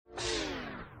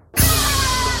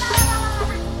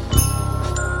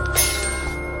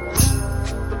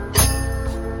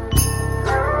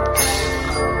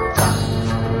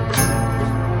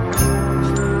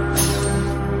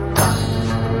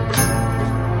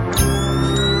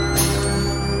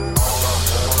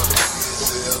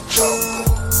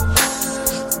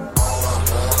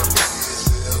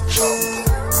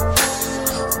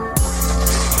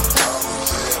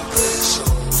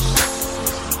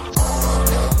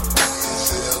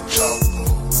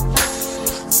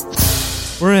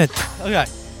Okay.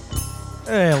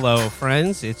 Hey, hello,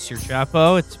 friends. It's your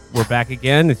Chapo. We're back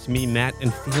again. It's me, Matt,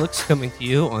 and Felix coming to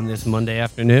you on this Monday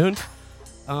afternoon.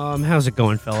 How's it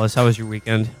going, fellas? How was your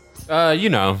weekend?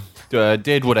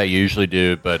 Did what I usually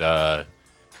do, but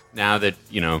now that,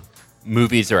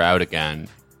 movies are out again,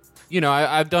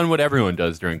 I've done what everyone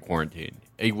does during quarantine.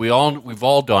 We've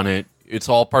all done it. It's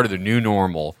all part of the new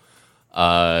normal.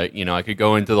 I could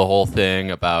go into the whole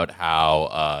thing about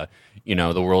how,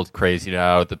 the world's crazy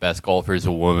now. The best golfer is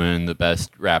a woman. The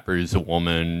best rapper is a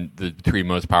woman. The three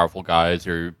most powerful guys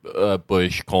are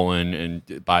Bush, Colin, and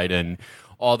Biden.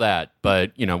 All that.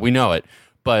 But, we know it.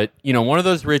 But, one of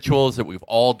those rituals that we've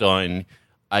all done,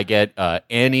 I get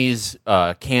Annie's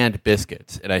canned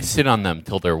biscuits, and I sit on them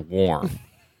till they're warm.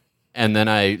 And then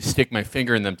I stick my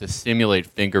finger in them to simulate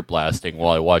finger blasting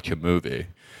while I watch a movie.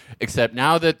 Except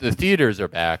now that the theaters are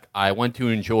back, I want to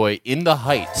enjoy In the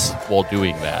Heights while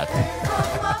doing that.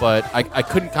 But I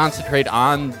couldn't concentrate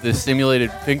on the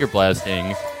simulated finger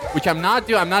blasting, which I'm not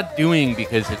doing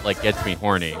because it gets me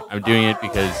horny. I'm doing it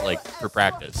because for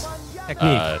practice.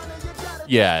 Technique.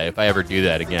 Yeah, if I ever do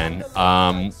that again.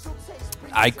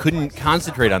 I couldn't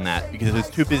concentrate on that because I was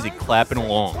too busy clapping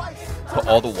along to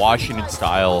all the Washington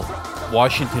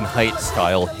Heights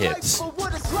style hits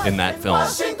in that film.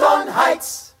 Washington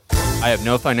Heights. I have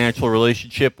no financial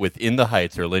relationship with In the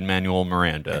Heights or Lin-Manuel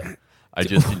Miranda. I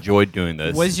just enjoyed doing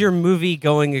this. Was your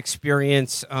movie-going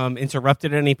experience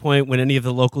interrupted at any point when any of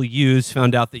the local youths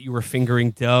found out that you were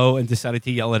fingering dough and decided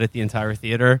to yell it at the entire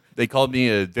theater? They called me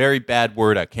a very bad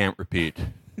word I can't repeat.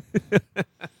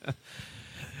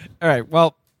 All right,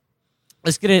 well,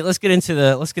 let's get into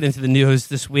the news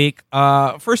this week.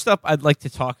 First up, I'd like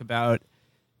to talk about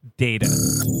data.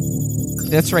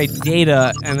 That's right,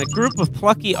 data, and a group of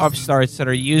plucky upstarts that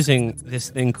are using this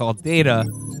thing called data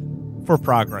for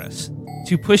progress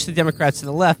to push the Democrats to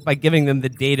the left by giving them the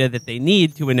data that they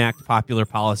need to enact popular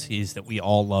policies that we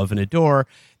all love and adore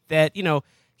that,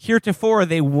 heretofore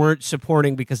they weren't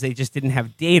supporting because they just didn't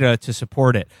have data to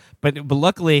support it. But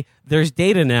luckily, there's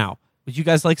data now. Would you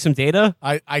guys like some data?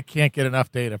 I can't get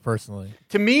enough data, personally.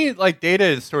 To me, data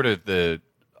is sort of the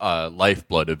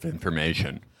lifeblood of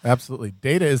information. Absolutely.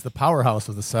 Data is the powerhouse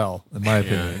of the cell, in my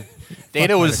opinion.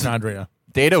 Data was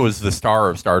the star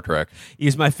of Star Trek.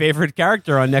 He's my favorite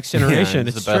character on Next Generation.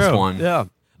 He's it's the best true. one. Yeah.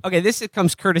 Okay, this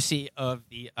comes courtesy of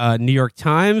the New York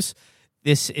Times.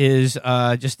 This is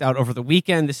just out over the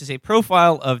weekend. This is a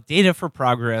profile of Data for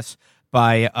Progress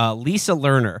by Lisa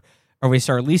Lehrer.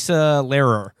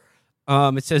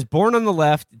 It says, born on the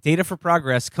left, Data for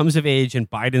Progress comes of age in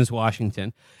Biden's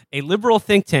Washington. A liberal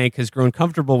think tank has grown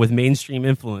comfortable with mainstream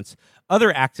influence.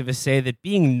 Other activists say that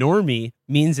being normie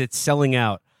means it's selling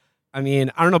out. I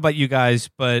mean, I don't know about you guys,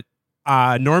 but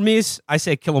normies, I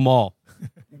say kill them all.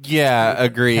 Yeah,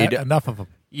 agreed. Enough of them.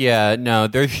 Yeah, no,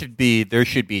 there should be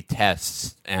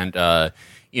tests, and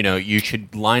you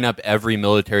should line up every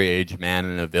military-age man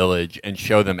in a village and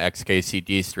show them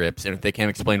XKCD strips, and if they can't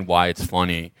explain why it's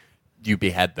funny, you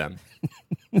behead them.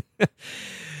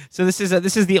 So this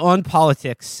is the On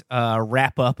Politics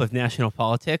wrap-up of national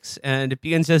politics, and it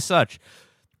begins as such.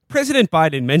 President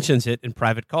Biden mentions it in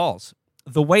private calls.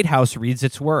 The White House reads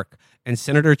its work, and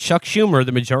Senator Chuck Schumer,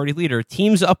 the majority leader,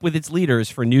 teams up with its leaders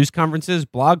for news conferences,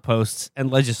 blog posts,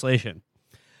 and legislation.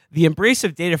 The embrace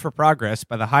of Data for Progress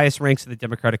by the highest ranks of the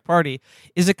Democratic Party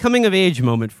is a coming-of-age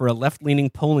moment for a left-leaning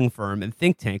polling firm and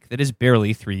think tank that is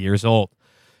barely 3 years old.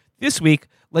 This week,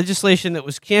 legislation that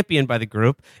was championed by the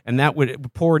group and that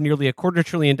would pour nearly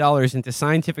 $250 billion into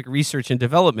scientific research and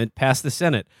development passed the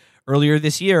Senate. Earlier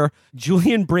this year,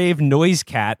 Julian Brave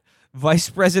Noisecat,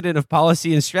 Vice President of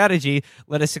Policy and Strategy,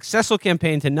 led a successful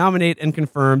campaign to nominate and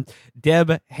confirm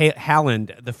Deb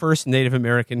Haaland, the first Native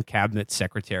American cabinet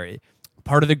secretary.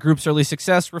 Part of the group's early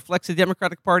success reflects a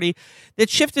Democratic Party that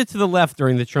shifted to the left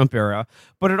during the Trump era,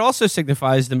 but it also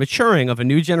signifies the maturing of a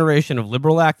new generation of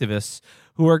liberal activists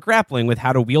who are grappling with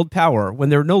how to wield power when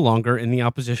they're no longer in the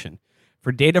opposition.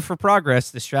 For Data for Progress,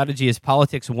 the strategy is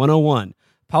Politics 101.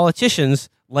 Politicians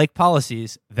like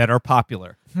policies that are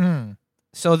popular.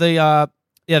 So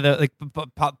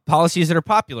policies that are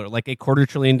popular, like a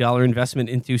 $250 billion investment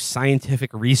into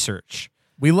scientific research.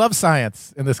 We love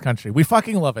science in this country. We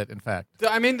fucking love it, in fact.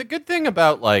 I mean, the good thing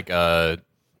about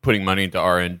putting money into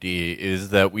R&D is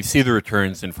that we see the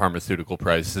returns in pharmaceutical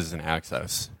prices and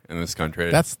access in this country.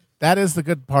 That is the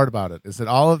good part about it, is that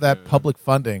all of that public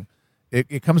funding,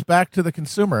 it comes back to the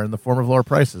consumer in the form of lower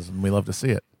prices, and we love to see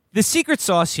it. The secret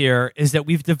sauce here is that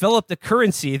we've developed a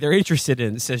currency they're interested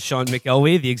in, says Sean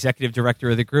McElwee, the executive director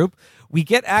of the group. We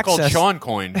get access. Called Sean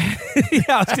Coin.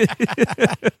 Yeah,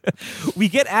 we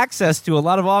get access to a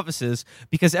lot of offices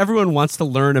because everyone wants to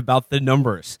learn about the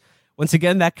numbers. Once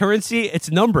again, that currency, it's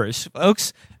numbers,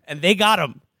 folks, and they got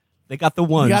them. They got the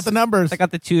ones. You got the numbers. They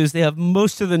got the twos. They have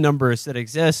most of the numbers that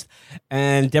exist,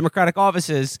 and Democratic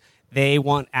offices, they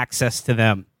want access to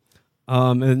them.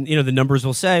 And the numbers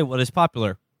will say what is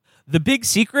popular. The big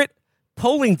secret,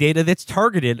 polling data that's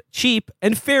targeted, cheap,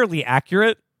 and fairly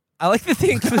accurate. I like to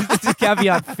think this is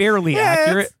caveat fairly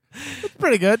accurate. It's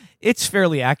pretty good. It's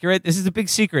fairly accurate. This is a big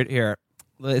secret here.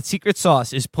 The secret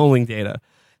sauce is polling data.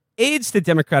 Aides to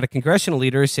Democratic congressional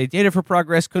leaders say Data for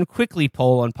Progress can quickly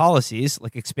poll on policies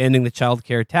like expanding the child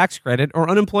care tax credit or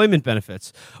unemployment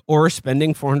benefits, or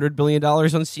spending $400 billion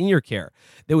on senior care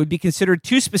that would be considered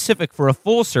too specific for a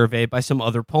full survey by some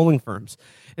other polling firms.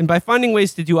 And by finding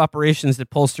ways to do operations that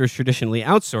pollsters traditionally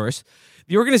outsource,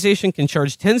 the organization can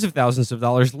charge tens of thousands of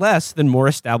dollars less than more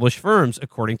established firms,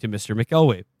 according to Mr.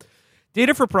 McElwee.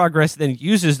 Data for Progress then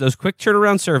uses those quick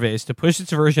turnaround surveys to push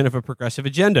its version of a progressive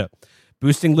agenda,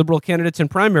 boosting liberal candidates in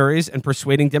primaries and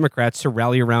persuading Democrats to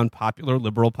rally around popular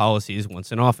liberal policies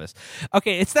once in office.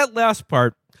 Okay, it's that last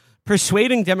part,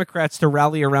 persuading Democrats to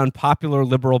rally around popular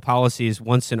liberal policies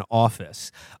once in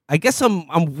office. I guess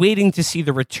I'm waiting to see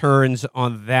the returns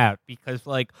on that because,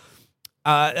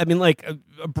 a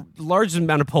large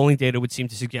amount of polling data would seem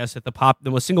to suggest that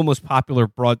the single most popular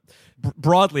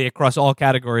broadly across all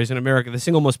categories in America, the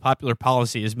single most popular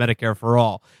policy is Medicare for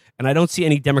all. And I don't see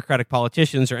any Democratic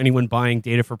politicians or anyone buying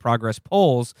Data for Progress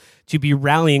polls to be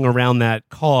rallying around that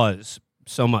cause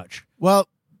so much. Well,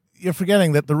 you're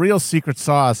forgetting that the real secret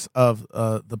sauce of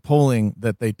the polling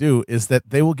that they do is that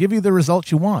they will give you the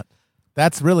results you want.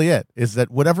 That's really it, is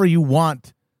that whatever you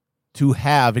want to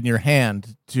have in your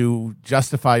hand to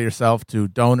justify yourself to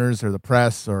donors or the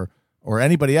press or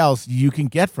anybody else, you can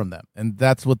get from them. And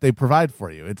that's what they provide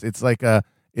for you. It's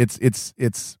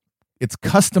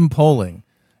custom polling.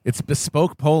 It's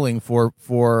bespoke polling for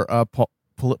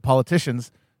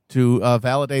politicians to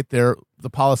validate the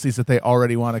policies that they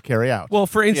already want to carry out. Well,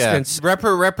 for instance,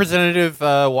 Representative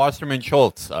Wasserman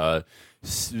Schultz,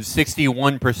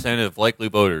 61% of likely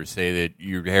voters say that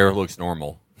your hair looks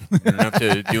normal. You don't have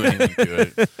to do anything to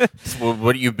it. So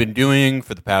what you've been doing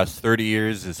for the past 30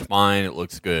 years is fine. It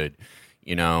looks good.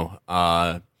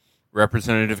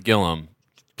 Representative Gillum,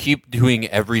 keep doing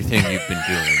everything you've been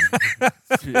doing.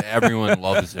 Everyone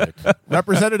loves it.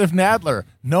 Representative Nadler,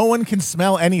 no one can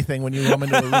smell anything when you come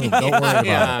into a room. Don't worry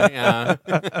about it.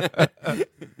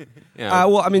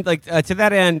 Yeah. To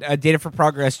that end, Data for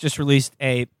Progress just released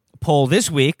a poll this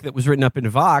week that was written up in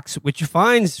Vox, which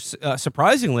finds,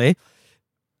 surprisingly,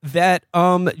 that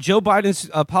Joe Biden's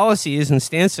policies and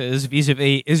stances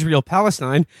vis-a-vis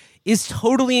Israel-Palestine is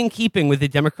totally in keeping with the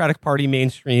Democratic Party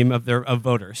mainstream of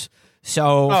voters.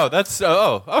 So,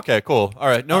 okay, cool. All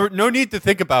right, no need to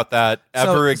think about that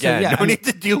ever again. No need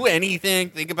to do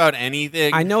anything, think about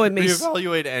anything. I know it may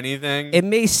reevaluate anything. It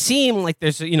may seem like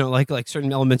there's like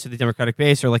certain elements of the Democratic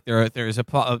base, or like there's a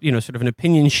sort of an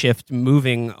opinion shift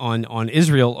moving on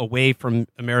Israel away from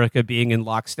America being in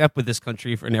lockstep with this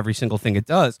country in every single thing it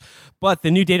does. But the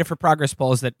new Data for Progress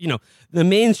poll is that the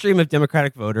mainstream of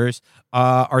Democratic voters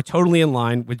are totally in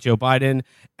line with Joe Biden,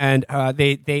 and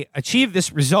they achieve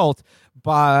this result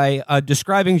by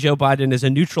describing Joe Biden as a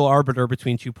neutral arbiter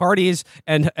between two parties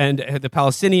and the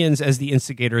Palestinians as the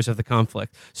instigators of the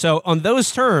conflict. So on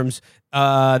those terms,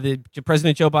 the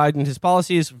President Joe Biden and his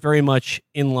policies very much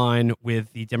in line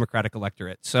with the Democratic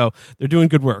electorate. So they're doing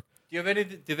good work. Do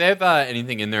they have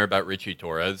anything in there about Richie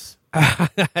Torres?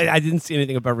 I didn't see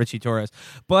anything about Richie Torres,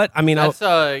 but I mean,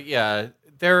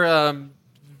 they're.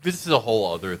 This is a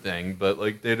whole other thing, but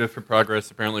Data for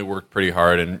Progress apparently worked pretty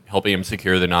hard in helping him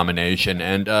secure the nomination.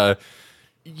 And,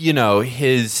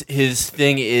 his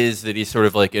thing is that he's sort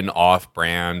of like an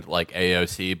off-brand like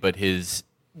AOC, but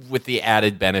with the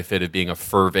added benefit of being a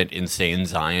fervent, insane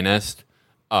Zionist,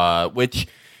 which,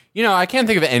 I can't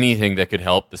think of anything that could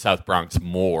help the South Bronx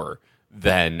more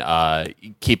than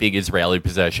keeping Israeli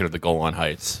possession of the Golan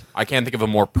Heights. I can't think of a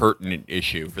more pertinent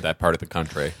issue for that part of the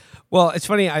country. Well, it's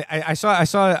funny. I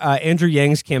saw Andrew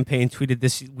Yang's campaign tweeted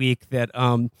this week that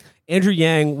Andrew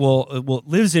Yang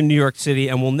lives in New York City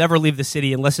and will never leave the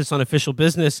city unless it's on official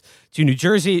business to New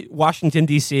Jersey, Washington,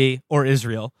 D.C., or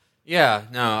Israel. Yeah,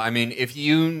 no, I mean, if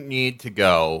you need to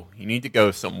go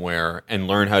somewhere and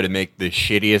learn how to make the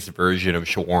shittiest version of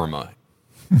shawarma.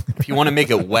 If you want to make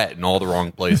it wet in all the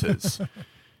wrong places,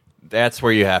 that's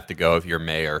where you have to go if you're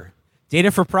mayor.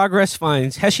 Data for Progress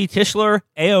finds Heshi Tischler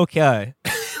A-OK.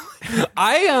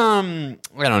 I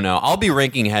don't know. I'll be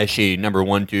ranking Heshi number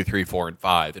 1, 2, 3, 4, and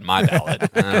 5 in my ballot.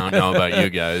 I don't know about you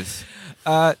guys.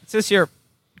 It says here,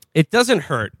 it doesn't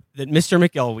hurt that Mr.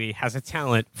 McElwee has a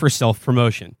talent for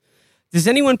self-promotion. Does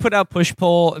anyone push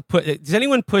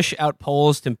out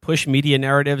polls to push media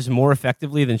narratives more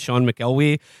effectively than Sean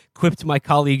McElwee? Quipped my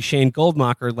colleague Shane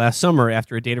Goldmacher last summer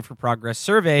after a Data for Progress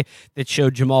survey that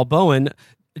showed Jamal Bowman,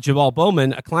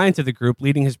 a client of the group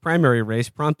leading his primary race,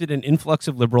 prompted an influx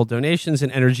of liberal donations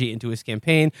and energy into his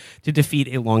campaign to defeat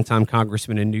a longtime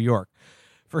congressman in New York.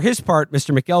 For his part,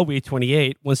 Mr. McElwee,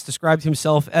 28, once described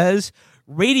himself as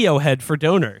Radiohead for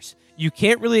donors. You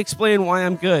can't really explain why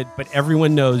I'm good, but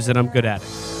everyone knows that I'm good at it.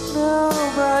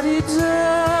 Nobody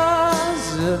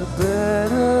does it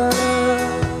better.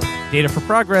 Data for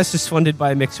Progress is funded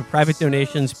by a mix of private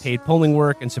donations, paid polling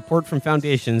work, and support from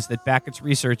foundations that back its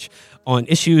research on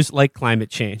issues like climate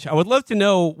change. I would love to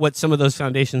know what some of those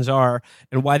foundations are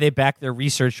and why they back their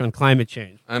research on climate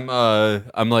change. I'm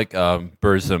like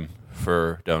Burzum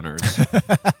for donors.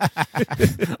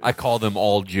 I call them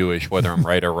all Jewish, whether I'm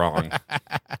right or wrong.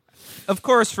 Of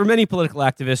course, for many political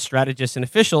activists, strategists, and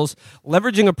officials,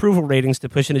 leveraging approval ratings to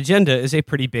push an agenda is a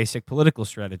pretty basic political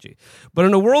strategy. But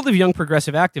in a world of young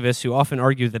progressive activists who often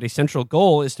argue that a central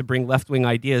goal is to bring left-wing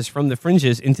ideas from the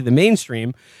fringes into the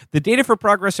mainstream, the Data for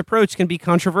Progress approach can be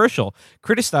controversial,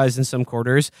 criticized in some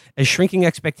quarters as shrinking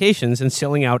expectations and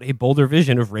selling out a bolder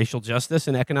vision of racial justice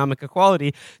and economic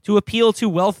equality to appeal to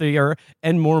wealthier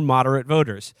and more moderate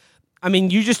voters. I mean,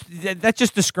 that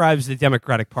just describes the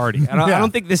Democratic Party. I don't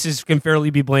think this can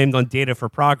fairly be blamed on Data for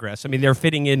Progress. I mean, they're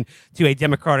fitting in to a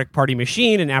Democratic Party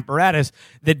machine and apparatus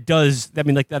that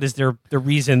that is the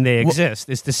reason they exist,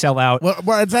 is to sell out.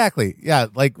 Well, exactly. Yeah,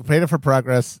 like Data for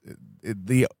Progress,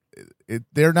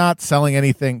 they're not selling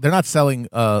anything. They're not selling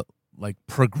like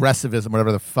progressivism,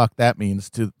 whatever the fuck that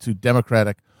means, to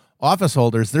Democratic office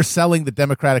holders. They're selling the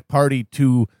Democratic Party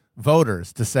to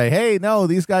voters to say, hey, no,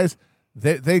 these guys...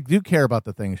 They do care about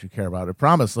the things you care about. I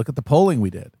promise. Look at the polling we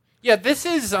did. Yeah, this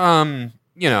is, the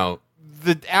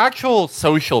actual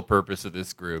social purpose of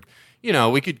this group.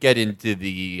 We could get into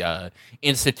the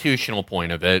institutional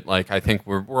point of it. Like, I think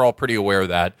we're all pretty aware of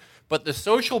that. But the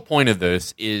social point of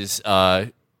this is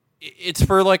it's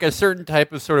for, like, a certain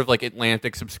type of sort of, like,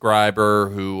 Atlantic subscriber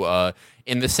who,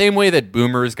 in the same way that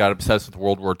boomers got obsessed with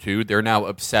World War II, they're now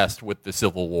obsessed with the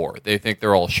Civil War. They think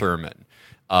they're all Sherman.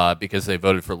 Because they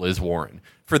voted for Liz Warren.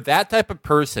 For that type of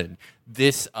person,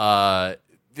 this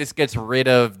gets rid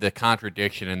of the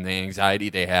contradiction and the anxiety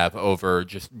they have over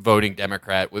just voting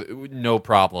Democrat with no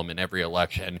problem in every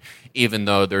election, even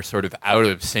though they're sort of out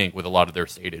of sync with a lot of their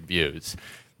stated views.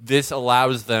 This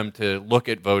allows them to look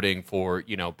at voting for,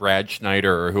 Brad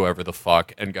Schneider or whoever the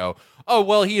fuck and go, oh,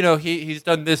 well, he's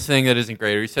done this thing that isn't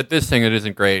great, or he said this thing that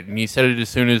isn't great, and he said it as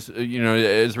soon as,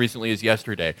 as recently as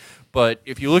yesterday. But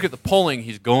if you look at the polling,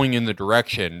 he's going in the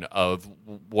direction of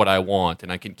what I want,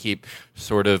 and I can keep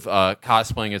sort of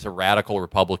cosplaying as a radical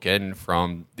Republican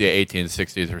from the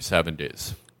 1860s or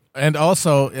 70s. And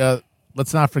also,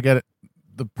 let's not forget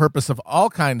the purpose of all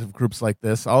kinds of groups like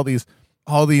this, all these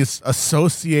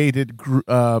associated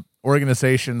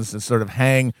organizations that sort of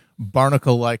hang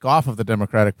barnacle-like off of the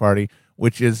Democratic Party,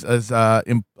 which is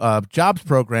jobs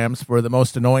programs for the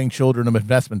most annoying children of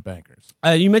investment bankers.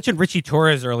 You mentioned Richie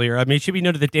Torres earlier. I mean, it should be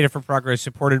noted that Data for Progress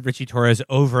supported Richie Torres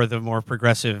over the more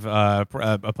progressive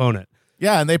opponent.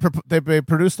 Yeah, and they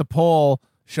produced a poll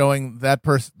showing that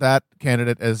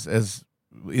candidate as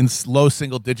in low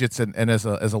single digits and as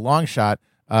a long shot,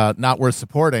 not worth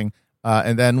supporting.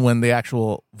 And then when the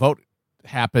actual vote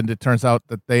happened, it turns out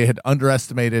that they had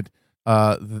underestimated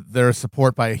their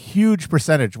support by a huge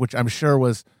percentage, which I'm sure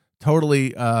was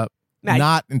totally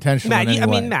not intentional. Matt, in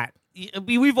any way. Matt,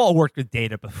 we've all worked with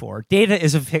data before. Data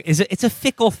it's a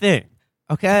fickle thing.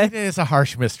 Okay, it is a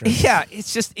harsh mistress. Yeah,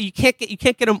 it's just you can't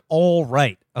get them all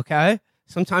right. Okay.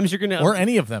 Sometimes you're going to... Or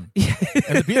any of them.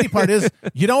 And the beauty part is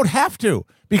you don't have to,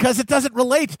 because it doesn't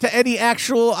relate to any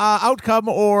actual outcome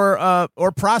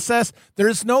or process.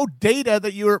 There's no data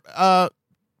that you're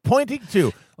pointing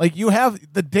to. Like, you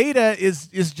have... The data is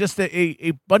just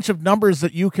a bunch of numbers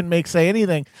that you can make say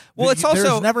anything. Well, it's also...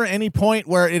 There's never any point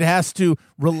where it has to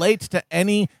relate to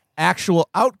any actual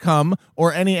outcome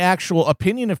or any actual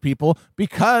opinion of people,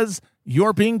 because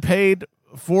you're being paid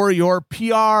for your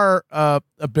PR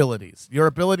abilities, your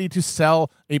ability to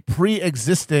sell a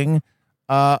pre-existing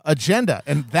agenda.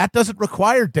 And that doesn't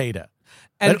require data.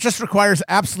 And it just requires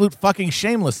absolute fucking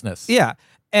shamelessness. Yeah.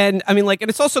 And I mean, like, and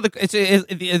it's also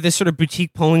this sort of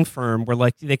boutique polling firm where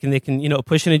like they can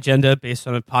push an agenda based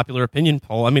on a popular opinion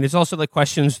poll. I mean, it's also the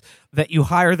questions that you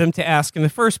hire them to ask in the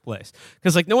first place,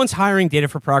 because like no one's hiring Data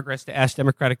for Progress to ask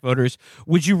Democratic voters,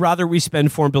 would you rather we spend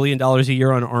 $4 billion a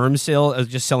year on arms sale as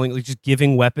just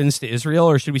giving weapons to Israel,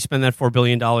 or should we spend that $4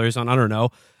 billion on, I don't know,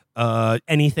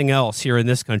 anything else here in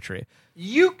this country?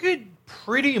 You could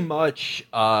pretty much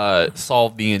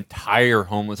solve the entire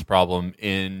homeless problem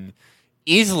in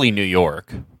easily New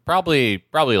York, probably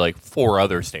like 4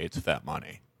 other states with that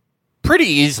money, pretty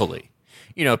easily.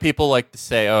 People like to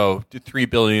say, "Oh, $3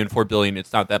 billion, $4 billion,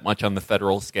 it's not that much on the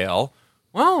federal scale."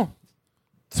 Well,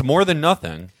 it's more than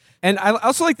nothing. And I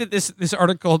also like that this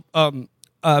article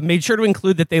made sure to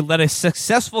include that they led a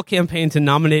successful campaign to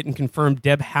nominate and confirm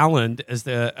Deb Haaland as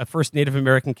the first Native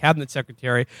American cabinet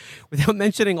secretary, without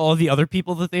mentioning all of the other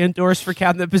people that they endorsed for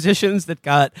cabinet positions that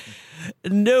got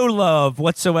no love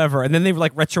whatsoever. And then they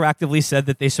like retroactively said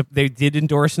that they did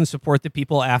endorse and support the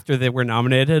people after they were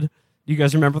nominated. You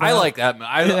guys remember that? I like that.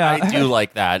 I do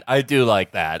like that. I do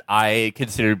like that. I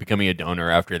considered becoming a donor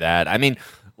after that. I mean,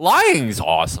 lying's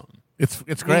awesome.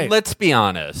 It's great. Let's be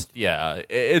honest. Yeah,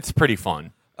 it's pretty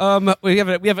fun. We have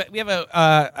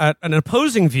an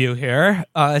opposing view here.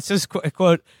 It says,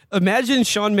 quote, "Imagine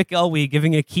Sean McElwee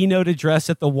giving a keynote address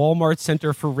at the Walmart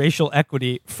Center for Racial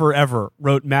Equity forever,"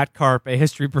 wrote Matt Karp, a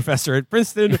history professor at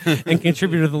Princeton and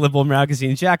contributor to the liberal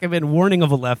magazine Jacobin, warning of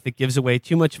a left that gives away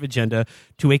too much of agenda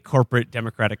to a corporate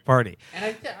Democratic Party.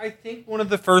 And I think one of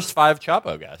the first 5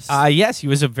 Chapo guests. Yes, he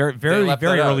was a very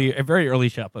early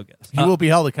Chapo guest. He will be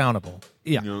held accountable.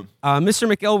 Yeah. Mr.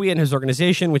 McElwee and his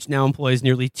organization, which now employs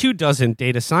nearly 24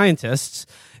 data scientists,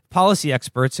 policy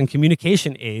experts, and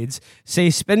communication aides, say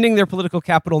spending their political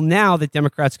capital now that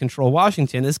Democrats control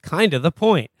Washington is kind of the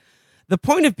point. The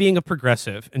point of being a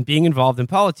progressive and being involved in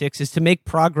politics is to make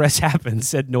progress happen,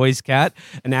 said Noisecat,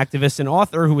 an activist and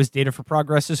author who was Data for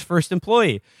Progress's first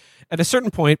employee. At a certain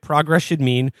point, progress should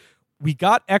mean we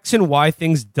got X and Y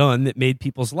things done that made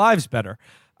people's lives better.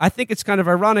 I think it's kind of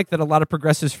ironic that a lot of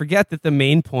progressives forget that the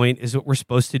main point is what we're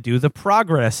supposed to do, the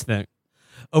progress thing.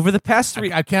 Over the past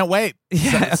 3... I can't wait.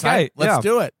 Yeah, okay. Let's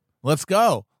do it. Let's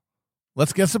go.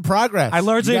 Let's get some progress. I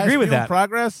largely agree with that.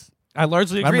 Progress? I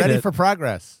largely agree. I'm ready for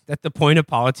progress. That the point of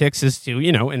politics is to,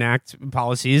 enact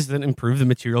policies that improve the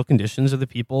material conditions of the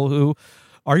people who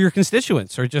are your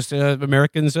constituents or just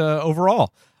Americans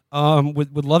overall.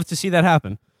 Would love to see that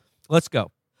happen. Let's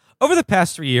go. Over the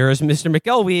past 3 years, Mr.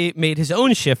 McElwee made his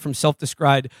own shift from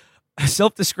self-described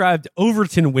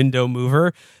Overton window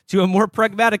mover to a more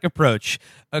pragmatic approach,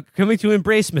 coming to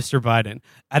embrace Mr. Biden.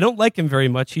 "I don't like him very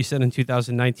much," he said in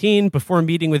 2019, before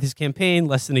meeting with his campaign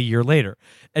less than a year later,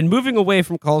 and moving away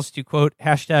from calls to, quote,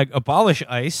 #abolish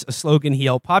ICE, a slogan he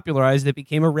helped popularize that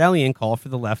became a rallying call for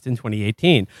the left in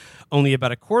 2018. Only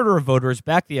about a quarter of voters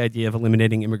backed the idea of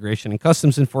eliminating immigration and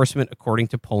customs enforcement, according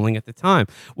to polling at the time.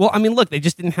 Well, I mean, look, they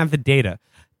just didn't have the data.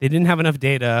 They didn't have enough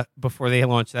data before they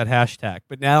launched that hashtag.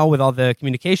 But now, with all the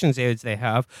communications aids they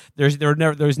have, they're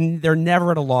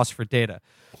never at a loss for data.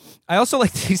 I also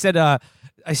like he said a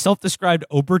self-described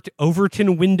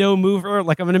Overton window mover.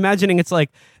 Like I'm imagining it's like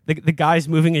the guy's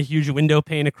moving a huge window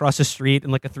pane across a street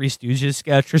in like a Three Stooges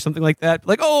sketch or something like that.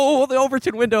 Like, oh, the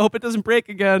Overton window, hope it doesn't break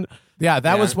again. Yeah,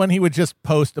 that was when he would just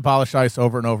post "abolish ICE"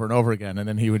 over and over and over again, and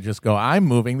then he would just go, "I'm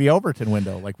moving the Overton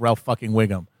window," like Ralph fucking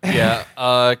Wiggum.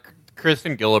 Yeah.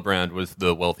 Kristen Gillibrand was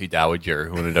the wealthy dowager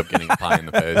who ended up getting a pie in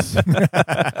the face.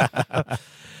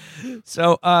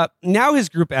 So now his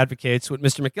group advocates what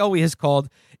Mr. McElwee has called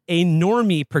a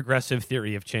normie progressive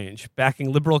theory of change,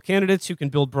 backing liberal candidates who can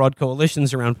build broad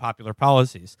coalitions around popular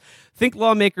policies. Think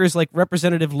lawmakers like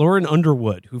Representative Lauren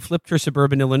Underwood, who flipped her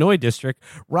suburban Illinois district,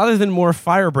 rather than more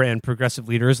firebrand progressive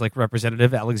leaders like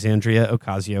Representative Alexandria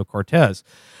Ocasio-Cortez.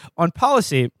 On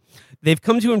policy, they've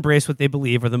come to embrace what they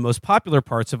believe are the most popular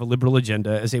parts of a liberal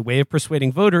agenda as a way of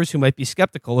persuading voters who might be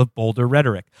skeptical of bolder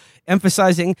rhetoric,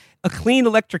 emphasizing a clean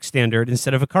electric standard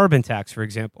instead of a carbon tax, for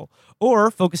example,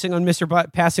 or focusing on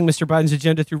passing Mr. Biden's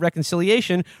agenda through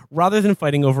reconciliation rather than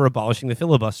fighting over abolishing the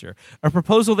filibuster, a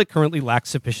proposal that currently lacks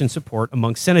sufficient support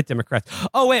among Senate Democrats.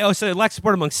 So it lacks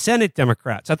support among Senate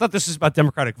Democrats. I thought this was about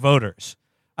Democratic voters.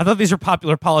 I thought these are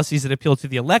popular policies that appeal to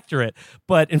the electorate,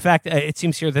 but in fact, it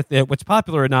seems here that what's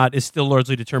popular or not is still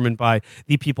largely determined by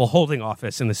the people holding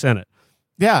office in the Senate.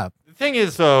 Yeah. The thing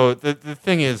is, though,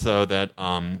 that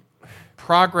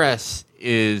progress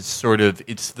is sort of,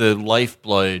 it's the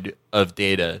lifeblood of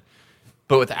data,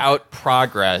 but without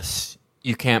progress,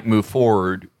 you can't move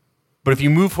forward. But if you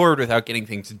move forward without getting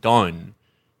things done,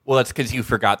 well, that's because you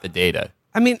forgot the data.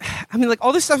 I mean, like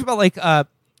all this stuff about it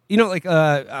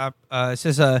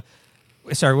says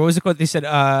Sorry, what was the quote? They said,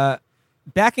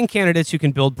 backing candidates who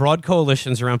can build broad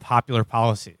coalitions around popular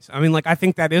policies. I mean, like, I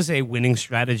think that is a winning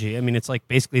strategy. I mean, it's like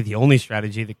basically the only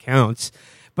strategy that counts.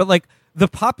 But like the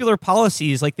popular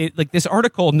policies, like this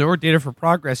article, No Data for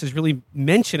Progress, is really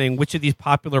mentioning which of these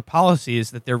popular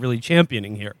policies that they're really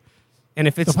championing here. And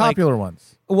if it's The popular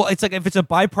ones. well, it's like if it's a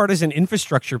bipartisan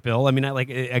infrastructure bill, I mean, I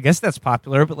guess that's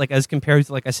popular, but like as compared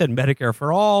to, like I said, Medicare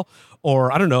for all,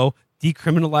 or I don't know,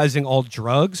 decriminalizing all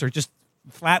drugs, or just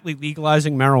flatly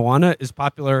legalizing marijuana is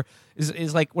popular,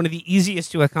 is like one of the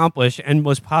easiest to accomplish and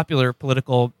most popular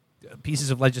political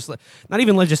pieces of legislation. Not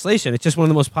even legislation, it's just one of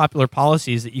the most popular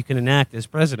policies that you can enact as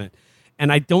president.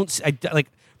 And I like,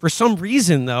 for some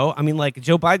reason though, I mean, like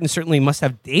Joe Biden certainly must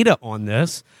have data on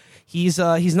this. He's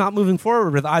not moving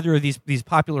forward with either of these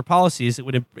popular policies that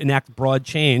would enact broad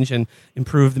change and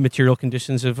improve the material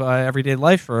conditions of everyday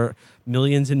life for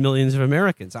millions and millions of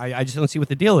Americans. I just don't see what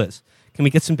the deal is. Can we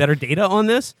get some better data on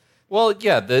this? Well,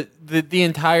 yeah, the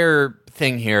entire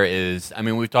thing here is, I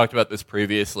mean, we've talked about this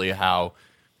previously, how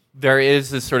there is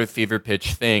this sort of fever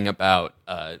pitch thing about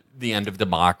the end of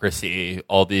democracy,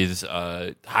 all these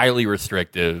highly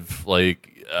restrictive, like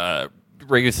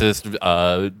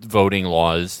racist voting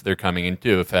laws. They're coming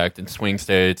into effect in swing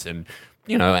states and,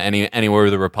 you know, anywhere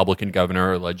with a Republican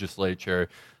governor or legislature.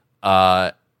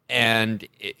 And,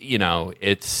 you know,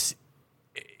 it's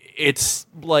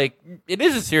like, it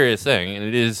is a serious thing and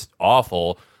it is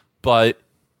awful, but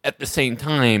at the same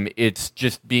time, it's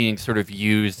just being sort of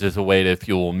used as a way to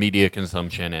fuel media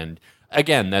consumption. And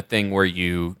again, that thing where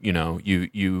you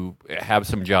have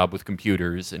some job with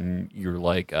computers and you're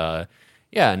like,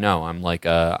 yeah, no, I'm like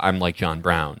John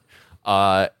Brown.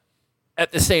 At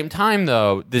the same time,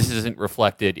 though, this isn't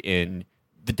reflected in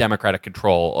the Democratic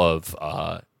control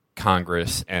of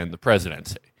Congress and the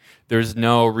presidency. There's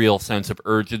no real sense of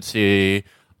urgency.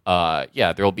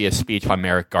 Yeah, there will be a speech by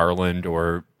Merrick Garland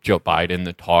or Joe Biden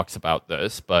that talks about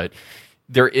this, but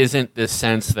there isn't this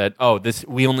sense that,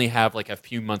 we only have like a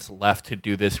few months left to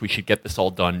do this. We should get this all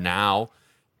done now.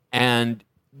 And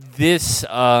this,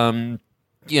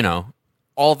 you know,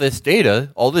 all this data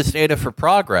for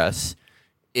progress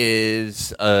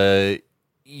is,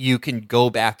 you can go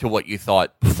back to what you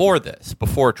thought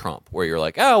before Trump, where you're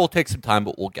like, we'll take some time,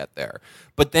 but we'll get there.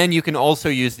 But then you can also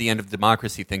use the end of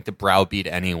democracy thing to browbeat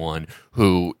anyone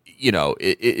who, you know,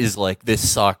 is like, this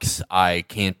sucks. I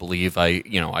can't believe I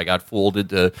got fooled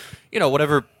into, you know,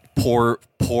 whatever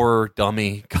poor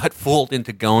dummy got fooled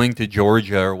into going to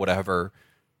Georgia or whatever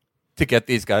to get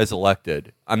these guys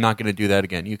elected. I'm not going to do that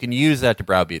again. You can use that to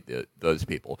browbeat those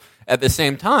people. At the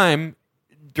same time,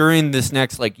 during this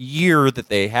next like year that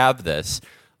they have this,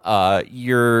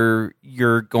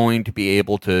 you're going to be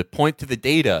able to point to the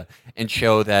data and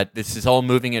show that this is all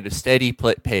moving at a steady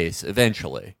pace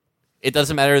eventually. It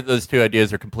doesn't matter that those two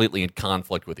ideas are completely in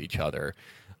conflict with each other.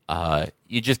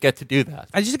 You just get to do that.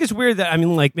 I just think it's weird that, I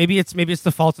mean, like, maybe it's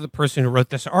the fault of the person who wrote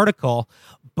this article,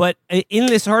 but in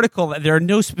this article, there are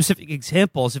no specific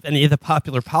examples of any of the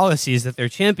popular policies that they're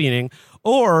championing,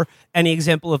 or any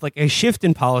example of like a shift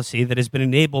in policy that has been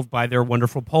enabled by their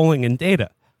wonderful polling and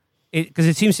data. Because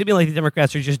it seems to me like the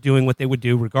Democrats are just doing what they would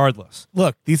do regardless.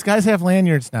 Look, these guys have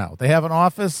lanyards now. They have an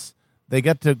office. They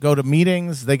get to go to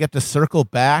meetings. They get to circle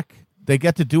back. They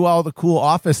get to do all the cool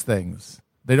office things.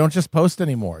 They don't just post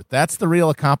anymore. That's the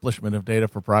real accomplishment of Data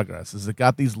for Progress, is it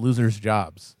got these losers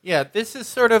jobs. Yeah, this is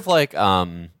sort of like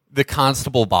the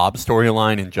Constable Bob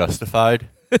storyline in Justified,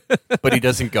 but he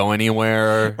doesn't go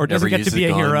anywhere. Or doesn't get to be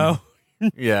a hero.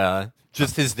 Yeah.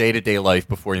 Just his day-to-day life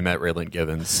before he met Raylan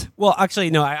Givens. Well, actually,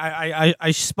 no,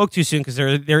 I spoke too soon because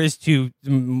there is two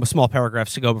small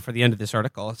paragraphs to go before the end of this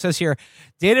article. It says here,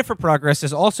 Data for Progress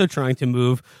is also trying to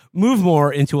move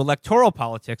more into electoral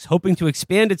politics, hoping to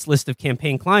expand its list of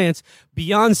campaign clients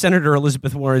beyond Senator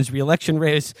Elizabeth Warren's re-election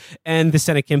race and the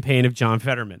Senate campaign of John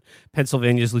Fetterman,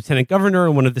 Pennsylvania's lieutenant governor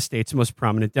and one of the state's most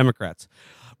prominent Democrats.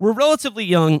 We're relatively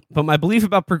young, but my belief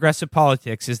about progressive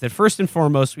politics is that first and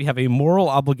foremost, we have a moral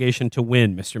obligation to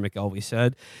win, Mr. McElwee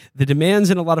said. The demands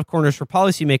in a lot of corners for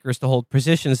policymakers to hold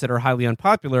positions that are highly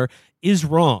unpopular is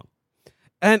wrong.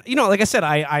 And, you know, like I said,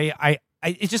 I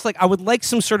it's just like, I would like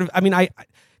some sort of, I mean,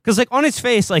 because like on his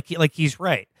face, like he's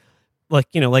right. Like,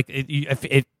 you know, like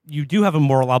if you do have a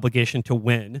moral obligation to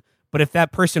win, but if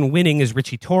that person winning is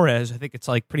Richie Torres, I think it's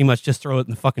like pretty much just throw it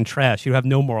in the fucking trash. You have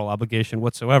no moral obligation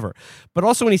whatsoever. But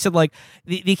also when he said like,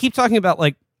 they keep talking about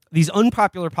like these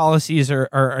unpopular policies are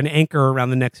an anchor around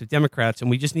the necks of Democrats, and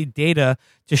we just need data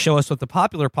to show us what the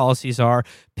popular policies are,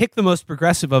 pick the most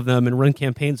progressive of them, and run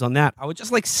campaigns on that. I would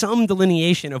just like some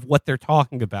delineation of what they're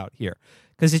talking about here.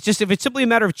 Because it's just, if it's simply a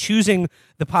matter of choosing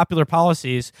the popular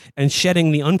policies and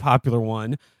shedding the unpopular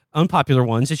ones,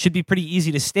 it should be pretty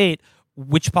easy to state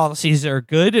which policies are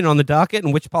good and on the docket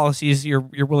and which policies you're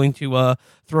willing to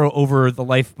throw out of the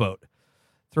lifeboat,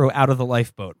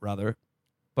 rather.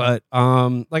 But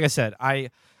like I said,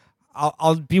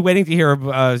 I'll be waiting to hear.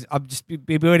 I'll just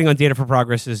be waiting on Data for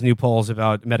Progress's new polls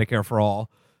about Medicare for all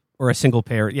or a single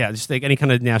payer. Yeah, just like any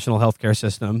kind of national healthcare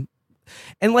system.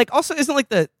 And like also isn't like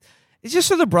it's just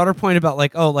sort of the broader point about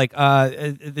like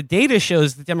the data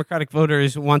shows the Democratic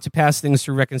voters want to pass things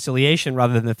through reconciliation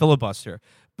rather than the filibuster.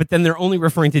 But then they're only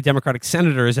referring to Democratic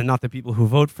senators and not the people who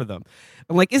vote for them.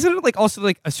 And like, isn't it like also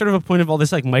like a sort of a point of all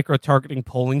this like micro-targeting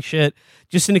polling shit,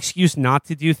 just an excuse not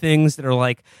to do things that are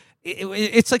like,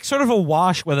 it's like sort of a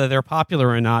wash whether they're popular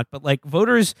or not. But like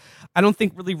voters, I don't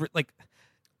think really like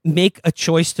make a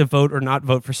choice to vote or not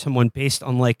vote for someone based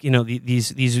on like, you know,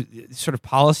 these sort of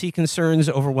policy concerns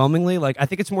overwhelmingly. Like, I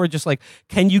think it's more just like,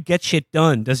 can you get shit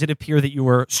done? Does it appear that you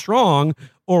are strong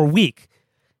or weak?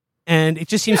 And it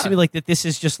just seems to me like that this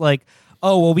is just like,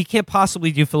 oh, well, we can't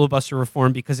possibly do filibuster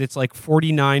reform because it's like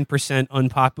 49%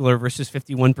 unpopular versus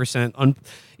 51%.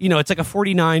 It's like a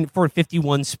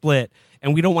 49-51 split,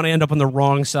 and we don't want to end up on the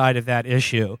wrong side of that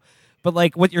issue. But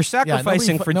like what you're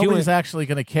sacrificing for doing, nobody's actually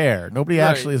going to care. Nobody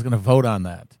actually is going to vote on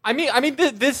that. I mean,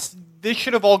 this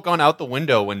should have all gone out the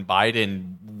window when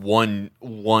Biden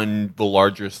won the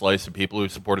larger slice of people who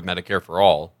supported Medicare for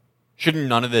all. Shouldn't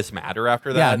none of this matter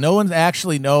after that? Yeah, no one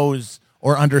actually knows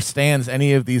or understands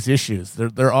any of these issues.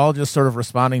 They're all just sort of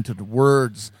responding to the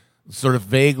words, sort of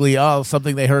vaguely,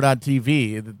 something they heard on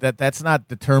TV. That's not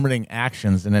determining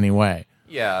actions in any way.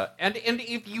 Yeah, and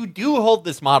if you do hold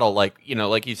this model, like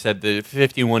you said, the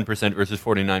 51% versus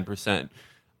 49%,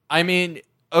 I mean,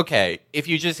 okay, if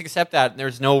you just accept that, and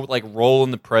there's no like role in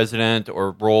the president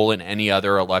or role in any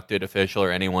other elected official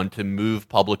or anyone to move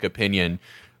public opinion,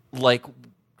 like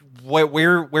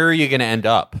where are you going to end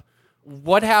up?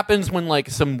 What happens when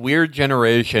like some weird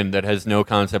generation that has no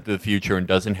concept of the future and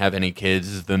doesn't have any kids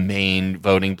is the main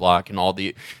voting block, and all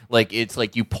the like it's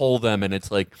like you poll them and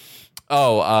it's like,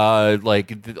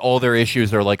 all their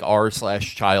issues are like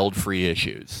r/child free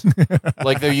issues.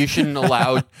 Like you shouldn't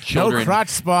allow children. No crotch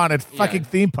spawn at fucking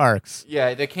theme parks.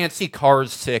 Yeah, they can't see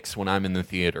Cars 6 when I'm in the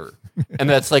theater. And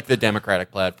that's like the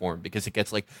Democratic platform because it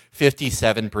gets like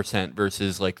 57%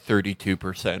 versus like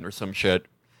 32% or some shit.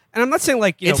 And I'm not saying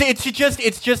like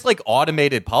it's just like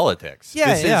automated politics. Yeah,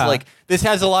 this is like this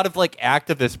has a lot of like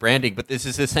activist branding, but this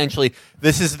is essentially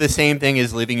the same thing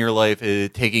as living your life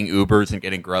taking Ubers and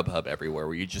getting Grubhub everywhere,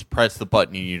 where you just press the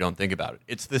button and you don't think about it.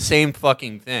 It's the same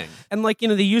fucking thing. And like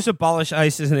they use abolish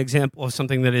ICE as an example of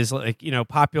something that is like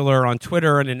popular on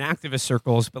Twitter and in activist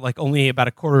circles, but like only about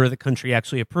a quarter of the country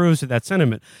actually approves of that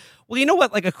sentiment. Well, you know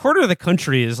what? Like a quarter of the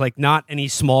country is like not any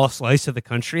small slice of the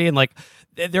country, and like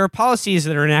there are policies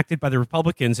that are enacted by the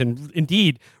Republicans and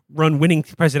indeed run winning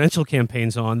presidential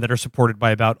campaigns on that are supported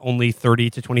by about only 30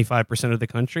 to 25% of the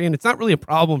country. And it's not really a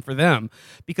problem for them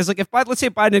because like let's say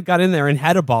Biden had got in there and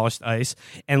had abolished ICE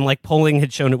and like polling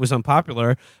had shown it was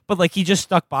unpopular, but like he just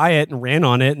stuck by it and ran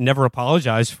on it and never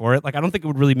apologized for it. Like, I don't think it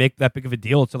would really make that big of a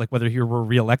deal to like whether he were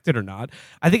reelected or not.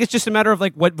 I think it's just a matter of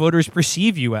like what voters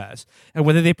perceive you as and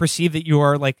whether they perceive that you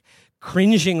are like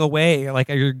cringing away, like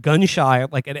you're gun shy,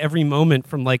 like at every moment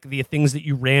from like the things that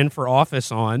you ran for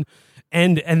office on,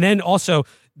 and then also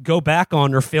go back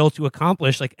on or fail to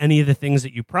accomplish like any of the things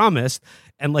that you promised,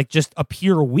 and like just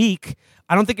appear weak.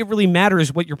 I don't think it really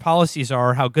matters what your policies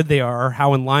are, how good they are, or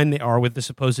how in line they are with the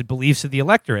supposed beliefs of the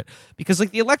electorate, because like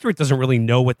the electorate doesn't really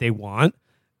know what they want.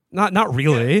 Not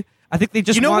really. Yeah. I think they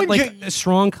just want like a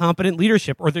strong, competent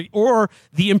leadership, or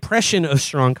the impression of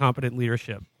strong, competent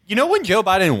leadership. You know when Joe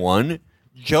Biden won?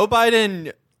 Joe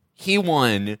Biden, he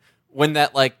won when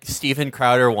that like Stephen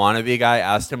Crowder wannabe guy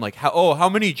asked him like, how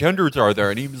many genders are there?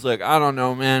 And he was like, I don't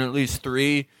know, man, at least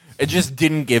 3. It just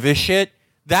didn't give a shit.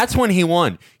 That's when he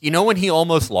won. You know when he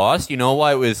almost lost? You know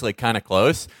why it was like kind of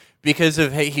close? Because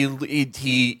of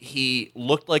he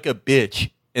looked like a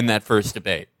bitch in that first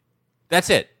debate. That's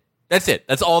it.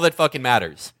 That's all that fucking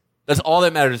matters. That's all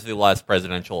that matters in the last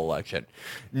presidential election.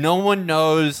 No one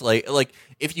knows, like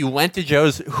if you went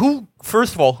to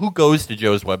first of all, who goes to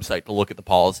Joe's website to look at the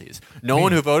policies? No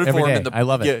one who voted for him in the I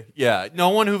love it. Yeah, no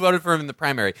one who voted for him in the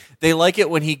primary. They like it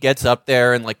when he gets up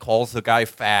there and like calls the guy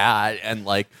fat and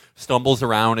like stumbles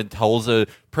around and tells a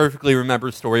perfectly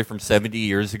remembered story from 70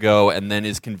 years ago and then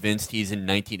is convinced he's in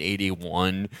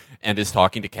 1981 and is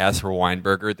talking to Casper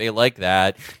Weinberger. They like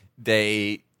that.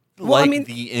 They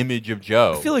the image of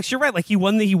Joe. Felix, you're right. Like he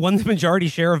won the majority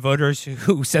share of voters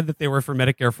who said that they were for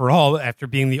Medicare for all after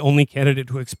being the only candidate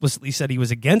who explicitly said he was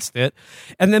against it.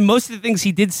 And then most of the things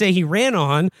he did say he ran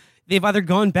on, they've either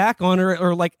gone back on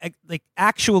or like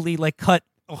actually like cut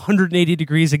 180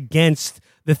 degrees against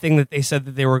the thing that they said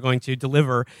that they were going to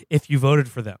deliver if you voted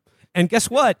for them. And guess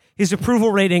what? His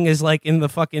approval rating is like in the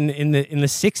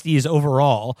 60s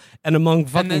overall, and among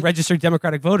registered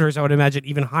Democratic voters, I would imagine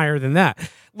even higher than that.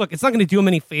 Look, it's not going to do him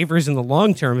any favors in the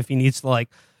long term if he needs to win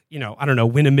a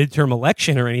midterm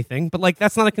election or anything. But like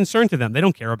that's not a concern to them. They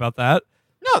don't care about that.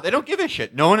 No, they don't give a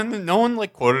shit. No one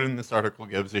like quoted in this article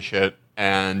gives a shit.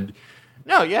 And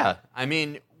no, yeah, I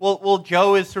mean, well,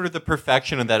 Joe is sort of the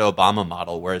perfection of that Obama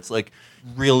model, where it's like,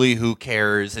 really, who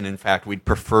cares? And in fact, we'd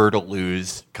prefer to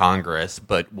lose Congress,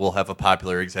 but we'll have a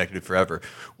popular executive forever.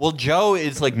 Well, Joe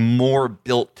is like more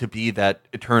built to be that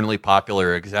eternally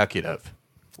popular executive,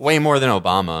 way more than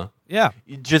Obama. Yeah,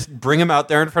 you just bring him out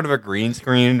there in front of a green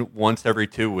screen once every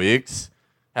 2 weeks,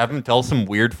 have him tell some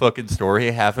weird fucking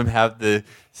story, have him have the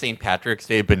St. Patrick's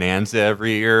Day bonanza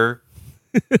every year.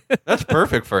 That's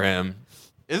perfect for him.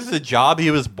 This is a job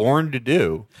he was born to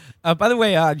do. By the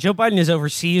way, Joe Biden is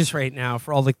overseas right now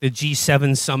for all like the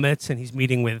G7 summits, and he's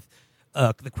meeting with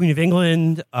the Queen of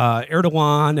England,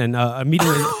 Erdogan, and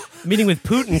meeting with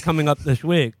Putin coming up this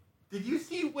week. Did you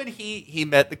see when he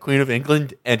met the Queen of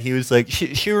England and he was like,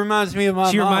 she reminds me of my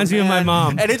mom. She reminds me of my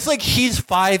mom. And it's like she's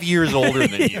 5 years older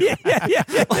than you. yeah.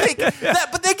 Like that,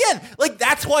 but again, like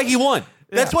that's why he won.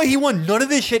 That's why he won. None of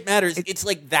this shit matters. It's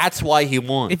like that's why he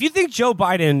won. If you think Joe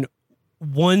Biden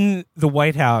won the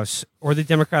White House or the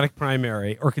Democratic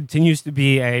primary or continues to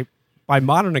be by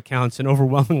modern accounts, an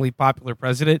overwhelmingly popular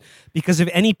president because of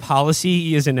any policy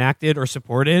he has enacted or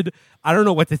supported, I don't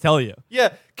know what to tell you.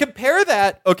 Yeah, compare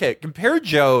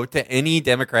Joe to any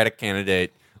Democratic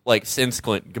candidate like since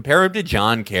Clinton. Compare him to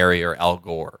John Kerry or Al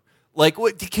Gore. Like,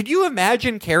 could you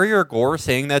imagine Kerry or Gore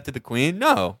saying that to the Queen?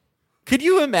 No. Could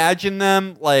you imagine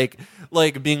them like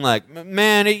being like,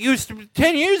 man, it used to be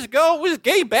 10 years ago, it was a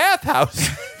gay bathhouse.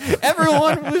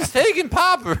 Everyone was taking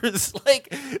poppers.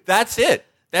 Like, that's it.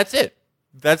 That's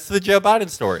the Joe Biden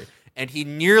story. And he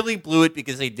nearly blew it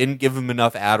because they didn't give him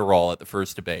enough Adderall at the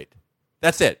first debate.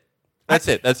 That's it.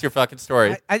 That's your fucking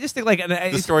story. I just think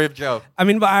the story of Joe. I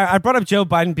mean, I brought up Joe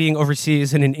Biden being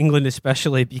overseas and in England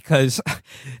especially because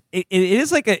it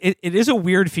is a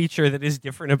weird feature that is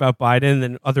different about Biden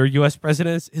than other U.S.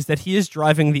 presidents is that he is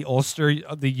driving the Ulster,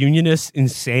 the Unionists,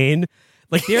 insane.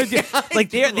 Like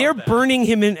they're burning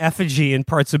him in effigy in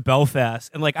parts of Belfast,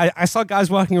 and like I saw guys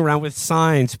walking around with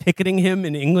signs picketing him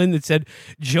in England that said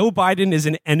Joe Biden is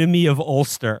an enemy of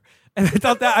Ulster, and I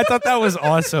thought that was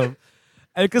awesome.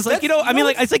 Because,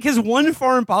 it's like his one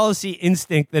foreign policy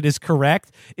instinct that is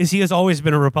correct is he has always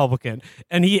been a Republican.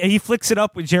 And he flicks it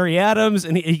up with Jerry Adams,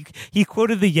 and he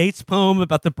quoted the Yeats poem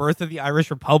about the birth of the Irish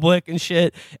Republic and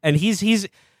shit. And he's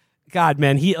God,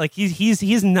 man,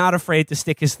 he's not afraid to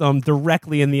stick his thumb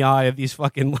directly in the eye of these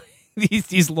fucking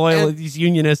these loyal, these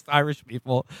unionist Irish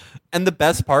people. And the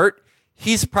best part,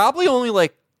 he's probably only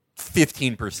like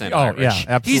 15% Irish. Yeah,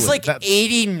 absolutely. He's like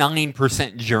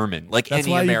 89% German, like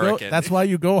any American. That's why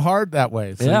you go hard that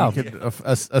way, so you can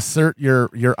assert your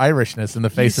Irishness in the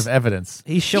face of evidence.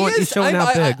 He's showing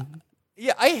out big.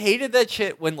 I hated that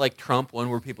shit when like Trump won,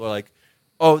 where people are like,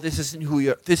 "Oh, this isn't who we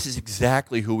are. This is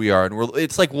exactly who we are." And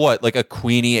it's like what, like a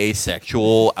Queenie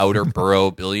asexual outer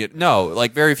borough billion? No,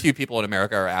 like very few people in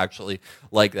America are actually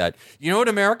like that. You know what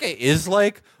America is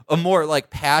like? A more like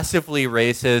passively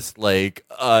racist, like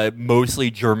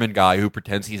mostly German guy who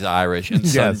pretends he's Irish and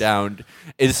sundowning,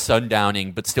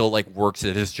 but still like works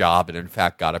at his job and in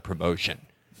fact got a promotion.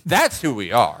 That's who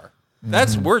we are.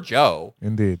 We're Joe.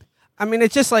 Indeed. I mean,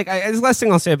 it's just like the last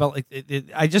thing I'll say about like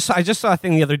I just saw a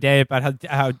thing the other day about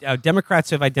how Democrats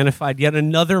have identified yet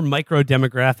another micro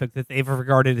demographic that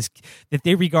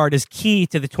they regard as key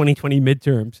to the 2020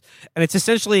 midterms, and it's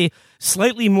essentially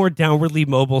slightly more downwardly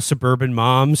mobile suburban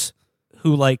moms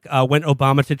who like went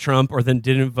Obama to Trump or then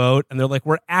didn't vote, and they're like,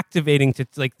 we're activating to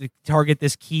like target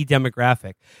this key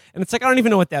demographic, and it's like I don't even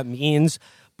know what that means,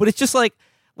 but it's just like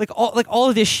all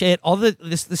of this shit, all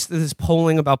this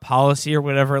polling about policy or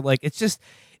whatever, like it's just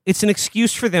it's an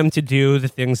excuse for them to do the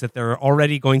things that they're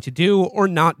already going to do or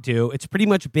not do. It's pretty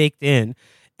much baked in.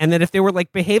 And that if they were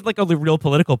like behaved like a real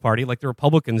political party, like the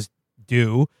Republicans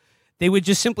do, they would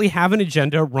just simply have an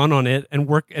agenda, run on it,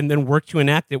 and then work to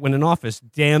enact it when in office.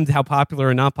 Damned how popular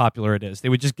or not popular it is. They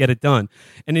would just get it done.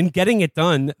 And in getting it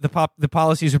done, the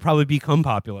policies would probably become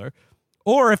popular.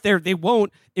 Or if it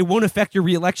won't affect your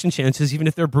reelection chances, even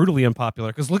if they're brutally unpopular.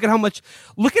 Because look at how much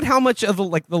of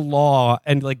the law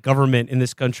and like government in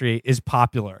this country is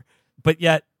popular. But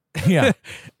yet, Yeah.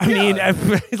 I mean,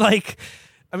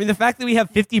 the fact that we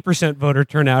have 50% voter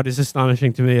turnout is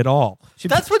astonishing to me at all.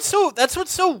 That's what's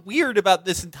so weird about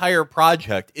this entire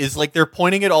project is like they're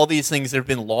pointing at all these things that have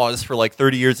been laws for like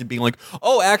 30 years and being like,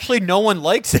 oh, actually, no one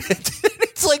likes it.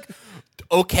 It's like,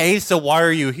 okay, so why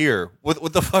are you here?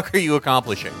 What the fuck are you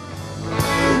accomplishing?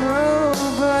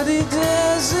 Nobody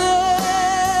does it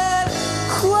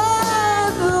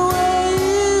quite the way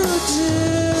you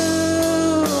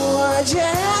do. Why'd you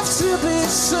have to be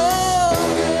so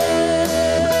good?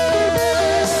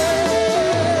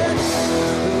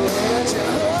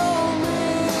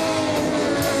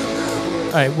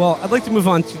 All right, well, I'd like to move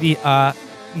on to the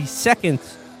second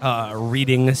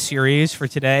reading series for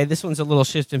today. This one's a little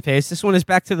shift and pace. This one is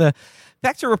back to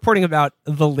reporting about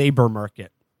the labor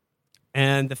market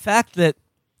and the fact that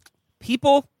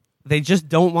people, they just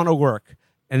don't want to work,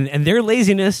 and their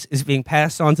laziness is being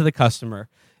passed on to the customer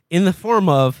in the form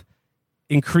of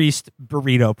increased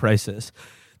burrito prices.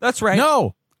 That's right.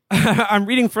 No. I'm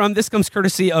reading from, this comes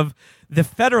courtesy of The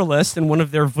Federalist and one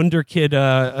of their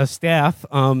Wunderkid staff.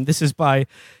 This is by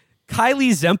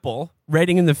Kylie Zempel,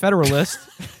 writing in The Federalist.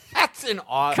 That's an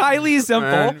awesome. Kylie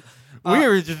Zempel.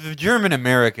 The German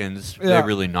Americans. Yeah. They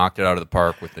really knocked it out of the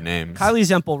park with the names. Kylie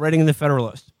Zempel, writing in The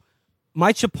Federalist.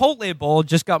 My Chipotle bowl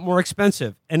just got more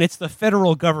expensive, and it's the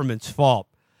federal government's fault.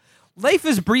 Life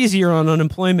is breezier on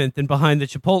unemployment than behind the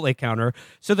Chipotle counter,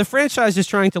 so the franchise is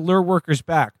trying to lure workers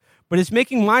back. But it's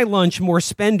making my lunch more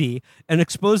spendy and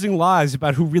exposing lies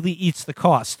about who really eats the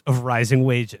cost of rising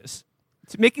wages.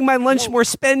 It's making my lunch more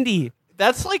spendy.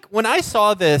 That's like when I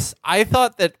saw this, I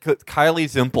thought that Kylie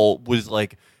Zempel was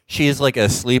like she is like a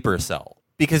sleeper cell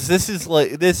because this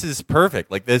is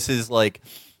perfect. Like this is like,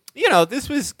 you know, this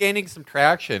was gaining some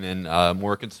traction in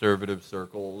more conservative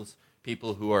circles,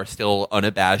 people who are still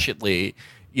unabashedly,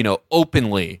 you know,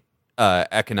 openly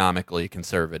economically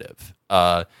conservative.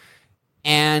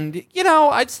 And you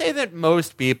know, I'd say that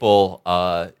most people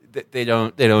they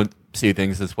don't see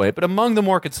things this way. But among the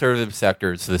more conservative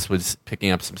sectors, this was picking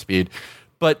up some speed.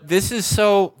 But this is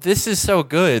so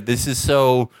good. This is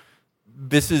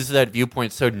that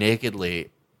viewpoint so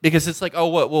nakedly because it's like, oh,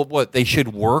 what they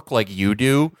should work like you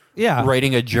do. Yeah,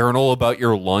 writing a journal about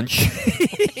your lunch.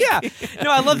 Yeah,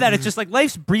 no, I love that. It's just like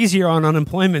life's breezier on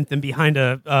unemployment than behind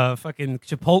a fucking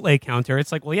Chipotle counter.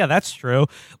 It's like, well, yeah, that's true,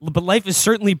 but life is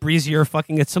certainly breezier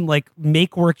fucking at some like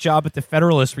make work job at the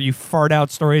Federalist where you fart out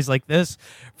stories like this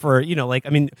for, you know, like, I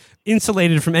mean,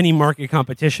 insulated from any market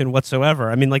competition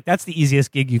whatsoever. I mean, like that's the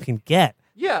easiest gig you can get.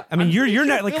 Yeah, I mean, you're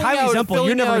not like Kylie Zempel.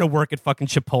 You're never going to work at fucking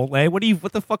Chipotle.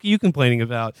 What the fuck are you complaining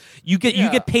about? You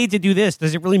get paid to do this.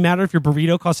 Does it really matter if your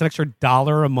burrito costs an extra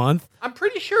 $1 a month? I'm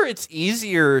pretty sure it's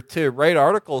easier to write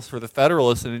articles for the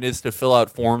Federalist than it is to fill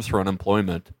out forms for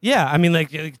unemployment. Yeah, I mean,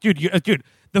 like, dude,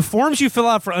 the forms you fill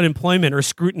out for unemployment are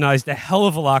scrutinized a hell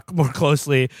of a lot more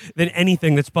closely than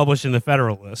anything that's published in the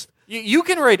Federalist. You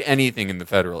can write anything in the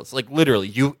Federalist, like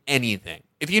literally, anything.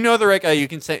 If you know the right guy, you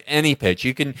can say any pitch.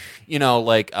 You can, you know,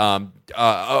 like, my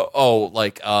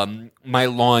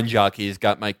lawn jockey's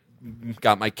got my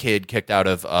kid kicked out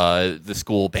of the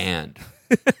school band.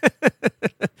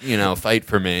 You know, fight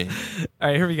for me. All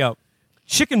right, here we go.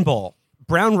 Chicken bowl,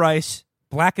 brown rice,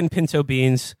 blackened pinto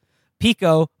beans,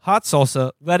 pico, hot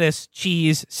salsa, lettuce,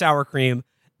 cheese, sour cream.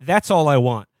 That's all I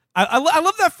want. I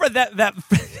love that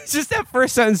just that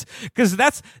first sentence because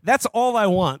that's all I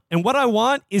want, and what I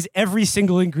want is every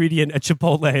single ingredient at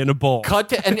Chipotle in a bowl. Cut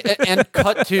to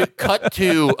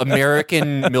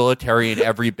American military in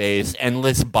every base,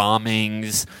 endless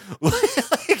bombings,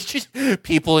 like just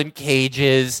people in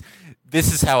cages.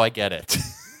 This is how I get it.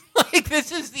 Like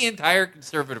this is the entire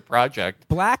conservative project.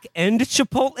 Black and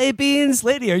Chipotle beans,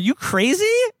 lady, are you crazy?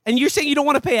 And you're saying you don't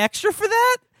want to pay extra for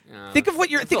that? Think of what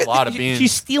you're. Think a lot of beans.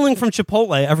 She's stealing from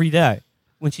Chipotle every day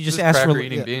when she just asks for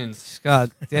eating beans.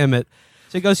 God damn it!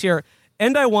 So he goes here,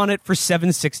 and I want it for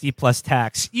 $7.60 plus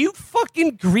tax. You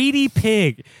fucking greedy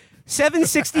pig!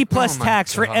 $7.60 plus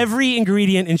tax for every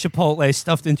ingredient in Chipotle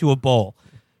stuffed into a bowl.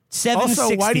 $7.60.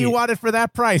 Also, why do you want it for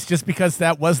that price? Just because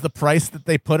that was the price that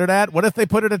they put it at? What if they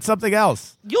put it at something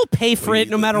else? You'll pay for it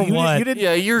no matter what.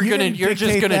 You're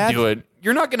just gonna do it.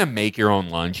 you're not going to make your own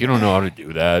lunch. You don't know how to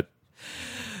do that.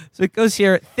 So it goes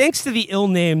here, thanks to the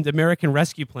ill-named American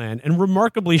Rescue Plan and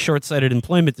remarkably short-sighted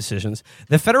employment decisions,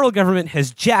 the federal government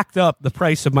has jacked up the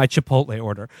price of my Chipotle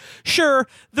order. Sure,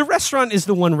 the restaurant is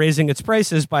the one raising its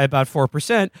prices by about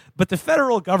 4%, but the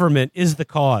federal government is the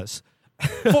cause.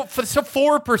 So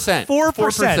 4%. 4%.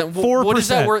 4%. What does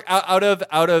that 4%. work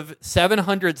out of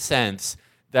 700 cents?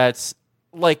 That's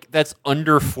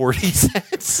under 40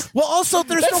 cents. Well, also,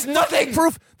 there's That's no nothing. fucking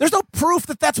proof. There's no proof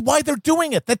that that's why they're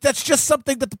doing it. That's just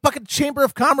something that the fucking Chamber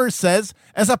of Commerce says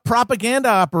as a propaganda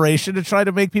operation to try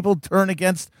to make people turn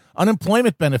against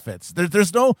unemployment benefits.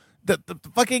 There's no the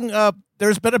fucking.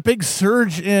 There's been a big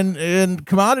surge in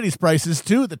commodities prices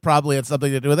too that probably had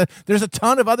something to do with it. There's a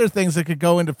ton of other things that could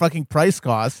go into fucking price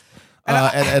costs.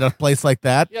 At a place like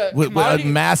that, Yeah, with a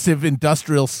massive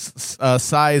industrial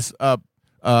size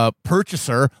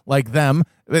purchaser like them,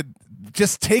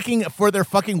 just taking for their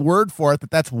fucking word for it that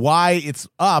that's why it's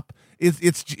up.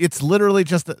 It's literally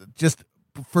just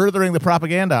furthering the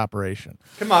propaganda operation.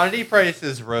 Commodity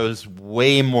prices rose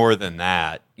way more than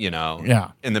that,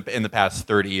 Yeah. in the past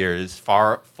 30 years,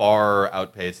 far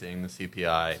outpacing the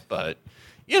CPI, but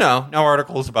no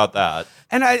articles about that.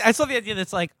 And I saw the idea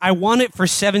that's like, I want it for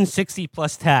 $7.60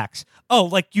 plus tax. Oh,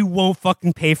 like you won't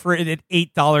fucking pay for it at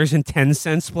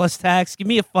 $8.10 plus tax? Give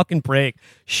me a fucking break.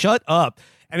 Shut up.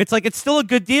 And it's like, it's still a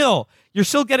good deal. You're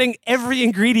still getting every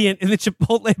ingredient in the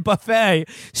Chipotle buffet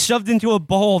shoved into a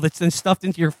bowl that's then stuffed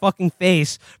into your fucking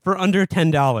face for under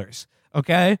 $10.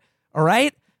 Okay? All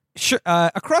right? Sure,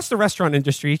 across the restaurant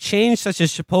industry, chains such as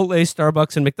Chipotle,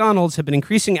 Starbucks, and McDonald's have been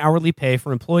increasing hourly pay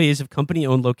for employees of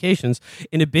company-owned locations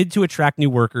in a bid to attract new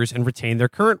workers and retain their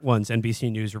current ones, NBC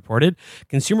News reported.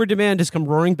 Consumer demand has come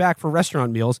roaring back for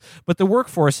restaurant meals, but the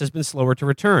workforce has been slower to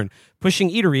return, pushing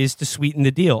eateries to sweeten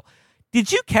the deal.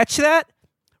 Did you catch that?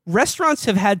 Restaurants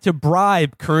have had to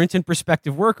bribe current and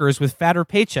prospective workers with fatter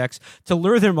paychecks to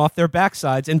lure them off their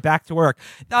backsides and back to work.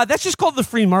 That's just called the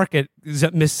free market,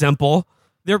 Miss Semple.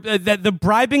 The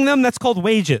bribing them, that's called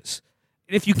wages.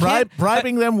 And if you can't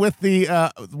bribing them with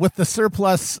the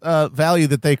surplus value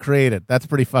that they created, that's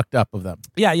pretty fucked up of them.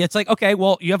 Yeah, it's like, okay,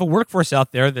 well, you have a workforce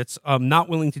out there that's not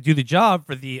willing to do the job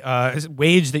for the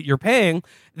wage that you're paying.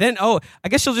 Then, I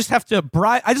guess you'll just have to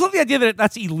bribe. I just love the idea that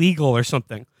that's illegal or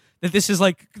something. That this is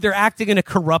like they're acting in a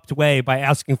corrupt way by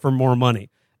asking for more money.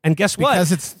 And guess what?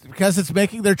 Because it's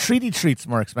making their treaty treats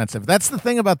more expensive. That's the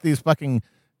thing about these fucking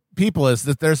people, is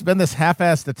that there's been this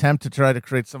half-assed attempt to try to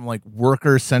create some like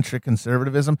worker-centric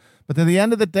conservatism, but at the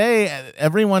end of the day,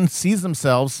 everyone sees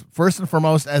themselves first and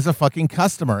foremost as a fucking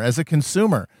customer, as a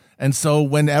consumer. And so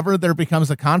whenever there becomes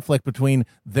a conflict between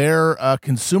their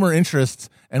consumer interests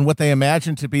and what they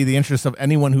imagine to be the interests of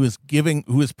anyone who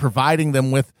is providing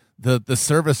them with the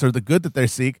service or the good that they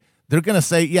seek, they're going to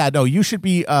say, yeah, no, you should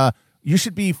be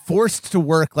forced to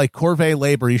work like corvée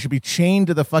labor. You should be chained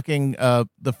to the fucking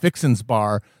the Fixins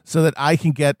bar so that I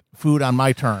can get food on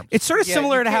my terms. It's sort of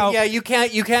similar to how you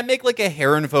can't make like a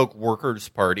hair invoke workers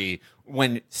party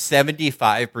when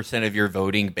 75% of your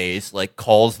voting base like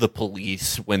calls the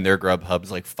police when their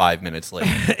Grubhub's like 5 minutes late.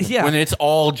 Yeah. When it's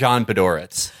all John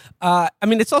Podhoretz. I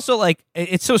mean, it's also like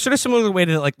it's so sort of similar to the way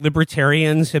that like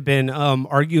libertarians have been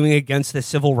arguing against the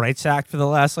Civil Rights Act for the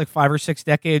last like 5 or 6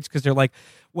 decades, because they're like,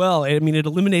 well, I mean, it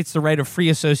eliminates the right of free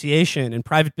association, and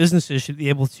private businesses should be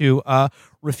able to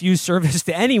refuse service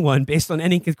to anyone based on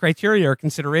any criteria or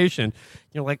consideration.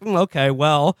 You're like, okay,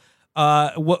 well,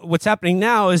 what's happening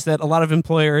now is that a lot of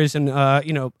employers and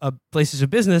places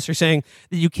of business are saying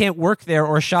that you can't work there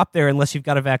or shop there unless you've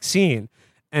got a vaccine.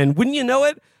 And wouldn't you know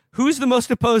it? Who's the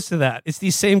most opposed to that? It's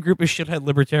the same group of shithead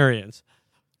libertarians.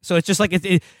 So it's just like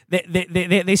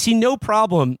they see no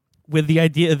problem with the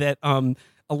idea that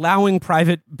allowing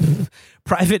private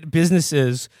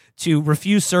businesses to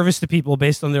refuse service to people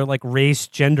based on their like race,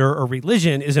 gender, or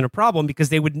religion isn't a problem, because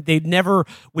they never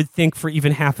would think for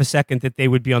even half a second that they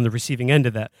would be on the receiving end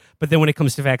of that. But then when it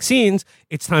comes to vaccines,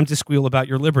 it's time to squeal about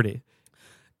your liberty.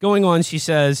 Going on, she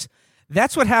says,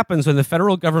 that's what happens when the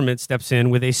federal government steps in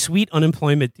with a sweet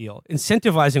unemployment deal,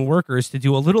 incentivizing workers to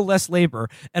do a little less labor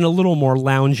and a little more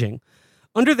lounging.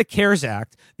 Under the CARES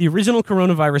Act, the original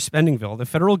coronavirus spending bill, the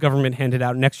federal government handed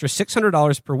out an extra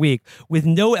 $600 per week with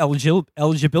no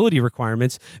eligibility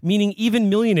requirements, meaning even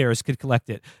millionaires could collect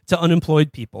it, to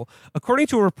unemployed people. According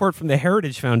to a report from the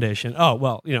Heritage Foundation,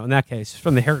 in that case,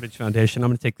 from the Heritage Foundation, I'm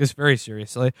going to take this very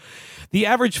seriously. The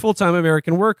average full-time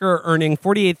American worker earning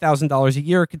 $48,000 a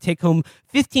year could take home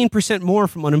 15% more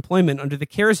from unemployment under the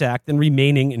CARES Act than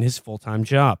remaining in his full-time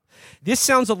job. This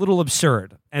sounds a little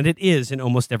absurd, and it is in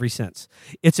almost every sense.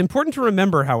 It's important to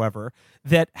remember, however,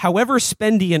 that however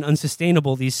spendy and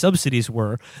unsustainable these subsidies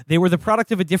were, they were the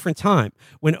product of a different time,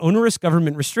 when onerous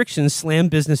government restrictions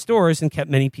slammed business doors and kept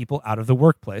many people out of the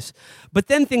workplace. But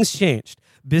then things changed.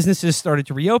 Businesses started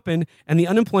to reopen, and the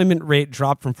unemployment rate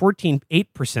dropped from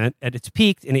 14.8% at its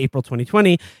peak in April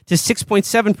 2020 to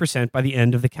 6.7% by the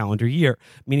end of the calendar year,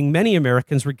 meaning many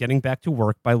Americans were getting back to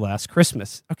work by last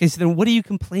Christmas. Okay, so then what are you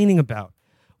complaining about?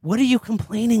 What are you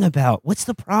complaining about? What's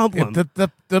the problem? The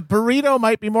burrito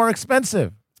might be more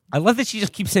expensive. I love that she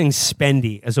just keeps saying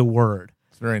spendy as a word.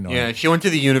 It's very annoying. Yeah, she went to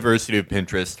the University of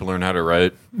Pinterest to learn how to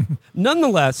write.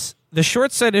 Nonetheless, the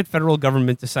short-sighted federal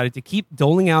government decided to keep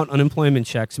doling out unemployment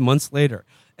checks months later.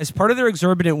 As part of their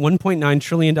exorbitant $1.9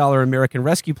 trillion American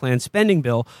Rescue Plan spending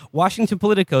bill, Washington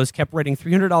politicos kept writing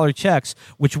 $300 checks,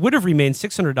 which would have remained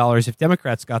 $600 if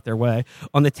Democrats got their way,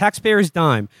 on the taxpayer's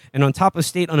dime and on top of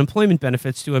state unemployment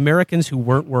benefits to Americans who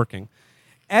weren't working.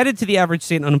 Added to the average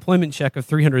state unemployment check of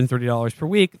 $330 per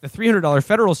week, the $300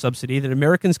 federal subsidy that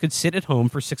Americans could sit at home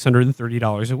for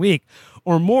 $630 a week,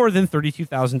 or more than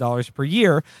 $32,000 per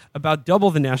year, about double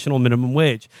the national minimum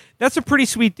wage. That's a pretty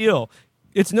sweet deal.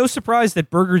 It's no surprise that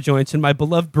burger joints in my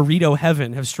beloved burrito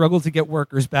heaven have struggled to get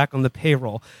workers back on the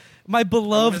payroll. My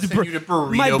beloved, send you to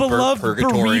burrito my beloved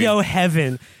purgatory. burrito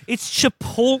heaven. It's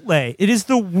Chipotle. It is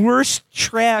the worst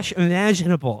trash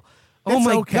imaginable. Oh It's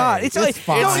my okay. God! It's like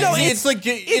fine. no, it's like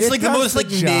it like the does most the like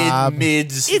job.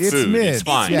 mids It's food. mid. It's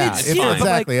fine. Yeah, It's it's fine. but,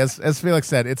 like- exactly as Felix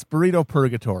said. It's burrito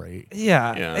purgatory.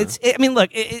 Yeah, Yeah. I mean, look,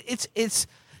 it's.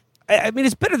 I mean,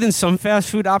 it's better than some fast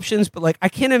food options, but like, I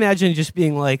can't imagine just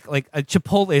being like a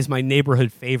Chipotle is my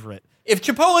neighborhood favorite. If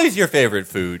Chipotle is your favorite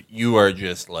food, you are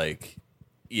just like,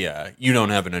 yeah, you don't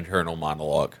have an internal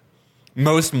monologue.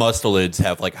 Most mustelids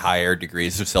have like higher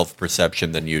degrees of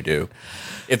self-perception than you do.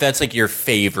 If that's like your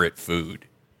favorite food,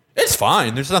 it's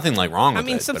fine. There's nothing like wrong with I it.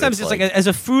 mean, but sometimes it's like as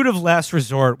a food of last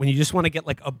resort when you just want to get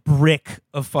like a brick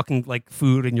of fucking like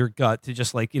food in your gut to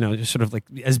just like, just sort of like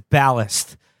as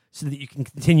ballast so that you can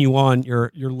continue on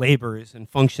your labors and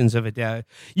functions of a day.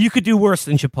 You could do worse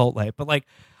than Chipotle, but like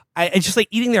I just like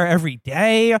eating there every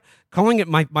day, calling it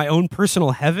my own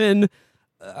personal heaven.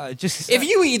 if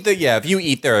you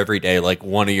eat there every day, like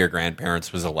one of your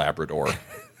grandparents was a Labrador.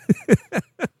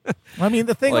 I mean,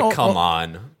 the thing, Like, come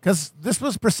on. because this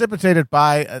was precipitated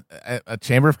by a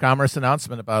Chamber of Commerce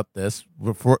announcement about this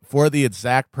for the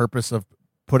exact purpose of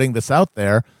putting this out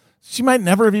there. She might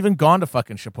never have even gone to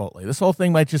fucking Chipotle. This whole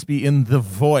thing might just be in the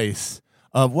voice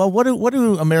of, well, what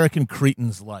do American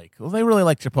cretins like? Well, they really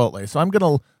like Chipotle, so I'm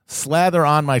going to slather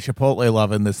on my Chipotle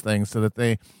love in this thing so that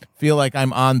they feel like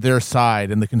I'm on their side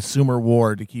in the consumer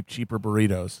war to keep cheaper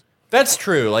burritos. That's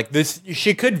true. Like this,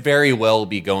 she could very well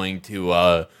be going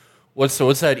to what's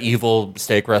that evil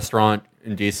steak restaurant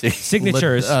in DC?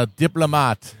 Signatures.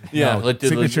 Diplomat. Yeah, No, like,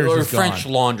 Signatures or is French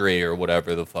gone. Laundry or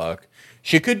whatever the fuck.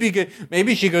 She could be good.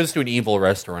 Maybe she goes to an evil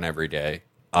restaurant every day.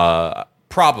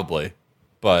 Probably,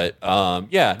 but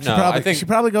yeah, no. I think she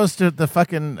probably goes to the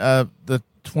fucking the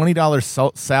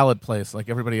 $20 salad place like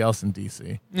everybody else in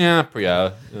DC.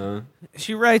 yeah.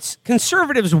 She writes,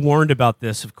 conservatives warned about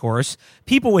this, of course.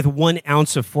 People with 1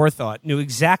 ounce of forethought knew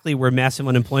exactly where massive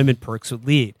unemployment perks would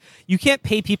lead. You can't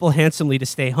pay people handsomely to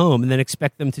stay home and then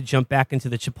expect them to jump back into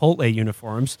the Chipotle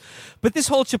uniforms. But this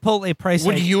whole Chipotle price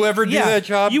Would hike- you ever do Yeah, that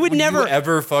job? You would never you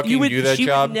ever fucking you would- do that she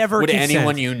job? Would never would consent.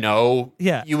 anyone you know?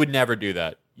 Yeah. You would never do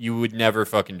that. You would never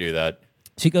fucking do that.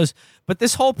 She goes, but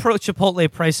this whole pro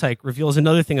Chipotle price hike reveals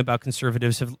another thing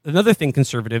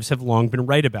conservatives have long been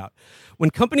right about. When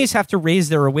companies have to raise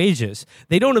their wages,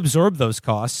 they don't absorb those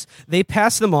costs. They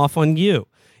pass them off on you.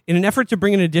 In an effort to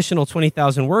bring an additional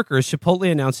 20,000 workers, Chipotle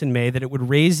announced in May that it would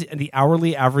raise the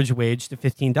hourly average wage to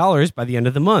 $15 by the end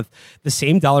of the month, the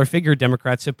same dollar figure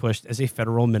Democrats have pushed as a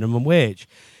federal minimum wage.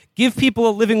 Give people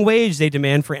a living wage, they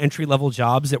demand, for entry-level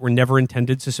jobs that were never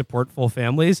intended to support full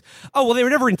families. Oh, well, they were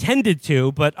never intended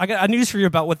to, but I got news for you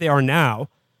about what they are now.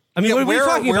 I mean, Yeah, what are you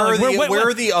talking about? Where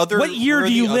are the other? What year where are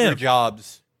do you the other live?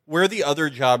 Jobs. Where are the other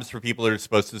jobs for people that are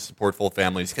supposed to support full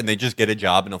families? Can they just get a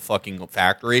job in a fucking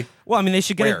factory? Well, I mean, they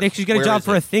should get Where? they should get a Where job is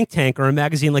for it? a think tank or a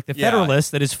magazine like the Yeah.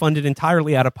 Federalist that is funded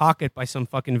entirely out of pocket by some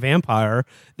fucking vampire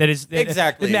that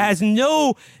Exactly. that has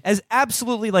no as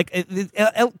absolutely like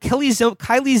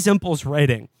Kylie Zempel's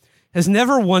writing has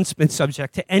never once been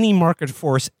subject to any market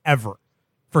force ever.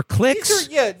 For clicks, These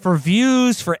are- yeah. for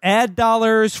views, for ad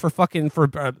dollars, for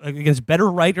against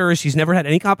better writers. She's never had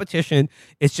any competition.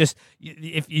 It's just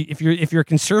if you're a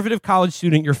conservative college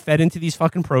student, you're fed into these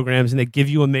fucking programs, and they give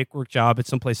you a make work job at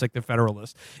some place like the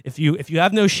Federalist. If you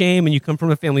have no shame and you come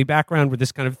from a family background where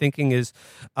this kind of thinking is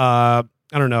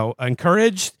I don't know,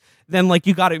 encouraged, then like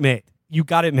you got it made. You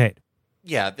got it made.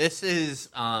 Yeah, this is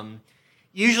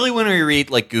usually when we read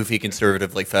like goofy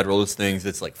conservative like Federalist things,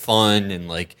 it's like fun and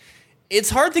like it's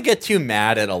hard to get too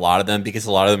mad at a lot of them because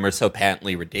a lot of them are so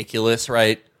patently ridiculous,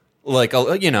 right? Like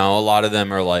you know, a lot of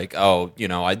them are like, oh, you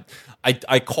know,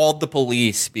 I called the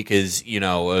police because you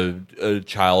know a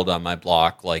child on my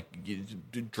block like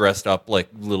dressed up like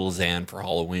Little Xan for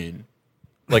Halloween.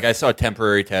 Like I saw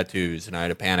temporary tattoos and I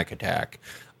had a panic attack.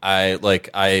 I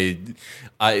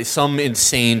some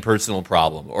insane personal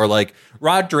problem, or like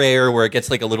Rod Dreher, where it gets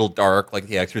like a little dark, like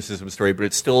the exorcism story, but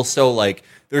it's still so like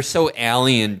they're so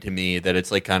alien to me that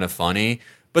it's like kind of funny.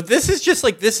 But this is just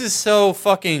like this is so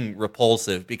fucking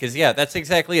repulsive because yeah, that's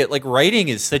exactly it. Like writing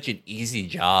is such an easy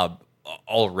job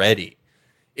already.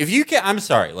 If you can, I'm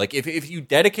sorry, like if you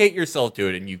dedicate yourself to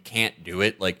it and you can't do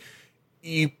it, like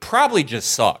you probably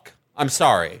just suck. I'm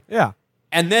sorry. Yeah.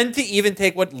 And then to even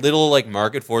take what little like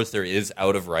market force there is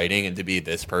out of writing and to be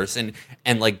this person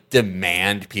and like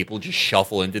demand people just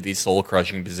shuffle into these soul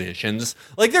crushing positions.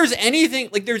 Like there's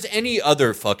any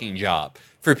other fucking job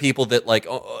for people that like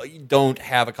don't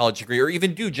have a college degree or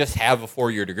even do just have a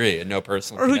 4-year degree and no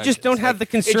personal Or who just don't have the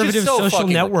conservative social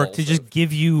network to just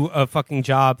give you a fucking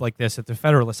job like this at the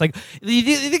Federalist. Like, do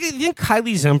you think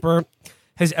Kylie Zemper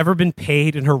has ever been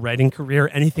paid in her writing career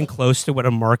anything close to what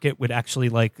a market would actually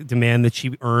like demand that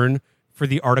she earn for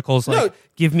the articles? Like, No.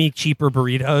 give me cheaper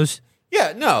burritos.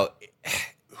 Yeah, no.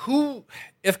 Who,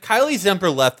 if Kylie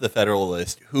Zemper left the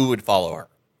Federalist, who would follow her?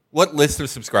 What list of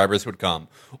subscribers would come?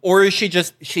 Or is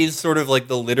she's sort of like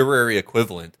the literary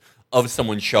equivalent of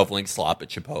someone shoveling slop at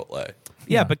Chipotle?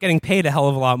 Yeah, but getting paid a hell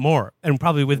of a lot more, and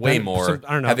probably with Way more.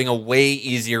 I don't know. Having a way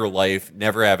easier life,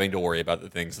 never having to worry about the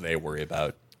things they worry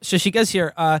about. So she goes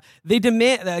here. They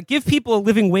demand give people a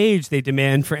living wage. They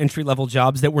demand for entry-level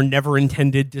jobs that were never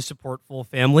intended to support full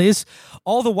families.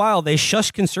 All the while, they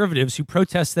shush conservatives who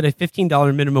protest that a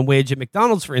 $15 minimum wage at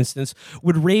McDonald's, for instance,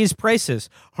 would raise prices,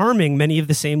 harming many of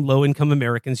the same low-income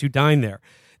Americans who dine there.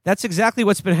 That's exactly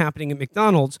what's been happening at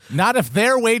McDonald's. Not if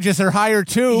their wages are higher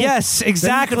too. Yes,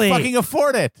 exactly. Then you can fucking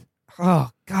afford it. Oh,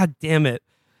 God damn it.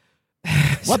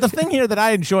 Well, the thing here that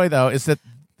I enjoy though is that,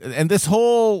 and this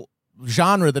whole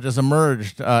genre that has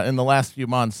emerged in the last few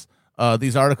months,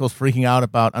 these articles freaking out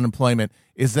about unemployment,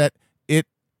 is that it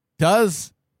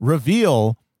does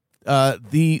reveal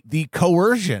the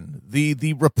coercion,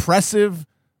 the repressive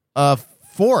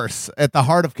force at the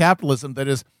heart of capitalism that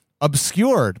is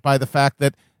obscured by the fact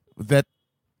that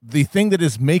the thing that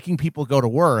is making people go to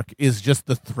work is just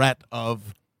the threat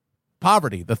of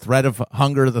poverty, the threat of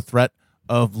hunger, the threat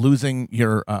of losing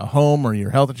your home or your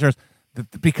health insurance.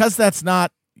 Because that's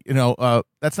not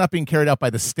that's not being carried out by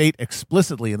the state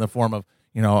explicitly in the form of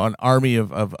an army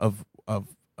of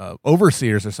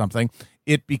overseers or something.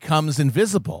 It becomes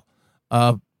invisible.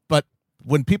 But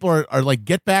when people are like,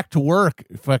 get back to work,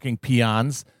 fucking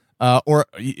peons, or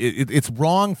it's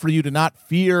wrong for you to not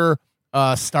fear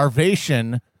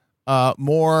starvation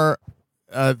more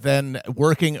than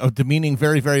working a demeaning,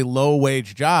 very, very low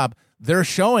wage job. They're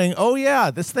showing, oh yeah,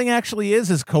 this thing actually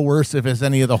is as coercive as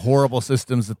any of the horrible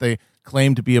systems that they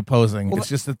claim to be opposing. Well, it's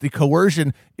just that the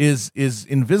coercion is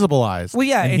invisibilized. Well,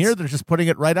 yeah, and here they're just putting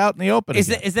it right out in the open. Is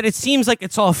that it seems like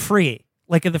it's all free.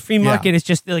 Like in the free market, it's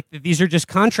just like these are just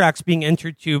contracts being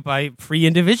entered to by free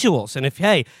individuals. And if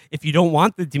you don't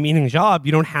want the demeaning job,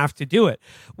 you don't have to do it.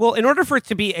 Well, in order for it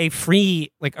to be a free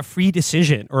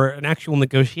decision or an actual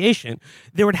negotiation,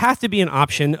 there would have to be an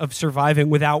option of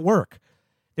surviving without work.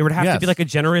 There would have to be like a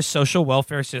generous social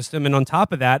welfare system, and on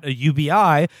top of that, a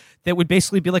UBI that would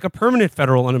basically be like a permanent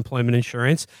federal unemployment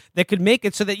insurance that could make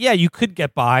it so that you could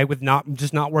get by with not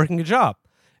working a job.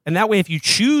 And that way, if you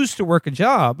choose to work a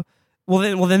job,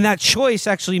 well then that choice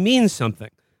actually means something.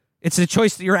 It's a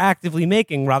choice that you're actively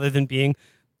making rather than being,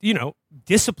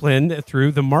 disciplined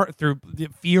through the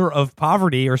fear of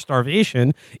poverty or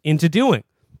starvation into doing.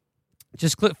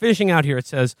 Just finishing out here, it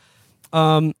says,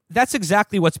 that's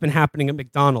exactly what's been happening at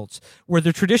McDonald's, where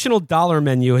the traditional dollar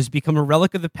menu has become a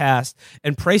relic of the past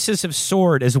and prices have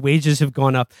soared as wages have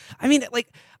gone up. I mean,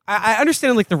 I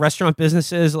understand the restaurant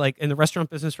businesses, in the restaurant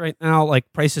business right now,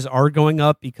 prices are going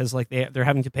up because they're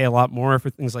having to pay a lot more for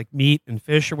things like meat and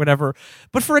fish or whatever.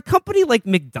 But for a company like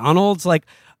McDonald's, I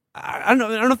don't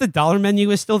know if the dollar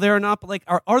menu is still there or not, but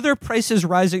are their prices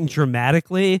rising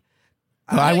dramatically?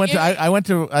 I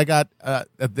got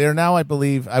there now. I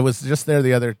believe I was just there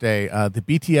the other day. The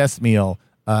BTS meal.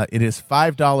 It is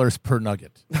 $5 per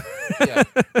nugget. Yeah.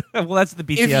 Well, that's the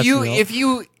BTS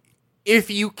meal. If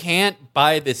you can't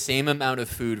buy the same amount of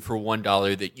food for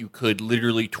 $1 that you could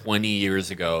literally 20 years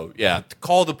ago,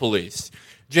 call the police.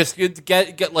 Just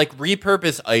get like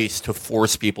repurpose ICE to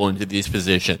force people into these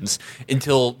positions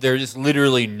until there's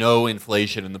literally no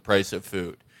inflation in the price of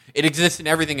food. It exists in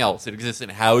everything else. It exists in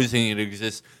housing. It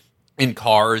exists in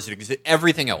cars. It exists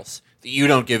everything else that you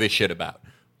don't give a shit about.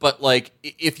 But like,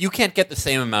 if you can't get the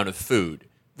same amount of food,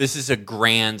 this is a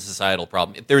grand societal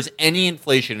problem. If there's any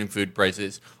inflation in food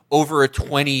prices over a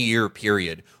 20-year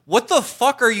period, what the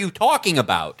fuck are you talking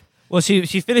about? Well, she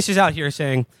finishes out here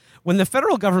saying, when the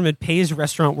federal government pays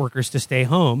restaurant workers to stay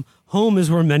home, home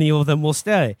is where many of them will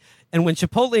stay. And when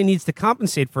Chipotle needs to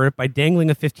compensate for it by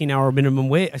dangling a 15-hour minimum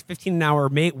wage, a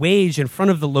 15-hour wage in front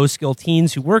of the low-skill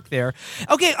teens who work there.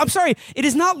 Okay, I'm sorry. It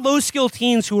is not low-skill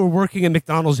teens who are working at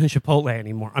McDonald's and Chipotle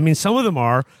anymore. I mean, some of them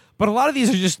are, but a lot of these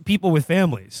are just people with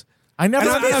families. I'm sorry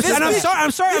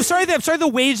the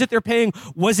wage that they're paying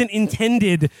wasn't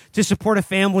intended to support a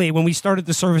family when we started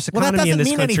the service economy in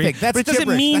this country. Anything. That's but it doesn't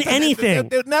gibberish. mean anything.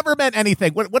 It never meant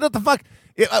anything. What the fuck?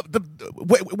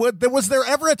 Was there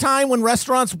ever a time when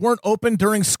restaurants weren't open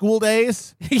during school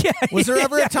days? Yeah. Was there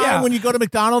ever a time when you go to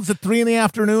McDonald's at 3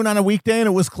 p.m. on a weekday and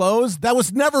it was closed? That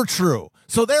was never true.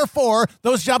 So therefore,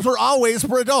 those jobs were always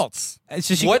for adults. It's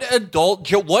just What adult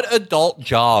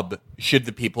job should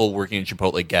the people working in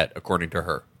Chipotle get, according to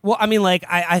her? Well, I mean, like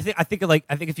I think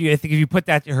if you put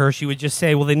that to her, she would just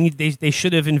say, well, they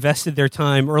should have invested their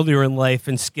time earlier in life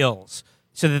in skills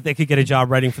so that they could get a job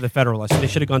writing for the Federalist. They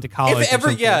should have gone to college.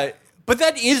 But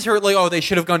that is her, like, oh, they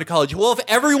should have gone to college. Well, if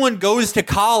everyone goes to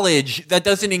college, that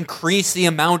doesn't increase the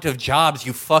amount of jobs,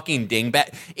 you fucking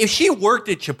dingbat. If she worked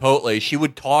at Chipotle, she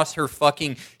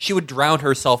would drown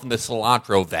herself in the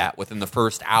cilantro vat within the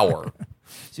first hour.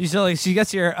 So she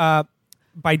gets here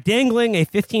by dangling a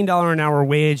 $15 an hour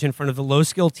wage in front of the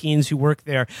low-skill teens who work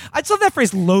there. I'd love that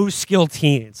phrase, low-skill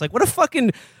teens. Like, what a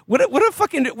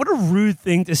rude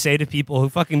thing to say to people who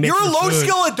fucking make You're a your food.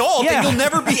 low-skill adult, Yeah. and you'll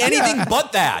never be anything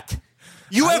but that.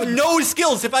 You have no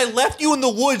skills. If I left you in the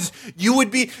woods, you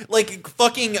would be like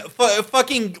fucking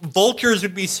vultures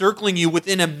would be circling you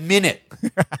within a minute.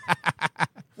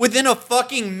 Within a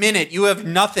fucking minute, you have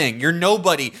nothing. You're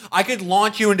nobody. I could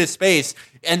launch you into space,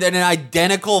 and then an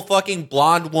identical fucking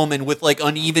blonde woman with like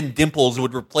uneven dimples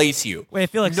would replace you. Wait, I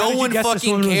feel like no one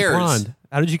fucking cares. Blonde?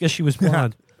 How did you guess she was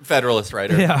blonde? Federalist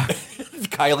writer. Yeah.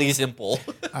 Kylie Zimple.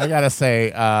 I gotta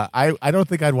say, I don't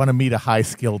think I'd want to meet a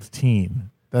high-skilled teen.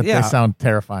 They Yeah. sound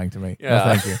terrifying to me. Yeah. No,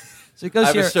 thank you. So it goes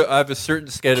I here. have a certain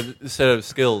set of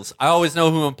skills. I always know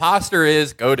who imposter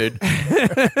is. Goated.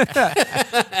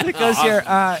 It goes here.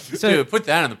 So Dude, put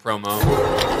that in the promo.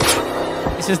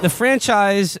 it says the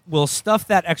franchise will stuff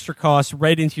that extra cost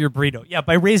right into your burrito. Yeah,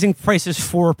 by raising prices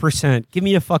 4%. Give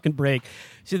me a fucking break.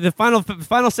 So the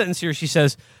final sentence here, she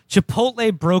says,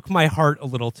 Chipotle broke my heart a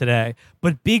little today,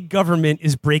 but big government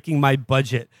is breaking my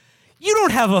budget. You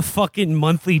don't have a fucking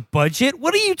monthly budget.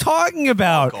 What are you talking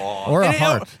about? Or a And,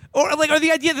 heart. Or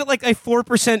the idea that like a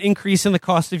 4% increase in the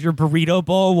cost of your burrito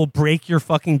bowl will break your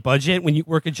fucking budget when you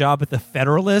work a job at the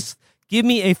Federalist. Give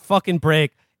me a fucking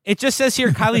break. It just says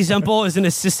here Kylie Zempel is an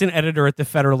assistant editor at the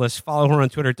Federalist. Follow her on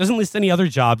Twitter. It doesn't list any other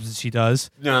jobs that she does.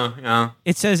 No.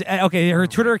 It says, okay, her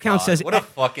Twitter account says... What a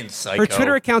fucking psycho. Her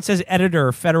Twitter account says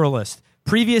editor, Federalist.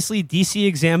 Previously DC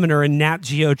Examiner and Nat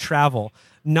Geo Travel.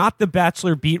 Not the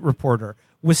Bachelor beat reporter.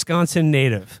 Wisconsin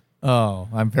native. Oh,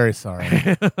 I'm very sorry.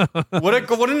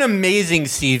 What an amazing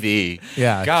CV.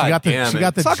 Yeah, God she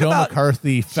got the Talk Joe about-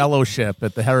 McCarthy Fellowship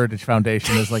at the Heritage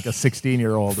Foundation as like a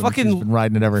 16-year-old. And she's been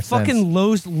riding it ever since. Fucking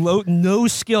no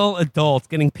skill adult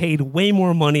getting paid way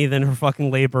more money than her fucking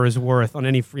labor is worth on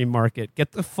any free market.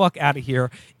 Get the fuck out of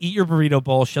here. Eat your burrito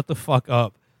bowl. Shut the fuck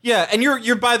up. Yeah, and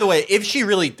you're by the way, if she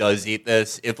really does eat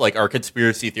this, if like our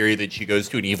conspiracy theory that she goes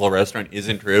to an evil restaurant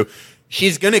isn't true,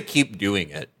 she's gonna keep doing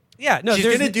it. Yeah, no, She's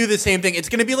gonna do the same thing. It's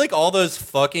gonna be like all those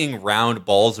fucking round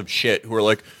balls of shit who are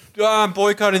like, I'm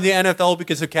boycotting the NFL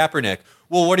because of Kaepernick.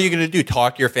 Well, what are you gonna do?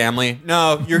 Talk to your family?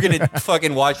 No, you're gonna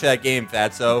fucking watch that game,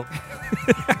 fatso.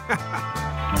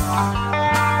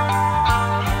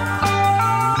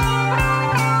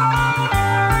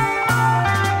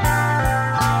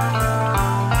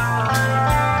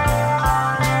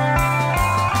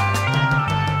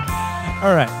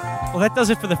 All right. Well, that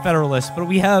does it for the Federalist. But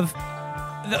we have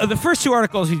the first two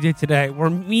articles we did today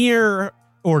were mere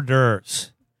hors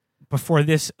d'oeuvres before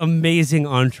this amazing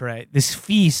entree, this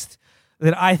feast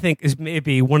that I think is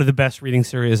maybe one of the best reading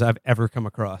series I've ever come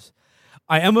across.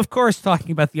 I am, of course, talking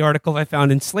about the article I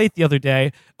found in Slate the other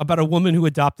day about a woman who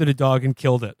adopted a dog and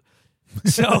killed it.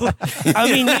 So,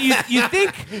 I mean, you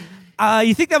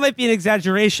think that might be an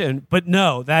exaggeration, but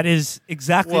no, that is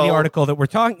exactly the Well- article that we're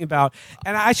talking about.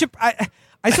 And I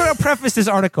I sort of preface this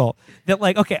article that,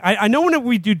 like, okay, I know whenever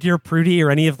we do Dear Prudie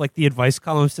or any of like the advice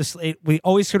columns to Slate, we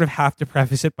always sort of have to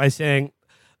preface it by saying,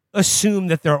 assume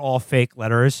that they're all fake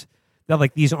letters, that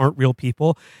like these aren't real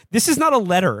people. This is not a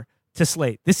letter to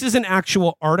Slate. This is an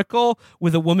actual article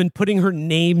with a woman putting her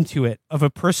name to it of a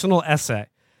personal essay.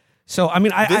 So I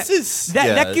mean,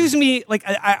 that gives me like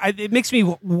it makes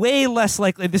me way less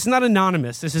likely. This is not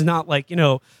anonymous. This is not like, you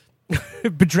know,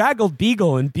 Bedraggled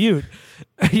Beagle and Butte.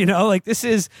 You know, like this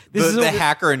is the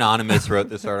Hacker Anonymous wrote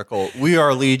this article. We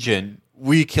are Legion.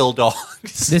 We kill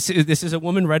dogs. This is a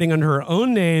woman writing under her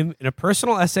own name in a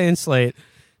personal essay in Slate.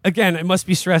 Again, it must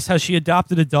be stressed how she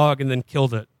adopted a dog and then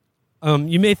killed it.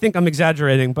 You may think I'm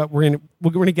exaggerating, but we're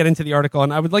gonna get into the article,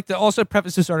 and I would like to also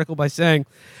preface this article by saying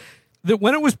that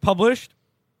when it was published,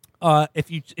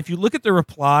 if you look at the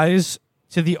replies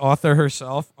to the author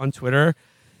herself on Twitter,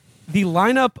 the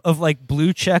lineup of like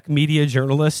blue check media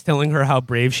journalists telling her how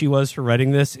brave she was for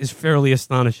writing this is fairly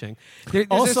astonishing.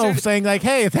 Also saying like,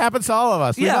 "Hey, it happens to all of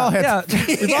us. We've all had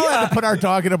to put our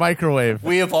dog in a microwave.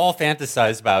 We have all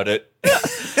fantasized about it."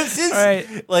 This is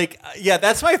right. like, yeah,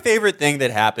 that's my favorite thing that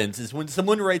happens is when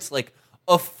someone writes like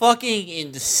a fucking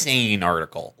insane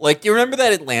article. Like, you remember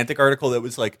that Atlantic article that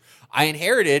was like, I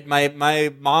inherited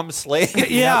my mom's slave.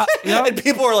 Yeah. And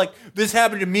people are like, this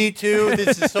happened to me too.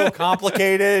 This is so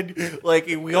complicated. Like,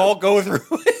 we all go through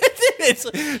it.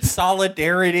 It's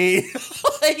solidarity.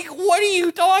 Like, what are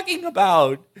you talking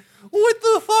about? What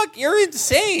the fuck? You're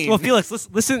insane. Well, Felix,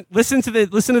 listen to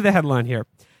the headline here.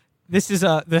 This is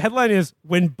the headline is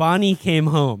When Bonnie Came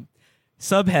Home.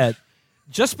 Subhead: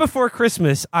 Just before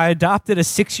Christmas, I adopted a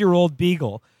 6-year-old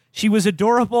beagle. She was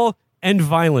adorable and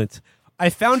violent. I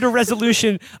found a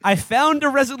resolution.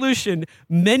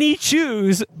 Many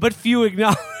choose, but few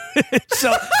acknowledge.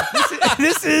 So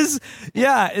this is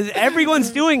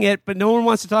everyone's doing it, but no one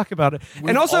wants to talk about it.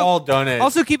 We've all done it.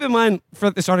 Also, keep in mind for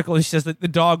this article, she says that the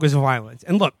dog was violent.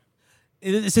 And look,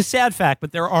 it's a sad fact,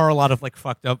 but there are a lot of like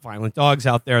fucked up violent dogs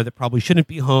out there that probably shouldn't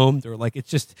be homed, or like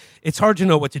it's hard to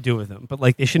know what to do with them. But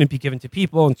like they shouldn't be given to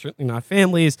people, and certainly not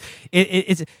families.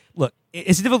 It's a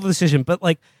difficult decision, but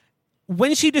like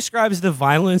when she describes the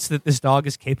violence that this dog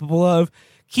is capable of,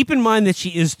 keep in mind that she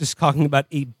is just talking about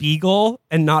a beagle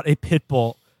and not a pit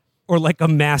bull or like a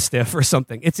mastiff or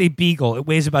something. It's a beagle. It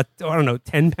weighs about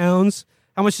 10 pounds.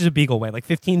 How much does a beagle weigh? Like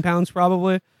 15 pounds,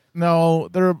 probably. No,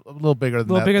 they're a little bigger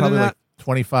than that. Bigger Probably than like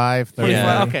 25, 30.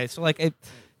 Yeah. Okay, so like,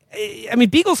 I mean,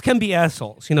 beagles can be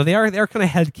assholes. You know, they are kind of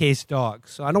head case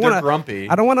dogs. So I don't want to grumpy.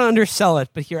 I don't want to undersell it,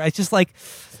 but here I just like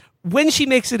when she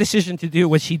makes a decision to do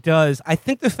what she does. I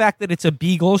think the fact that it's a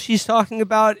beagle she's talking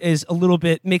about is a little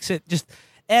bit makes it just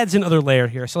adds another layer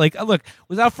here. So like, look,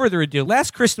 without further ado,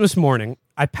 last Christmas morning,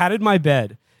 I patted my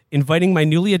bed, inviting my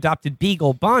newly adopted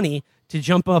beagle Bonnie to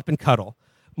jump up and cuddle.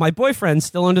 My boyfriend,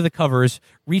 still under the covers,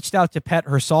 reached out to pet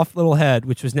her soft little head,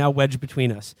 which was now wedged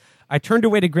between us. I turned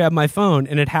away to grab my phone,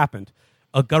 and it happened.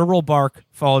 A guttural bark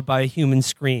followed by a human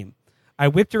scream. I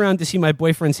whipped around to see my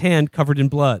boyfriend's hand covered in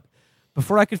blood.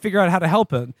 Before I could figure out how to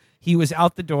help him, he was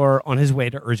out the door on his way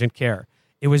to urgent care.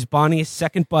 It was Bonnie's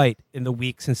second bite in the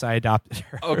week since I adopted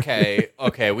her. Okay.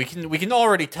 We can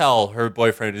already tell her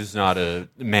boyfriend is not a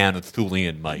man of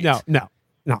Thulian might.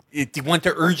 No. He went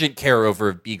to urgent care over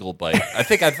a beagle bite. I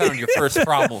think I found your first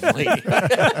problem, lady. This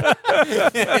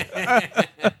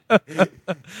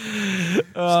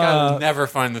guy will never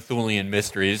find the Thulian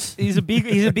mysteries. He's a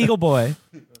beagle boy.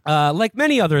 Like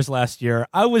many others last year,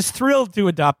 I was thrilled to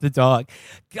adopt the dog.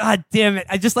 God damn it.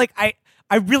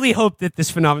 I really hope that this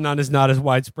phenomenon is not as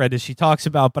widespread as she talks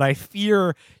about, but I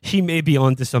fear she may be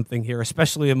onto something here,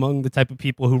 especially among the type of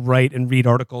people who write and read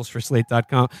articles for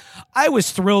Slate.com. I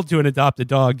was thrilled to adopt a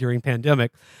dog during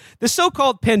pandemic. The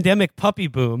so-called pandemic puppy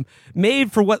boom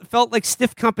made for what felt like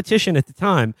stiff competition at the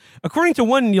time. According to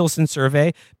one Nielsen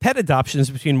survey, pet adoptions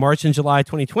between March and July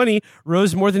 2020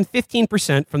 rose more than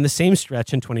 15% from the same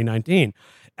stretch in 2019.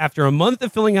 After a month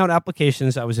of filling out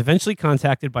applications, I was eventually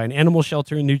contacted by an animal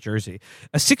shelter in New Jersey.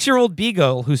 A 6-year-old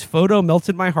beagle whose photo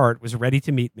melted my heart was ready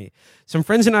to meet me. Some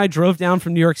friends and I drove down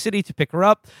from New York City to pick her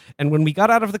up, and when we got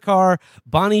out of the car,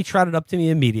 Bonnie trotted up to me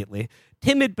immediately.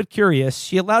 Timid but curious,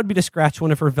 she allowed me to scratch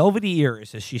one of her velvety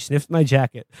ears as she sniffed my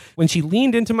jacket. When she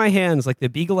leaned into my hands like the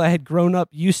beagle I had grown up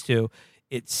used to,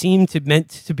 it seemed meant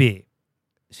to be.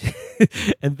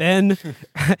 And then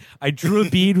I drew a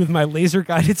bead with my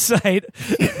laser-guided sight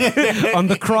on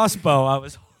the crossbow I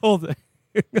was holding.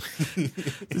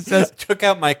 It says, Took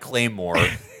out my claymore.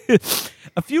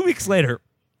 a few weeks later,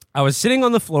 I was sitting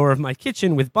on the floor of my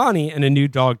kitchen with Bonnie and a new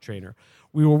dog trainer.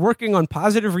 We were working on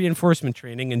positive reinforcement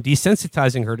training and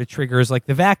desensitizing her to triggers like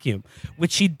the vacuum,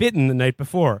 which she'd bitten the night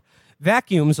before.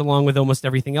 Vacuums, along with almost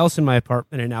everything else in my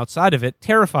apartment and outside of it,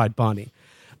 terrified Bonnie.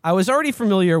 I was already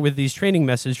familiar with these training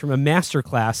methods from a master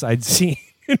class I'd seen,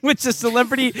 in which a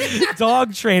celebrity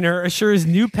dog trainer assures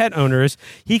new pet owners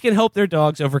he can help their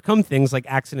dogs overcome things like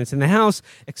accidents in the house,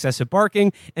 excessive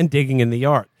barking, and digging in the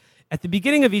yard. At the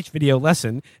beginning of each video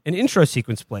lesson, an intro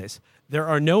sequence plays. There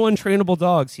are no untrainable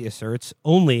dogs, he asserts,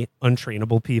 only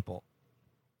untrainable people.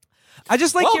 I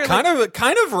just like your,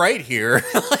 kind of right here.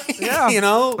 Like, yeah. You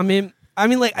know, I mean,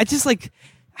 I just like,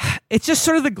 it's just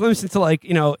sort of the glimpse into like,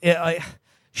 you know,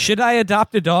 should I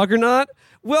adopt a dog or not?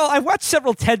 Well, I watched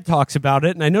several TED Talks about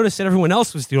it, and I noticed that everyone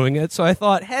else was doing it. So I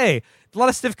thought, hey, a lot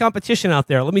of stiff competition out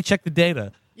there. Let me check the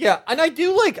data. yeah, and I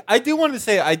do want to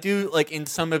say, I do like in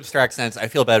some abstract sense, I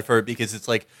feel bad for it because it's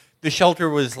like the shelter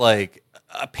was like,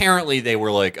 apparently they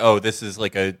were like, oh, this is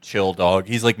like a chill dog.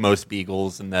 He's like most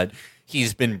beagles, and that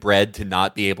he's been bred to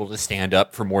not be able to stand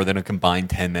up for more than a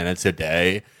combined 10 minutes a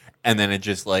day. And then it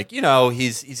just like, you know,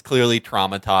 he's clearly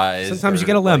traumatized. Sometimes you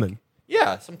get a like, lemon.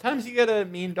 yeah, sometimes you get a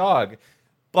mean dog.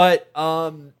 But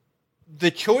the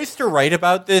choice to write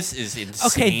about this is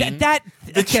insane. Okay,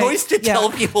 the choice to tell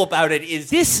people about it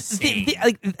is insane.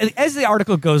 Like, as the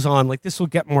article goes on, like this will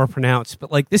get more pronounced,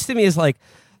 but like this to me is like,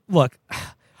 look,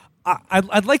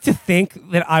 I'd like to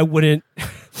think that I wouldn't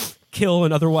kill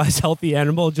an otherwise healthy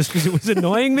animal just because it was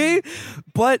annoying me,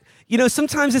 but you know,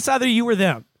 sometimes it's either you or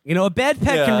them. You know, a bad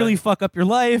pet can really fuck up your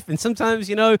life, and sometimes,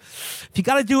 you know, if you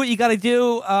got to do what you got to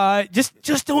do,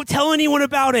 just don't tell anyone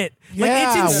about it. Like,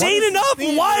 it's insane enough.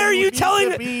 Why are you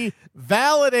telling to be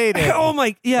validated? Oh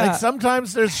my, yeah. Like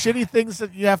sometimes there's shitty things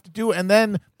that you have to do, and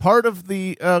then part of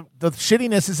the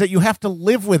shittiness is that you have to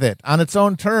live with it on its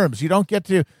own terms. You don't get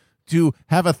to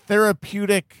have a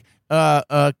therapeutic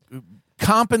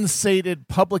compensated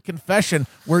public confession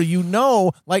where, you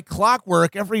know, like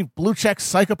clockwork, every blue check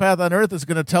psychopath on earth is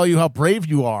going to tell you how brave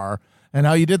you are and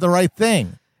how you did the right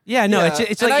thing. Yeah, no,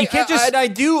 it's like you can't just. And I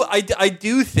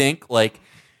do think like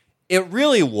it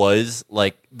really was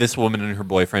like this woman and her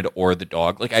boyfriend or the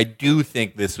dog. Like I do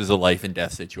think this was a life and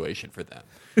death situation for them.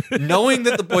 Knowing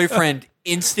that the boyfriend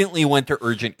instantly went to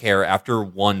urgent care after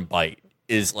one bite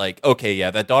is like, okay, yeah,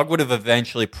 that dog would have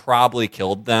eventually probably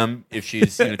killed them if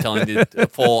she's, you know, telling the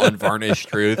full unvarnished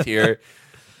truth here.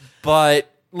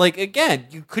 But like, again,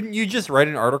 you just write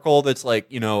an article that's like,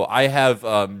 you know, I have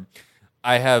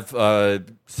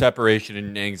separation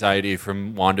and anxiety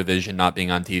from WandaVision not being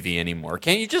on TV anymore.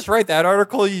 Can't you just write that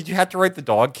article? You have to write the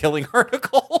dog killing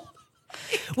article.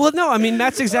 Well, no, I mean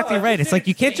that's exactly right. It's like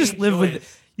you can't just live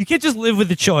with. You can't just live with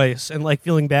the choice and like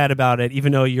feeling bad about it,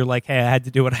 even though you're like, hey, I had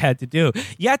to do what I had to do.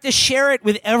 You have to share it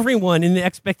with everyone in the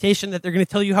expectation that they're going to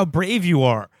tell you how brave you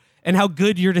are and how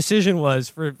good your decision was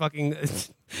for fucking. All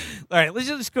right, let's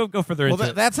just go further into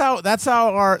it. That's how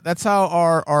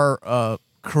our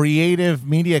creative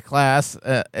media class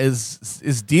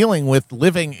is dealing with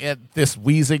living at this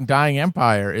wheezing, dying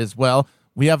empire. Is, well,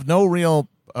 we have no real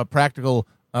practical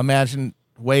imagined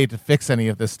way to fix any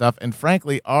of this stuff, and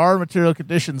frankly our material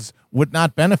conditions would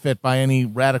not benefit by any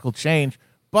radical change,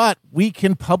 but we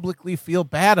can publicly feel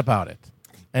bad about it,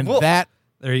 and that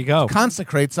there you go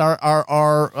consecrates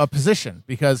our position,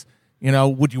 because, you know,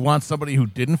 would you want somebody who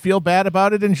didn't feel bad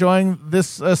about it enjoying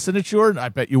this sinecure? I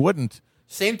bet you wouldn't.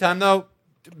 Same time though,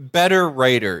 better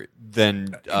writer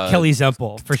than Kelly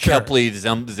Zimpel, for sure. Kelly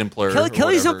Zimpler.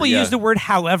 Kelly Zimpel used the word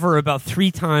 "however" about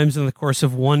 3 times in the course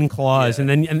of one clause, and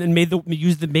then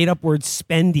used the made up word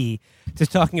 "spendy" to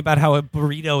talking about how a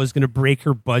burrito is going to break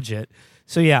her budget.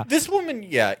 So yeah, this woman,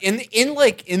 in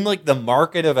the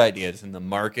market of ideas, in the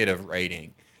market of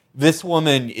writing, this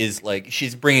woman is like,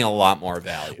 she's bringing a lot more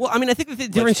value. Well, I mean, I think the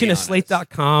difference between a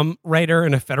Slate.com writer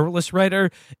and a Federalist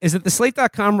writer is that the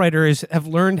Slate.com writers have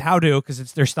learned how to, because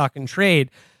it's their stock and trade,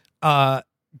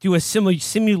 do a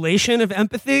simulation of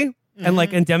empathy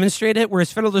and demonstrate it,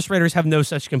 whereas Federalist writers have no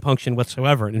such compunction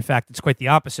whatsoever. And in fact, it's quite the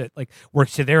opposite. Like,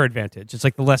 works to their advantage. It's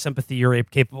like the less empathy you're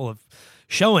capable of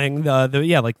showing,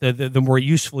 the more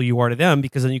useful you are to them,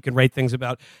 because then you can write things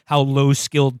about how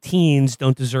low-skilled teens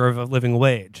don't deserve a living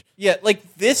wage. Yeah,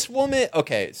 like this woman,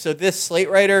 okay, so this Slate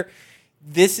writer,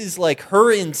 this is like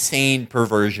her insane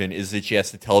perversion is that she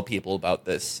has to tell people about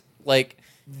this. Like,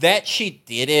 that she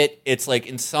did it, it's like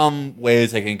in some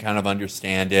ways I can kind of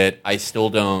understand it. I still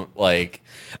don't like.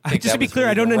 Just to be clear,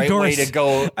 I don't endorse.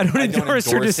 I don't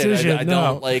endorse her decision. I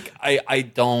don't like. I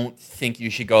don't think you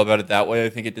should go about it that way. I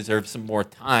think it deserves some more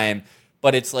time.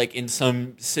 But it's like in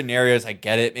some scenarios, I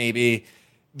get it. Maybe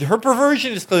her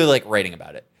perversion is clearly like writing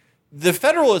about it. The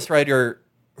Federalist writer,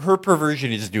 her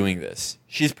perversion is doing this.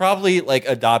 She's probably like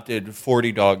adopted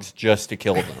 40 dogs just to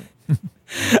kill them.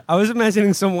 I was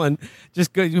imagining someone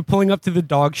just pulling up to the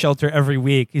dog shelter every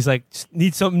week. He's like,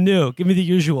 need something new. Give me the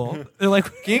usual. They're like,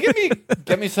 Can you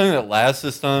get me something that lasts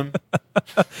this time?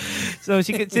 so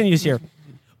she continues here.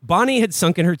 Bonnie had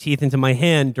sunken her teeth into my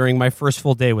hand during my first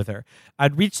full day with her.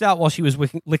 I'd reached out while she was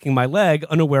licking my leg,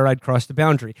 unaware I'd crossed the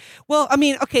boundary. Well, I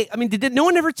mean, okay. I mean, did no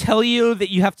one ever tell you that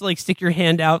you have to like stick your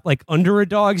hand out like under a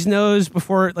dog's nose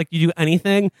before like you do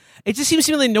anything? It just seems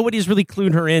to me like nobody's really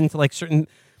clued her in to like certain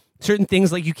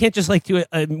things. Like you can't just like do it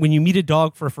when you meet a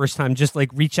dog for a first time, just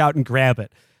like reach out and grab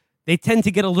it. They tend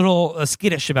to get a little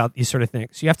skittish about these sort of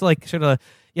things. You have to like sort of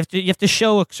you have to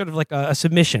show a sort of like a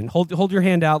submission. Hold your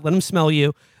hand out, let them smell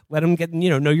you. Let them get,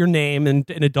 know your name and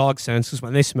in a dog sense is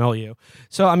when they smell you.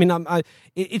 So, I mean,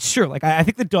 it's true. Like, I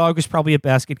think the dog was probably a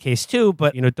basket case too,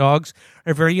 but, dogs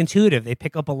are very intuitive. They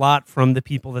pick up a lot from the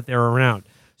people that they're around.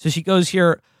 So she goes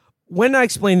here, when I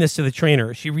explained this to the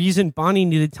trainer, she reasoned Bonnie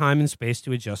needed time and space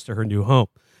to adjust to her new home.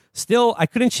 Still, I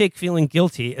couldn't shake feeling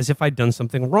guilty as if I'd done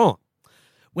something wrong.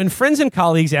 When friends and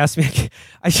colleagues asked me,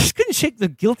 I just couldn't shake the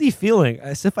guilty feeling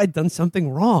as if I'd done something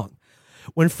wrong.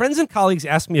 When friends and colleagues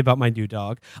asked me about my new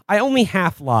dog, I only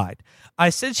half lied. I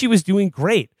said she was doing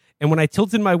great, and when I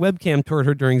tilted my webcam toward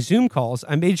her during Zoom calls,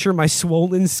 I made sure my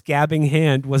swollen, scabbing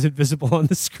hand wasn't visible on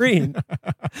the screen.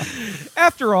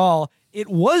 After all, it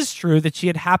was true that she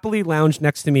had happily lounged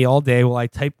next to me all day while I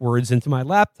typed words into my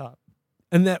laptop.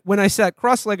 And that when I sat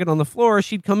cross-legged on the floor,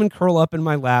 she'd come and curl up in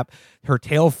my lap, her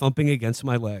tail thumping against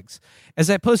my legs. As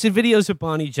I posted videos of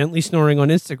Bonnie gently snoring on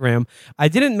Instagram, I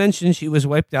didn't mention she was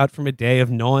wiped out from a day of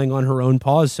gnawing on her own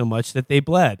paws so much that they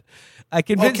bled. I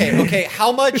convinced Okay.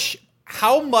 How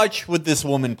much would this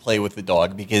woman play with the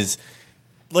dog? Because,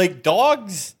 like,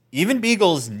 dogs, even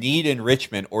beagles, need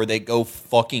enrichment or they go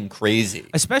fucking crazy.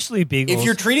 Especially beagles. If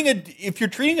you're treating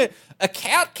a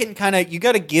cat can kind of, you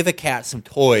got to give a cat some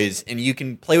toys and you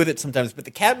can play with it sometimes, but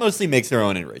the cat mostly makes their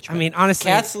own enrichment. I mean,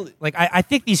 honestly, cats, like I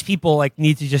think these people like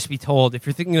need to just be told, if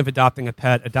you're thinking of adopting a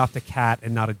pet, adopt a cat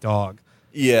and not a dog.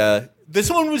 yeah. This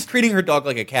one was treating her dog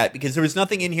like a cat because there was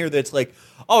nothing in here that's like,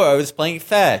 oh, I was playing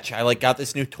fetch. I like got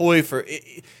this new toy for.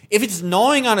 If it's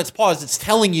gnawing on its paws, it's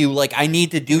telling you like I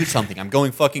need to do something. I'm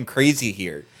going fucking crazy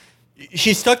here.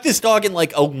 She stuck this dog in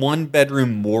like a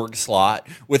 1-bedroom morgue slot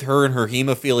with her and her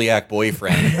hemophiliac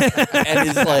boyfriend, and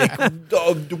is like,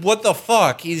 oh, "What the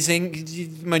fuck?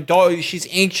 My dog. She's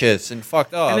anxious and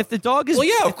fucked up." And if the dog is, well,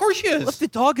 yeah, of course she is. Well, if the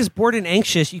dog is bored and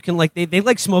anxious, you can like they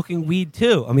like smoking weed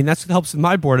too. I mean, that's what helps with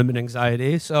my boredom and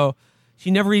anxiety. So she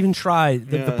never even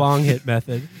tried the bong hit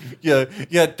method. Yeah.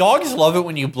 Dogs love it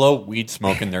when you blow weed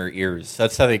smoke in their ears.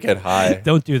 That's how they get high.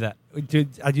 Don't do that. Dude,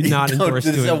 I do not endorse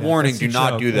doing that. This is a warning. That's Do a not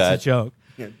joke. do that. That's a joke.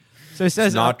 So it says,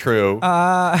 It's not true.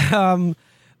 I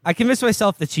convinced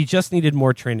myself that she just needed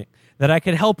more training, that I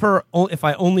could help her if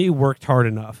I only worked hard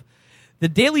enough. The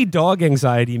daily dog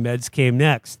anxiety meds came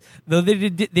next, though they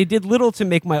did little to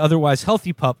make my otherwise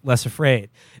healthy pup less afraid.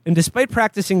 And despite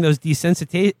practicing those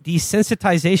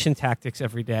desensitization tactics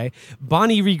every day,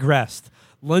 Bonnie regressed,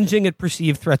 lunging at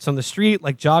perceived threats on the street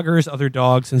like joggers, other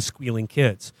dogs, and squealing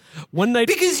kids. One night,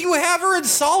 because you have her in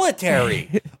solitary.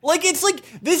 Like, it's like,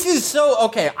 this is so,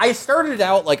 okay, I started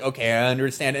out like, okay, I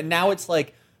understand. And now it's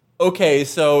like, okay,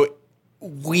 so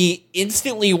we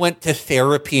instantly went to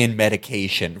therapy and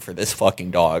medication for this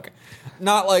fucking dog.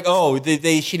 Not like, oh,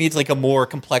 she needs like a more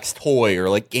complex toy or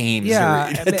like games or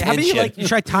attention. How about you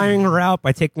try tiring her out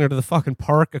by taking her to the fucking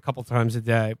park a couple times a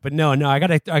day? But no,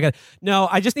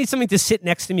 I just need something to sit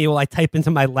next to me while I type into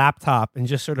my laptop and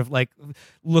just sort of like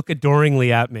look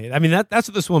adoringly at me. I mean, that's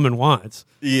what this woman wants.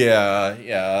 Yeah.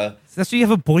 So that's what you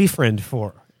have a boyfriend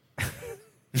for.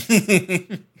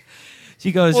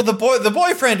 She goes, well, the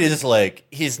boyfriend is like,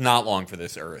 he's not long for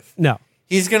this earth. No.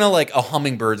 He's going to like, a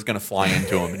hummingbird's going to fly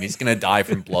into him and he's going to die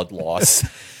from blood loss.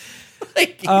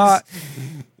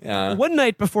 One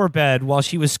night before bed, while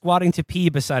she was squatting to pee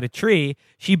beside a tree,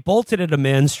 she bolted at a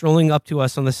man strolling up to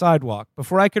us on the sidewalk.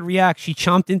 Before I could react, she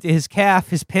chomped into his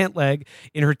calf, his pant leg,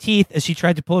 in her teeth as she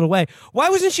tried to pull it away. Why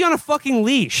wasn't she on a fucking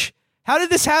leash? How did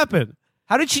this happen?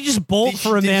 How did she just bolt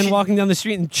for a man walking down the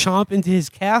street and chomp into his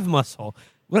calf muscle?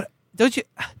 What? Don't you?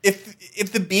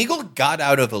 If the beagle got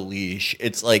out of a leash,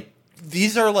 it's like,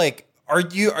 these are like, are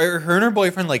her and her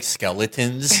boyfriend like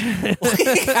skeletons?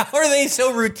 Like, how are they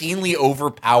so routinely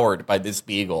overpowered by this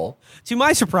beagle? To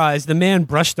my surprise, the man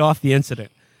brushed off the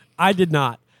incident. I did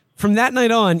not. From that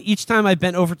night on, each time I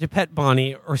bent over to pet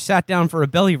Bonnie or sat down for a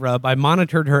belly rub, I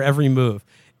monitored her every move.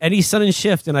 Any sudden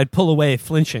shift and I'd pull away,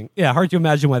 flinching. Yeah, hard to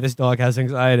imagine why this dog has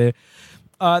anxiety.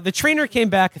 The trainer came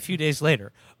back a few days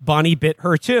later. Bonnie bit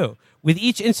her too. With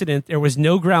each incident, there was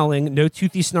no growling, no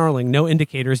toothy snarling, no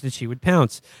indicators that she would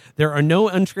pounce. There are no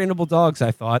untrainable dogs,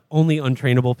 I thought, only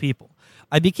untrainable people.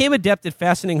 I became adept at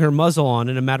fastening her muzzle on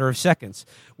in a matter of seconds,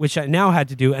 which I now had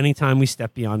to do anytime we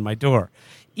stepped beyond my door.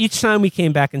 Each time we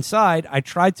came back inside, I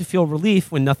tried to feel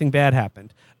relief when nothing bad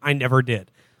happened. I never did.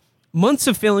 Months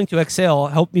of failing to exhale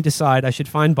helped me decide I should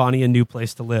find Bonnie a new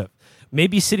place to live.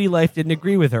 Maybe city life didn't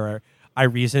agree with her, I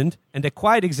reasoned, and a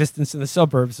quiet existence in the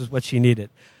suburbs is what she needed.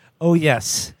 Oh,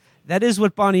 yes, that is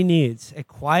what Bonnie needs, a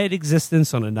quiet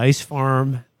existence on a nice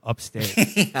farm upstate.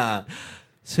 Yeah.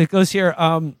 So it goes here.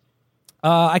 I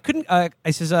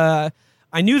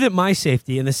knew that my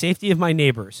safety and the safety of my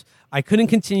neighbors, I couldn't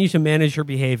continue to manage her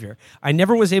behavior. I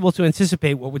never was able to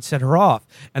anticipate what would set her off,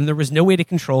 and there was no way to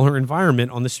control her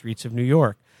environment on the streets of New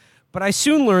York. But I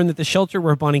soon learned that the shelter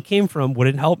where Bonnie came from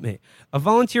wouldn't help me. A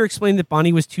volunteer explained that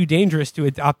Bonnie was too dangerous to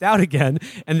adopt out again,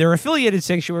 and their affiliated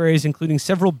sanctuaries, including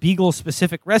several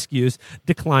Beagle-specific rescues,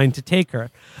 declined to take her.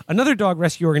 Another dog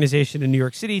rescue organization in New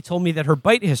York City told me that her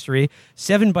bite history,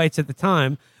 7 bites at the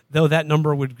time, though that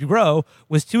number would grow,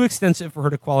 was too extensive for her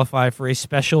to qualify for a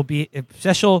special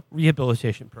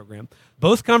rehabilitation program.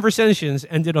 Both conversations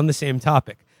ended on the same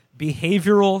topic: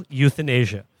 behavioral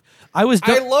euthanasia. I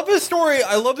love a story.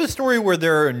 I love a story where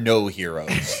there are no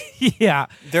heroes. Yeah.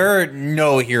 There are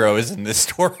no heroes in this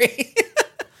story.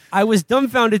 I was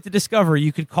dumbfounded to discover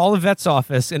you could call a vet's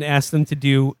office and ask them to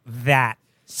do that.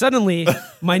 Suddenly,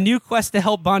 my new quest to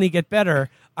help Bonnie get better,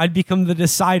 I'd become the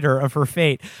decider of her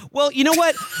fate. Well, you know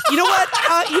what?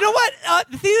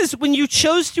 The thing is, when you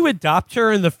chose to adopt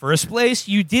her in the first place,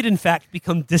 you did, in fact,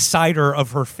 become decider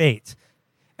of her fate.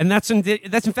 And that's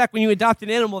in fact, when you adopt an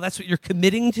animal, that's what you're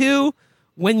committing to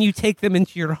when you take them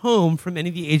into your home from any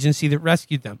of the agency that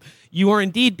rescued them. You are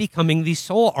indeed becoming the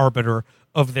sole arbiter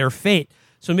of their fate.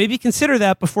 So maybe consider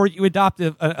that before you adopt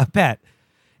a pet.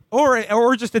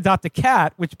 Or just adopt a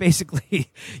cat, which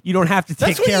basically you don't have to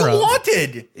take care of. That's what you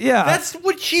wanted. Yeah. That's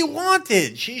what she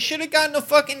wanted. She should have gotten a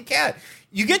fucking cat.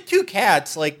 You get 2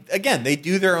 cats, like, again, they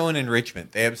do their own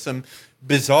enrichment. They have some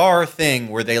bizarre thing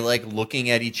where they like looking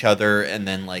at each other and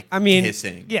then like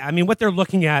kissing. Yeah, I mean, what they're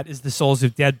looking at is the souls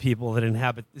of dead people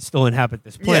that still inhabit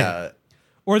this planet. Yeah.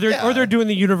 Or they're doing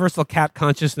the universal cat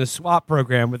consciousness swap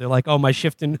program where they're like, oh, my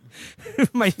shift in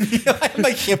my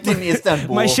shift in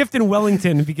Istanbul. My shift in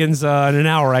Wellington begins in an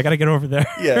hour. I got to get over there.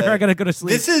 Yeah. I got to go to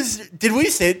sleep.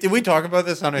 Did we talk about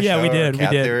this on a show? Yeah, we did.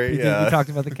 Cat theory? We talked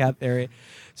about the cat theory.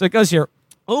 So it goes here.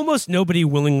 Almost nobody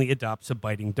willingly adopts a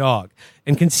biting dog,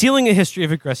 and concealing a history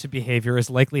of aggressive behavior is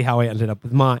likely how I ended up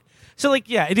with mine. So, like,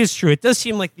 yeah, it is true. It does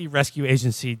seem like the rescue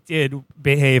agency did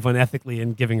behave unethically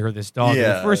in giving her this dog in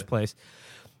the first place.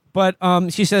 But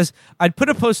she says, I'd put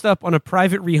a post up on a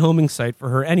private rehoming site for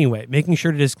her anyway, making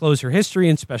sure to disclose her history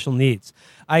and special needs.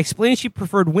 I explained she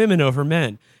preferred women over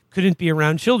men, couldn't be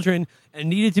around children, and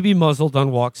needed to be muzzled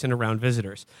on walks and around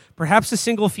visitors. Perhaps a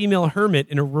single female hermit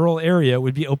in a rural area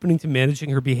would be opening to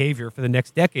managing her behavior for the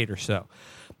next decade or so.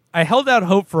 I held out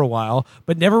hope for a while,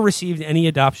 but never received any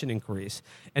adoption inquiries.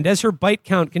 And as her bite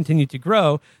count continued to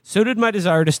grow, so did my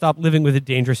desire to stop living with a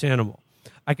dangerous animal.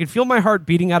 I could feel my heart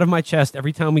beating out of my chest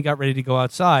every time we got ready to go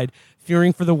outside,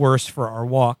 fearing for the worst for our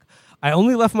walk. I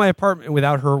only left my apartment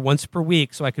without her once per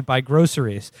week so I could buy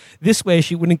groceries. This way,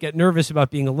 she wouldn't get nervous about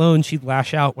being alone. She'd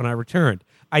lash out when I returned.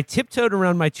 I tiptoed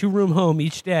around my 2-room home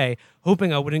each day,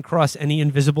 hoping I wouldn't cross any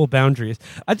invisible boundaries.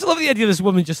 I just love the idea of this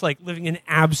woman just like living in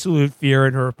absolute fear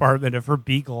in her apartment of her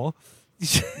beagle.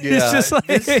 Yeah, It's just like,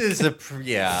 this is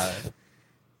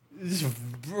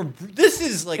This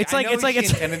is like It's I like- know it's like she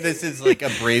it's- intended this is like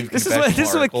a brave This is confessional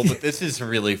what- article, but this is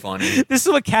really funny. This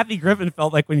is what Kathy Griffin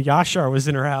felt like when Yashar was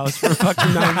in her house for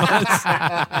fucking 9 months.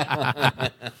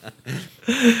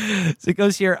 So it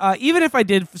goes here. Even if I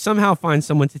did somehow find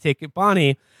someone to take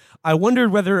Bonnie, I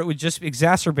wondered whether it would just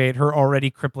exacerbate her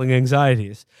already crippling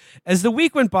anxieties. As the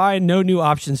week went by and no new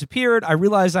options appeared, I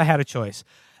realized I had a choice.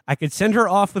 I could send her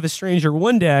off with a stranger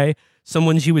one day,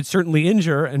 someone she would certainly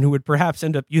injure and who would perhaps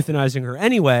end up euthanizing her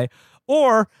anyway,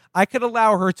 or I could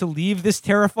allow her to leave this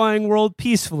terrifying world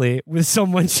peacefully with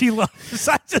someone she loves.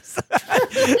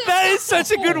 That is such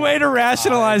a good way to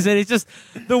rationalize it. It's just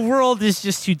the world is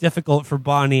just too difficult for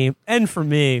Bonnie and for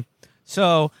me.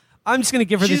 So I'm just going to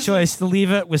give her the choice to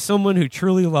leave it with someone who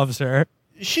truly loves her.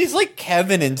 She's like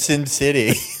Kevin in Sin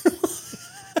City.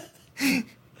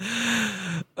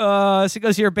 So it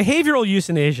goes here. Behavioral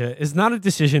euthanasia is not a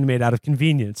decision made out of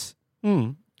convenience.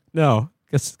 No,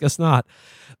 Guess not.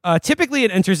 Typically,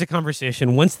 it enters a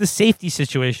conversation once the safety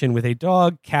situation with a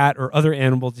dog, cat, or other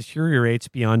animal deteriorates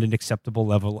beyond an acceptable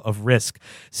level of risk,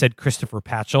 said Christopher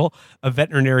Patchell, a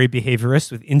veterinary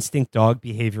behaviorist with Instinct Dog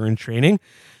Behavior and Training.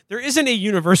 There isn't a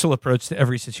universal approach to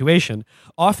every situation.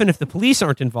 Often, if the police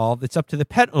aren't involved, it's up to the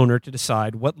pet owner to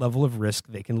decide what level of risk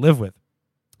they can live with.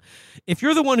 If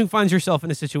you're the one who finds yourself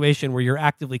in a situation where you're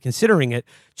actively considering it,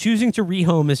 choosing to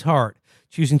rehome is hard.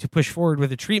 Choosing to push forward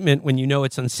with a treatment when you know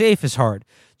it's unsafe is hard.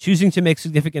 Choosing to make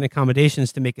significant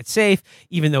accommodations to make it safe,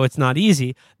 even though it's not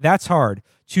easy, that's hard.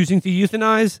 Choosing to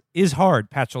euthanize is hard,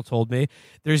 Patchell told me.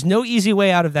 There's no easy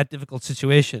way out of that difficult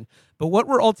situation. But what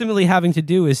we're ultimately having to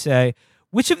do is say,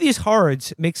 which of these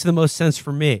hards makes the most sense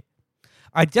for me?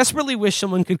 I desperately wish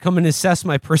someone could come and assess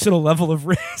my personal level of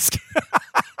risk.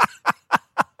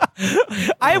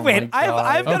 I've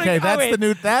got Okay, that's the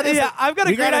new. That is. I've got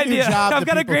a great idea. I've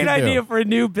got a great idea for a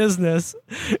new business.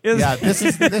 Yeah, this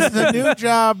is a new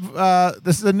job.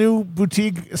 This is a new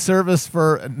boutique service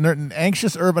for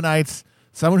anxious urbanites.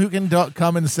 Someone who can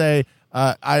come and say,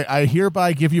 "I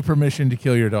hereby give you permission to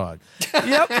kill your dog."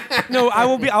 Yep. No, I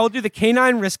will do the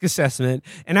canine risk assessment.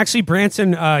 And actually,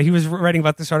 Branson, he was writing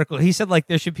about this article. He said like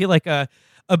there should be like a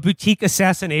boutique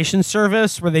assassination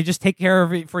service where they just take care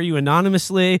of it for you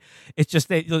anonymously. It's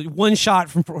just one shot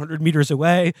from 400 meters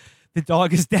away. The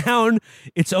dog is down.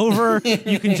 It's over.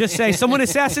 You can just say, someone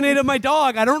assassinated my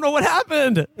dog. I don't know what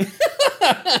happened.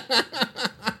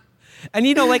 And,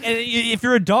 if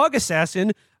you're a dog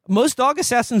assassin, most dog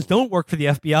assassins don't work for the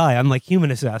FBI, unlike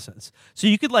human assassins. So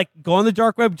you could go on the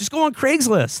dark web, just go on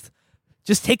Craigslist.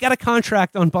 Just take out a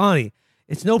contract on Bonnie.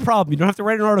 It's no problem. You don't have to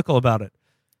write an article about it.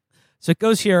 So it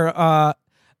goes here, I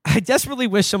desperately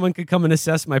wish someone could come and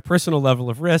assess my personal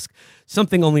level of risk,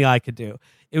 something only I could do.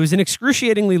 It was an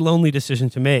excruciatingly lonely decision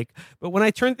to make, but when I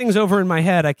turned things over in my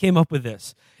head, I came up with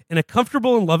this. In a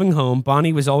comfortable and loving home,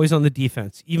 Bonnie was always on the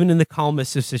defense, even in the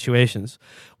calmest of situations.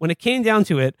 When it came down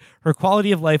to it, her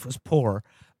quality of life was poor.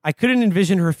 I couldn't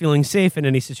envision her feeling safe in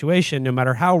any situation, no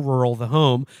matter how rural the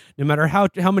home, no matter how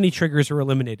many triggers were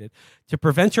eliminated. To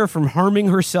prevent her from harming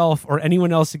herself or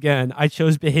anyone else again, I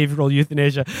chose behavioral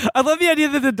euthanasia. I love the idea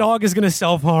that the dog is going to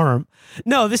self-harm.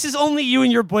 No, this is only you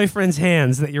and your boyfriend's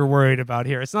hands that you're worried about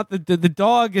here. It's not the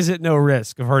dog is at no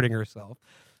risk of hurting herself.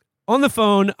 On the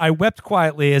phone, I wept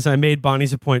quietly as I made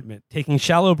Bonnie's appointment, taking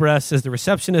shallow breaths as the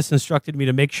receptionist instructed me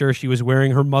to make sure she was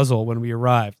wearing her muzzle when we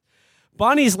arrived.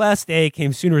 Bonnie's last day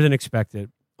came sooner than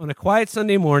expected. On a quiet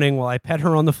Sunday morning, while I pet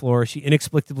her on the floor, she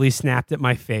inexplicably snapped at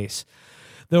my face.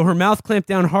 Though her mouth clamped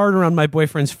down hard around my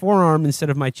boyfriend's forearm instead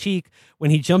of my cheek,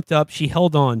 when he jumped up, she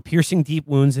held on, piercing deep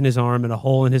wounds in his arm and a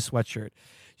hole in his sweatshirt.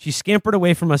 She scampered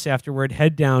away from us afterward,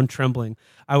 head down, trembling.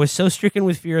 I was so stricken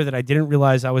with fear that I didn't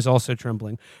realize I was also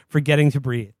trembling, forgetting to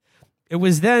breathe. It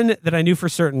was then that I knew for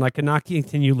certain I could not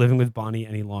continue living with Bonnie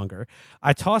any longer.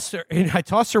 I tossed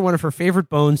her one of her favorite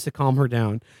bones to calm her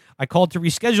down. I called to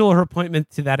reschedule her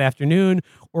appointment to that afternoon,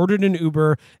 ordered an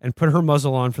Uber, and put her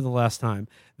muzzle on for the last time.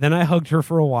 Then I hugged her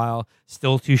for a while,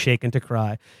 still too shaken to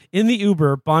cry. In the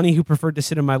Uber, Bonnie, who preferred to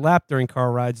sit in my lap during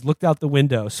car rides, looked out the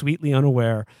window, sweetly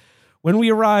unaware. When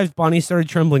we arrived, Bonnie started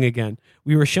trembling again.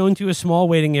 We were shown to a small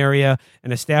waiting area,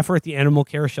 and a staffer at the animal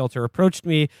care shelter approached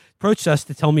us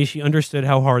to tell me she understood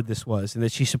how hard this was and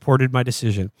that she supported my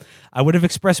decision. I would have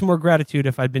expressed more gratitude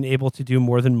if I'd been able to do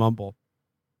more than mumble.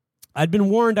 I'd been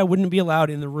warned I wouldn't be allowed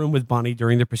in the room with Bonnie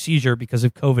during the procedure because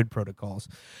of COVID protocols.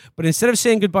 But instead of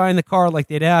saying goodbye in the car like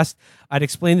they'd asked, I'd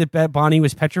explained that Bonnie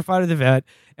was petrified of the vet,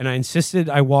 and I insisted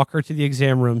I walk her to the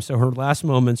exam room so her last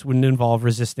moments wouldn't involve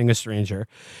resisting a stranger.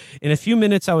 In a few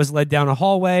minutes, I was led down a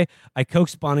hallway. I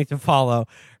coaxed Bonnie to follow.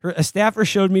 A staffer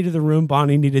showed me to the room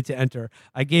Bonnie needed to enter.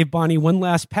 I gave Bonnie one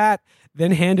last pat,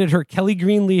 then handed her Kelly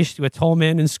green leash to a tall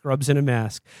man in scrubs and a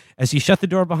mask. As he shut the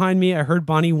door behind me, I heard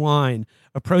Bonnie whine,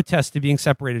 a protest to being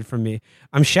separated from me.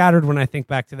 I'm shattered when I think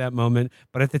back to that moment,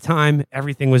 but at the time,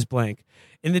 everything was blank.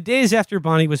 In the days after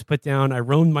Bonnie was put down, I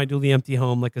roamed my newly empty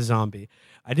home like a zombie.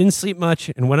 I didn't sleep much,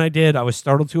 and when I did, I was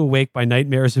startled to awake by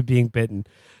nightmares of being bitten.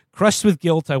 Crushed with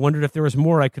guilt, I wondered if there was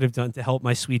more I could have done to help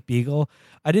my sweet beagle.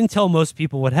 I didn't tell most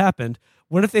people what happened.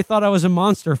 What if they thought I was a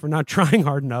monster for not trying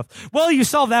hard enough? Well, you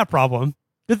solved that problem.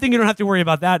 Good thing you don't have to worry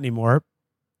about that anymore.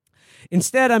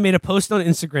 Instead, I made a post on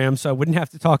Instagram so I wouldn't have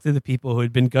to talk to the people who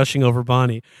had been gushing over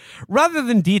Bonnie. Rather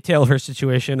than detail her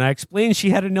situation, I explained she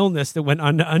had an illness that went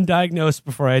undiagnosed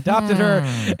before I adopted her,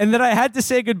 and that I had to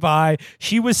say goodbye.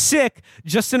 She was sick,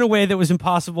 just in a way that was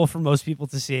impossible for most people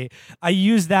to see. I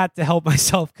used that to help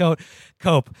myself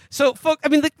cope. So, folks,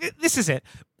 this is it.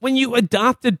 When you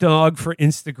adopt a dog for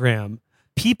Instagram,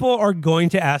 People are going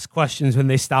to ask questions when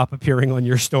they stop appearing on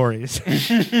your stories.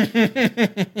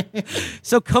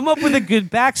 So come up with a good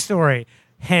backstory.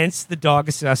 Hence the dog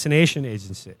assassination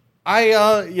agency.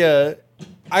 I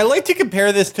like to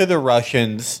compare this to the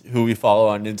Russians who we follow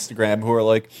on Instagram who are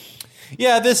like,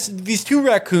 yeah, these two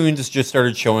raccoons just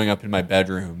started showing up in my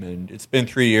bedroom, and it's been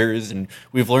 3 years, and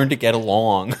we've learned to get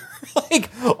along. Like,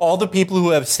 all the people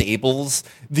who have sables,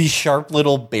 these sharp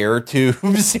little bear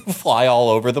tubes who fly all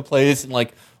over the place and,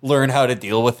 like, learn how to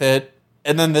deal with it.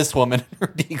 And then this woman and her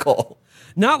beagle.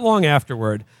 Not long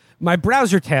afterward, my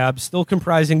browser tab, still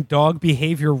comprising dog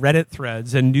behavior Reddit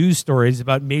threads and news stories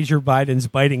about Major Biden's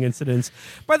biting incidents.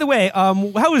 By the way,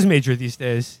 how is Major these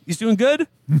days? He's doing good?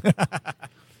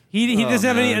 He doesn't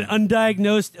have any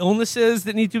undiagnosed illnesses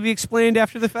that need to be explained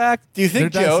after the fact? Do you They're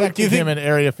think Joe? dissecting him in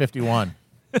Area 51.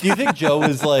 Do you think Joe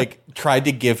was like tried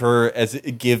to give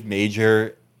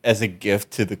Major as a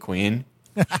gift to the Queen?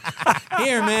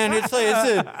 Here, man, it's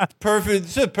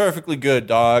a perfectly good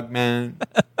dog, man.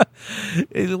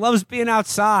 He loves being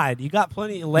outside. You got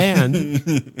plenty of land.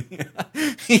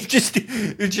 It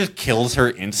just kills her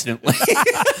instantly.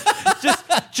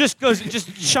 just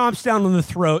chomps down on the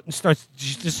throat and starts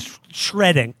just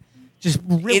shredding. Just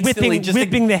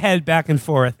whipping the head back and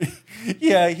forth.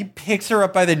 Yeah, he picks her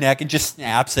up by the neck and just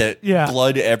snaps it. Yeah.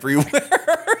 Blood everywhere.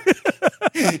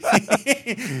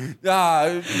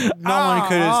 No one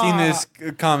could have seen this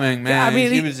coming, man. I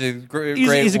mean, he was a great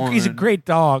he's woman. a great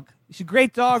dog. He's a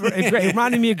great dog.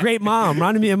 Reminded me of great mom.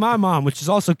 Reminded me of my mom, which is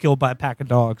also killed by a pack of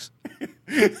dogs.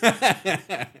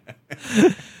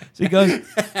 So he goes,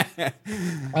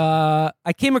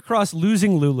 I came across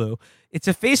Losing Lulu. It's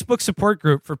a Facebook support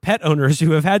group for pet owners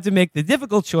who have had to make the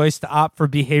difficult choice to opt for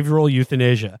behavioral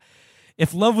euthanasia.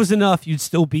 If love was enough, you'd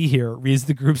still be here. Reads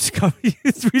the group's cover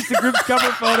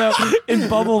photo in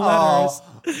bubble letters.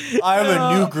 I have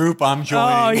a new group I'm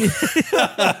joining.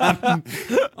 Oh,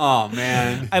 Oh,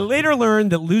 man. I later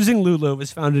learned that Losing Lulu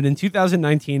was founded in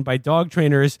 2019 by dog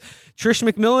trainers Trish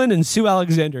McMillan and Sue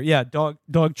Alexander. Yeah,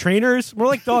 dog trainers, more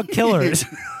like dog killers.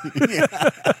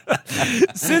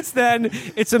 Since then,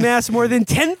 it's amassed more than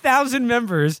 10,000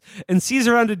 members and sees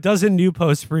around a dozen new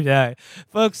posts per day.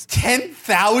 Folks,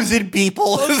 10,000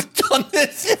 people have done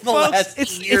this in the last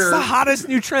year. It's the hottest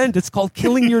new trend. It's called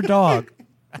killing your dog.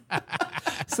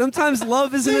 Sometimes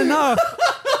love isn't enough.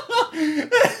 There's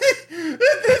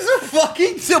a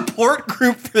fucking support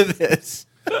group for this.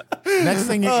 Next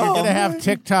thing, you're going to have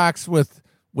TikToks with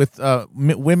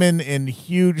women in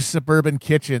huge suburban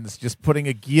kitchens just putting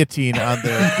a guillotine on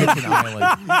their kitchen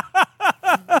island.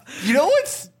 You know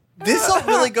what's... This all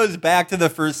really goes back to the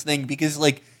first thing because,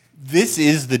 like, this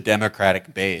is the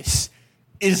Democratic base.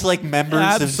 Is like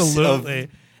members of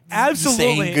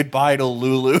saying goodbye to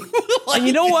Lulu. Like, and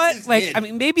you know what? Like, I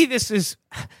mean, maybe this is...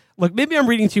 Look, maybe I'm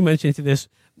reading too much into this.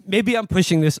 Maybe I'm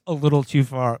pushing this a little too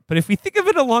far. But if we think of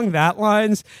it along that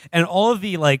lines and all of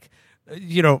the, like,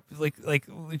 you know, like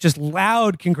just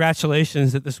loud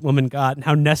congratulations that this woman got and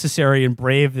how necessary and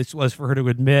brave this was for her to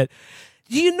admit,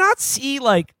 do you not see,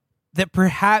 like, that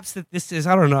perhaps that this is,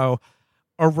 I don't know,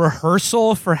 a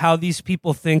rehearsal for how these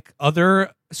people think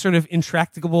other sort of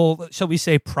intractable, shall we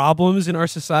say, problems in our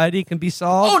society can be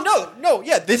solved? Oh, no,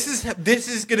 yeah, this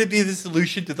is going to be the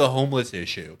solution to the homeless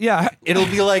issue. Yeah. It'll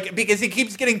be like, because it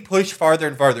keeps getting pushed farther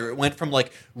and farther. It went from,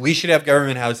 like, we should have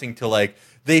government housing to, like,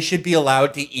 they should be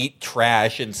allowed to eat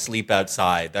trash and sleep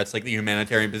outside. That's, like, the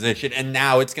humanitarian position. And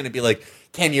now it's going to be, like,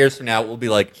 10 years from now, it will be,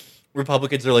 like,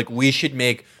 Republicans are like, we should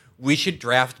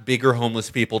draft bigger homeless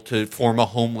people to form a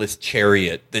homeless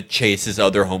chariot that chases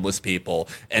other homeless people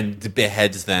and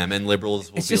beheads them. And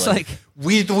liberals will It's be just like,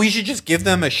 we should just give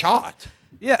them a shot.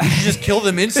 Yeah. You should just kill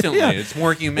them instantly. Yeah. It's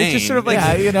more humane. It's just sort of like,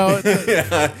 Yeah, you know,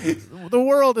 the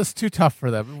world is too tough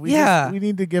for them. We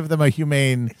need to give them a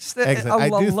humane exit. I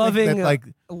do loving, think that, like,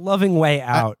 a loving way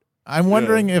out. I'm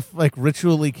wondering if, like,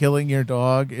 ritually killing your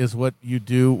dog is what you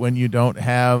do when you don't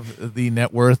have the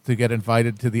net worth to get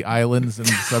invited to the islands and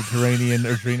subterranean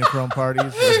adrenochrome parties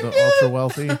of the ultra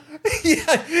wealthy.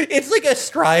 Yeah, it's like a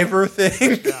striver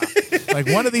thing. Like,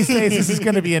 one of these days, this is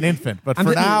going to be an infant, but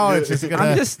for now, it's just going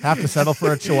to have to settle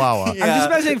for a chihuahua. Yeah,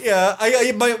 I'm just imagining.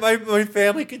 Yeah, my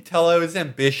family could tell I was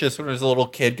ambitious when I was a little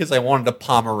kid because I wanted a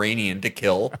Pomeranian to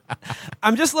kill.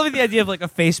 I'm just loving the idea of, like, a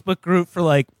Facebook group for,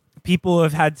 like, people who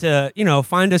have had to, you know,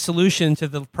 find a solution to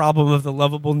the problem of the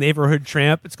lovable neighborhood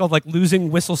tramp. It's called, like,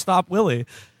 Losing Whistle Stop Willie.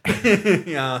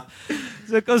 Yeah.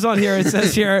 So it goes on here. It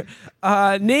says here,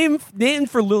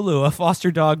 named for Lulu, a foster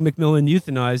dog Macmillan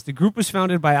euthanized. The group was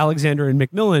founded by Alexander and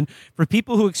Macmillan for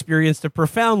people who experienced a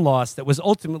profound loss that was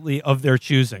ultimately of their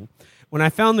choosing. When I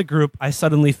found the group, I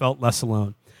suddenly felt less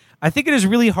alone. I think it is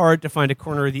really hard to find a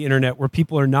corner of the internet where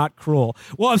people are not cruel.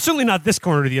 Well, I'm certainly not this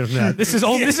corner of the internet. This is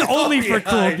only for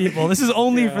cruel people. This is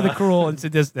only for the cruel and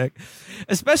sadistic.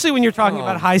 Especially when you're talking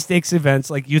about high-stakes events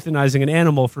like euthanizing an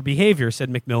animal for behavior, said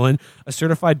McMillan, a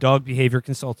certified dog behavior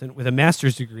consultant with a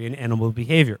master's degree in animal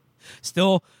behavior.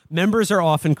 Still, members are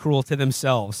often cruel to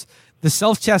themselves. The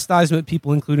self-chastisement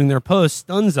people include in their posts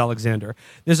stuns Alexander.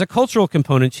 There's a cultural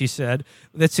component, she said,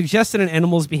 that suggests that an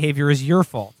animal's behavior is your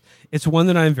fault. It's one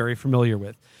that I'm very familiar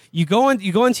with. You go on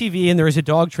TV and there is a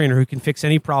dog trainer who can fix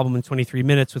any problem in 23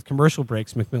 minutes with commercial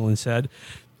breaks, McMillan said.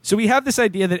 So we have this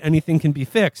idea that anything can be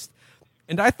fixed.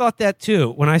 And I thought that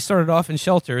too when I started off in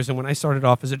shelters and when I started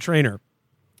off as a trainer.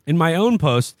 In my own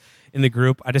post in the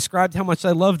group, I described how much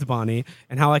I loved Bonnie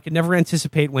and how I could never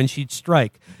anticipate when she'd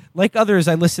strike. Like others,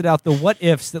 I listed out the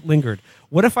what-ifs that lingered.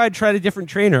 What if I'd tried a different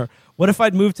trainer? What if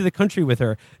I'd moved to the country with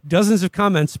her? Dozens of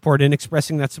comments poured in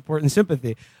expressing that support and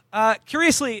sympathy.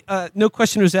 Curiously, no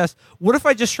question was asked, what if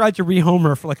I just tried to rehome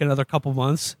her for like another couple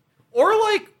months? Or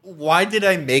like, why did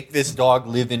I make this dog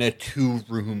live in a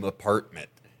 2-room apartment?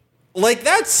 Like,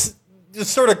 that's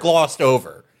just sort of glossed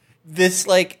over. This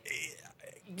dog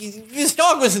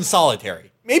was in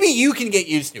solitary. Maybe you can get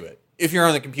used to it if you're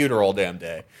on the computer all damn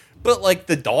day. But, like,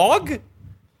 the dog?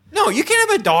 No, you can't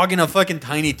have a dog in a fucking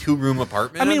tiny 2-room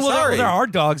apartment. I mean, I'm well, sorry. there are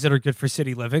dogs that are good for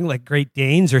city living, like Great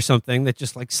Danes or something that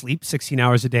just like sleep 16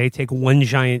 hours a day, take one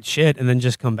giant shit, and then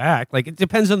just come back. Like, it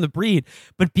depends on the breed.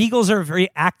 But beagles are a very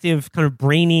active, kind of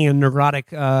brainy and neurotic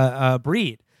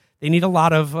breed. They need a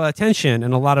lot of attention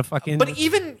and a lot of fucking. But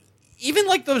even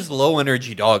like those low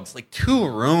energy dogs, like 2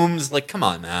 rooms, like, come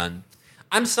on, man.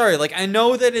 I'm sorry. Like, I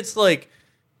know that it's like,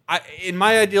 in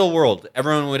my ideal world,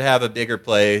 everyone would have a bigger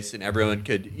place and everyone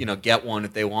could, get one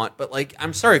if they want. But, like,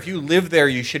 I'm sorry, if you live there,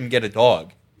 you shouldn't get a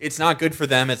dog. It's not good for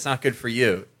them. It's not good for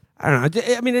you. I don't know.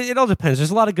 I mean, it all depends.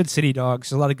 There's a lot of good city dogs.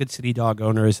 There's a lot of good city dog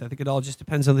owners. I think it all just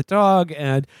depends on the dog.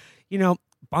 And,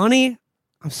 Bonnie,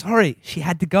 I'm sorry, she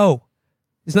had to go.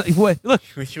 It's not, look,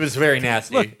 She was very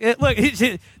nasty.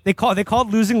 They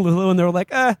called losing Lulu, and they were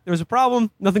like, there was a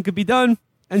problem. Nothing could be done.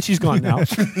 And she's gone now.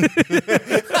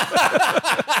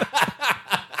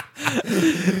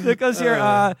 Because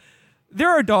here, there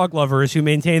are dog lovers who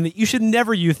maintain that you should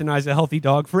never euthanize a healthy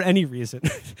dog for any reason.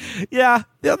 Yeah,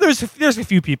 there's a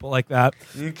few people like that.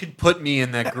 You could put me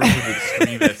in that group of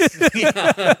extremists.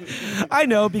 I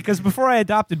know, because before I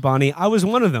adopted Bonnie, I was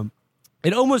one of them.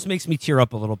 It almost makes me tear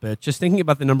up a little bit just thinking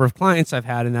about the number of clients I've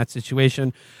had in that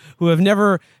situation who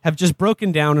have just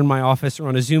broken down in my office or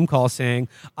on a Zoom call saying,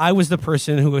 I was the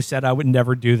person who said I would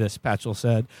never do this, Patchell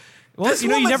said. Well, This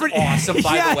woman's awesome,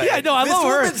 by the way. Yeah, no, I This love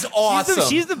her. woman's awesome.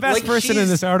 She's the best Like, person in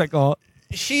this article.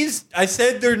 I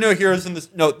said there are no heroes in this.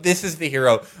 No, this is the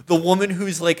hero. The woman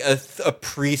who's like a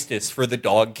priestess for the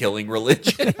dog killing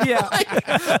religion. Yeah.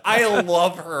 I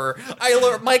love her.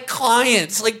 My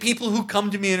clients, like people who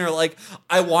come to me and are like,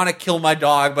 I want to kill my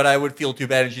dog, but I would feel too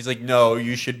bad. And she's like, no,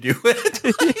 you should do it.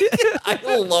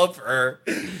 I love her.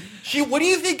 What do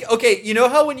you think? Okay, you know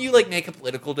how when you like make a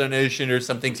political donation or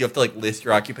something, you have to like list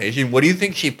your occupation? What do you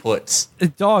think she puts? A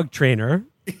dog trainer.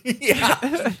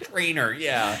 Yeah, trainer,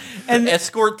 yeah. And-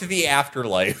 escort to the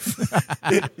afterlife.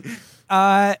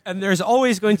 And there's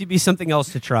always going to be something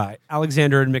else to try.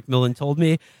 Alexander and McMillan told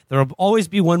me there will always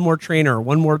be one more trainer,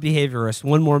 one more behaviorist,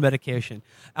 one more medication.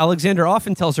 Alexander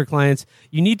often tells her clients,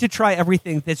 you need to try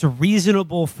everything that's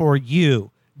reasonable for you,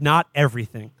 not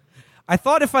everything. I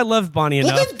thought if I loved Bonnie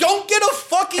enough... Well, then don't get a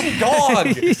fucking dog.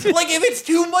 Like, if it's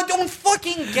too much, don't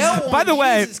fucking get one. By the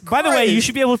way, you Christ.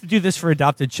 should be able to do this for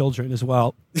adopted children as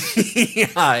well.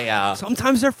 yeah.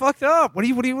 Sometimes they're fucked up. What do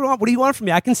you want? What do you want from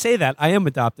me? I can say that I am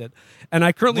adopted, and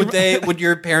I currently Would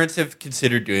your parents have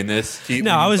considered doing this to you?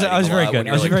 No, I was very good.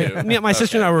 I was very. Two? My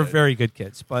sister and I were good. very good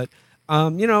kids, but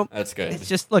That's good. It's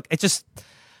just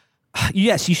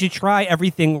yes, you should try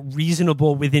everything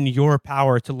reasonable within your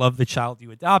power to love the child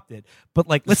you adopted, but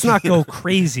like let's not go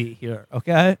crazy here,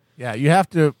 okay? Yeah, you have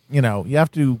to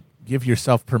give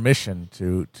yourself permission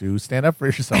to stand up for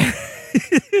yourself.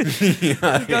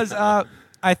 Because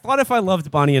I thought if I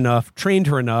loved Bonnie enough, trained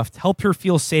her enough, helped her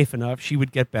feel safe enough, she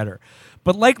would get better.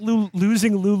 But like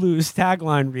losing Lulu's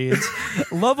tagline reads,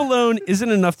 love alone isn't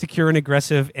enough to cure an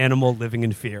aggressive animal living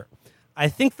in fear. I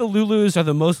think the Lulus are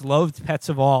the most loved pets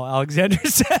of all, Alexander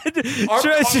said.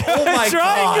 Oh my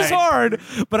Trying is God. hard,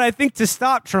 but I think to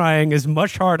stop trying is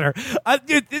much harder.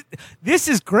 Dude, this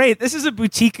is great. This is a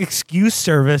boutique excuse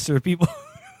service for people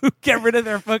who get rid of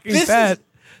their fucking pet.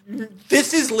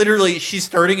 This is literally, she's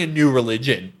starting a new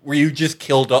religion where you just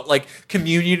kill dog. Like,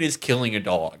 communion is killing a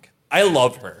dog. I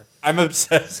love her. I'm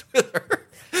obsessed with her.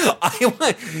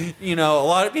 A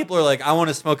lot of people are like, I want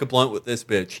to smoke a blunt with this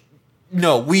bitch.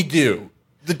 No, we do.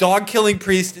 The dog killing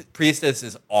priestess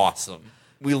is awesome.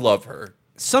 We love her.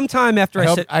 Sometime after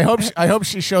I said, I hope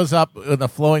she shows up in a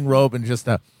flowing robe and just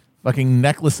a fucking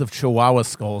necklace of Chihuahua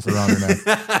skulls around her neck.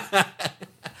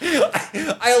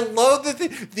 I love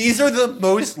that these are the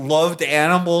most loved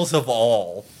animals of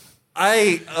all.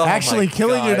 Actually, my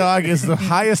killing your God. dog is the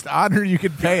highest honor you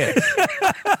could pay it.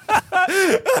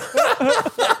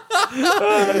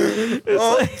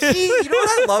 See, you know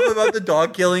what I love about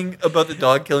the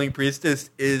dog killing priestess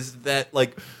is that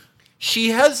like she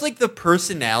has like the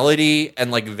personality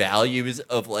and like values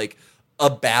of like a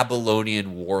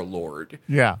Babylonian warlord.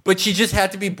 Yeah. But she just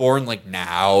had to be born like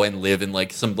now and live in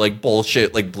like some like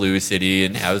bullshit like blue city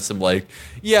and have some like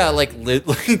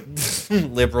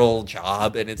liberal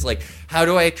job, and it's like, how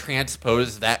do I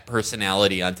transpose that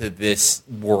personality onto this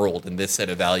world and this set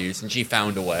of values? And she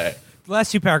found a way. the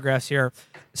last 2 paragraphs here.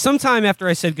 Sometime after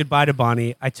I said goodbye to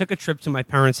Bonnie, I took a trip to my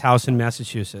parents' house in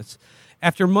Massachusetts.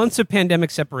 After months of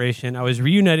pandemic separation, I was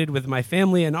reunited with my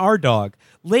family and our dog,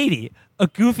 Lady, a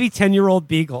goofy 10-year-old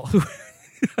beagle.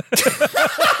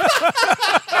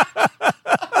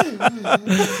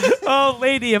 Oh,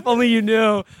 Lady, if only you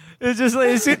knew. It's just like,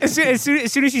 as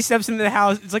soon as she steps into the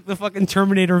house, it's like the fucking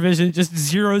Terminator vision just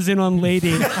zeroes in on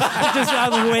Lady. Just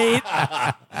wait.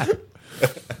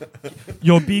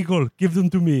 Yo, beagle, give them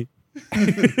to me.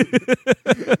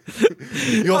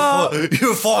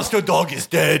 Your foster dog is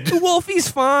dead. Wolfie's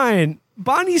fine.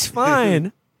 Bonnie's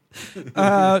fine.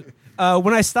 When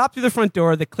I stopped through the front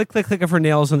door, the click, click, click of her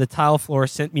nails on the tile floor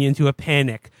sent me into a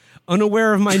panic.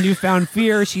 Unaware of my newfound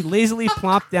fear, she lazily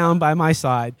plopped down by my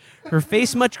side, her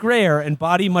face much grayer and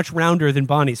body much rounder than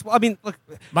Bonnie's. Well, I mean, look.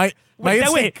 My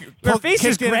Her face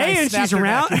is gray and she's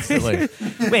round.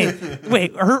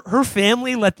 wait. Her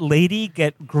family let Lady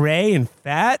get gray and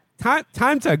fat.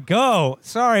 Time to go.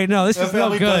 Sorry, no, this is no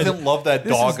family good. doesn't love that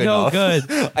This dog is no enough.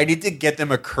 good. I need to get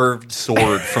them a curved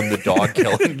sword from the dog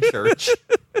killing church.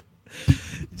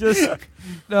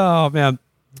 Oh man.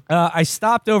 I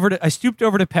stooped over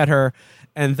to pet her,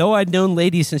 and though I'd known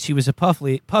Lady since she was a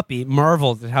puppy,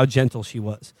 marveled at how gentle she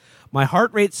was. My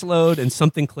heart rate slowed and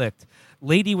something clicked.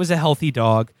 Lady was a healthy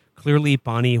dog. Clearly,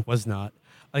 Bonnie was not.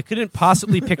 I couldn't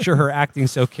possibly picture her acting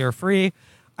so carefree.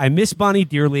 I miss Bonnie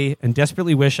dearly and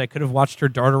desperately wish I could have watched her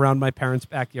dart around my parents'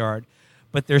 backyard.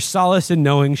 But there's solace in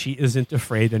knowing she isn't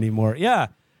afraid anymore. Yeah,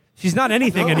 she's not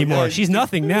anything anymore. She's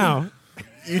nothing now.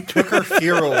 You took her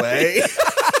fear away.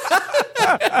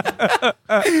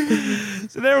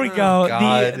 So there we go.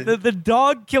 God. The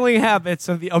dog killing habits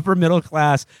of the upper middle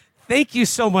class. Thank you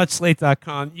so much,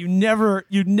 Slate.com. You never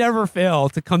fail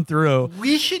to come through.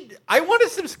 I want to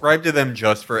subscribe to them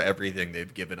just for everything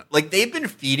they've given us. Like, they've been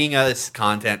feeding us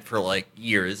content for like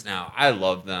years now. I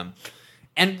love them.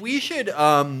 And we should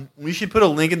put a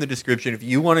link in the description if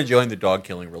you want to join the dog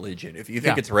killing religion, if you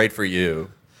think it's right for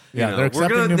you. Yeah, You know, they're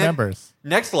accepting new members.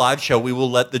 Next live show, we will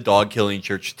let the dog killing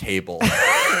church table the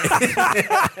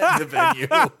venue.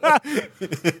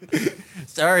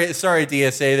 sorry,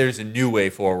 DSA. There's a new way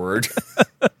forward.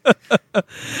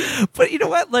 But you know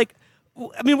what? Like,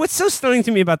 I mean, what's so stunning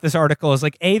to me about this article is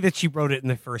like A, that she wrote it in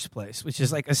the first place, which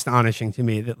is like astonishing to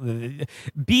me.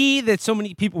 B, that so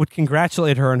many people would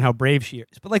congratulate her on how brave she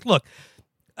is. But like, look,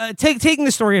 taking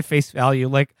the story at face value,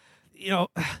 like, you know.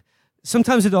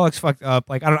 Sometimes the dog's fucked up.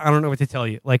 Like, I don't know what to tell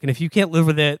you. Like, and if you can't live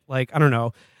with it, like, I don't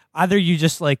know. Either you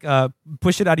just like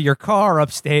push it out of your car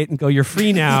upstate and go, you're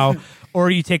free now, or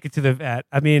you take it to the vet.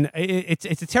 I mean,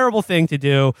 it's a terrible thing to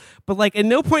do. But like, at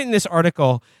no point in this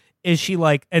article is she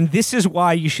like, and this is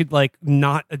why you should like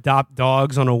not adopt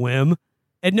dogs on a whim.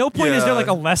 At no point is there like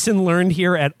a lesson learned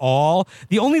here at all.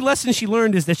 The only lesson she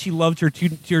learned is that she loved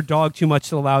your dog too much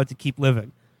to allow it to keep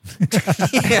living.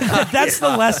 That's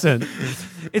the lesson.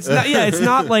 It's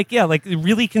not like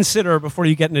really consider before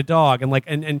you get in a dog, and like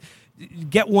and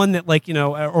get one that like, you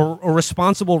know, or a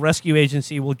responsible rescue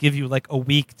agency will give you like a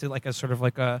week to like a sort of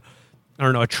like a, I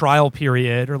don't know, a trial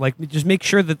period, or like just make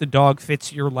sure that the dog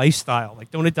fits your lifestyle. Like,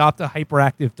 don't adopt a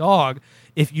hyperactive dog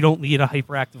if you don't lead a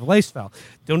hyperactive lifestyle.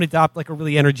 Don't adopt like a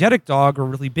really energetic dog or a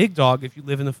really big dog if you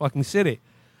live in the fucking city.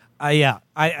 I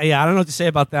don't know what to say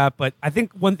about that, but I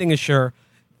think one thing is sure.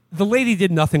 The lady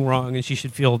did nothing wrong, and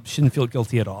shouldn't feel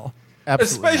guilty at all.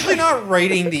 Absolutely. Especially not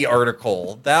writing the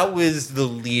article. That was the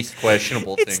least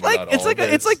questionable thing about all of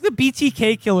this. It's like the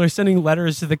BTK killer sending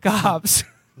letters to the cops.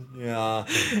 Yeah.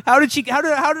 How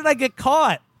did I get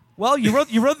caught? Well, you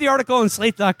wrote the article on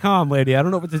Slate.com, lady. I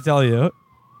don't know what to tell you.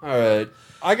 All right.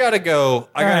 I gotta go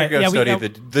study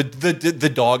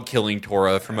the dog killing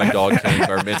Torah for my dog killing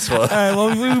bar mitzvah. All right, well,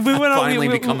 we went Finally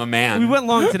become a man. We went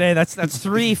long today. That's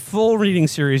 3 full reading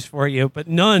series for you, but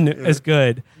none as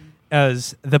good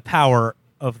as the power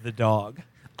of the dog.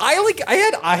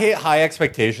 I had high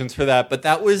expectations for that, but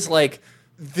that was like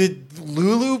the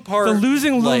Lulu part. The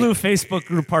losing Lulu like, Facebook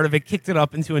group part of it kicked it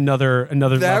up into another that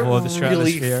level of the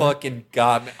really stratosphere. fucking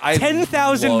got me.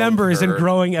 10,000 loved members and her.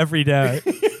 growing every day.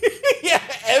 Yeah,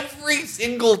 every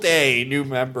single day, new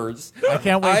members. I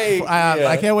can't wait. yeah.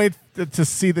 I can't wait to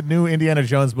see the new Indiana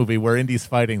Jones movie where Indy's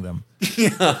fighting them.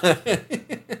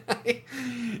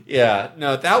 Yeah,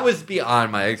 no, that was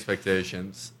beyond my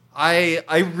expectations.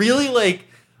 I really like.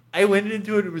 I went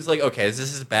into it. It was like, okay, is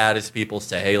this as bad as people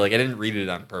say? Like, I didn't read it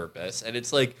on purpose, and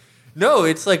it's like, no,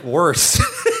 it's like worse.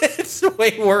 It's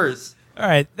way worse. All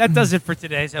right, that does it for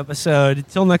today's episode.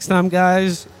 Until next time,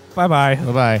 guys. Bye-bye.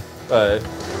 Bye bye.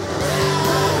 But.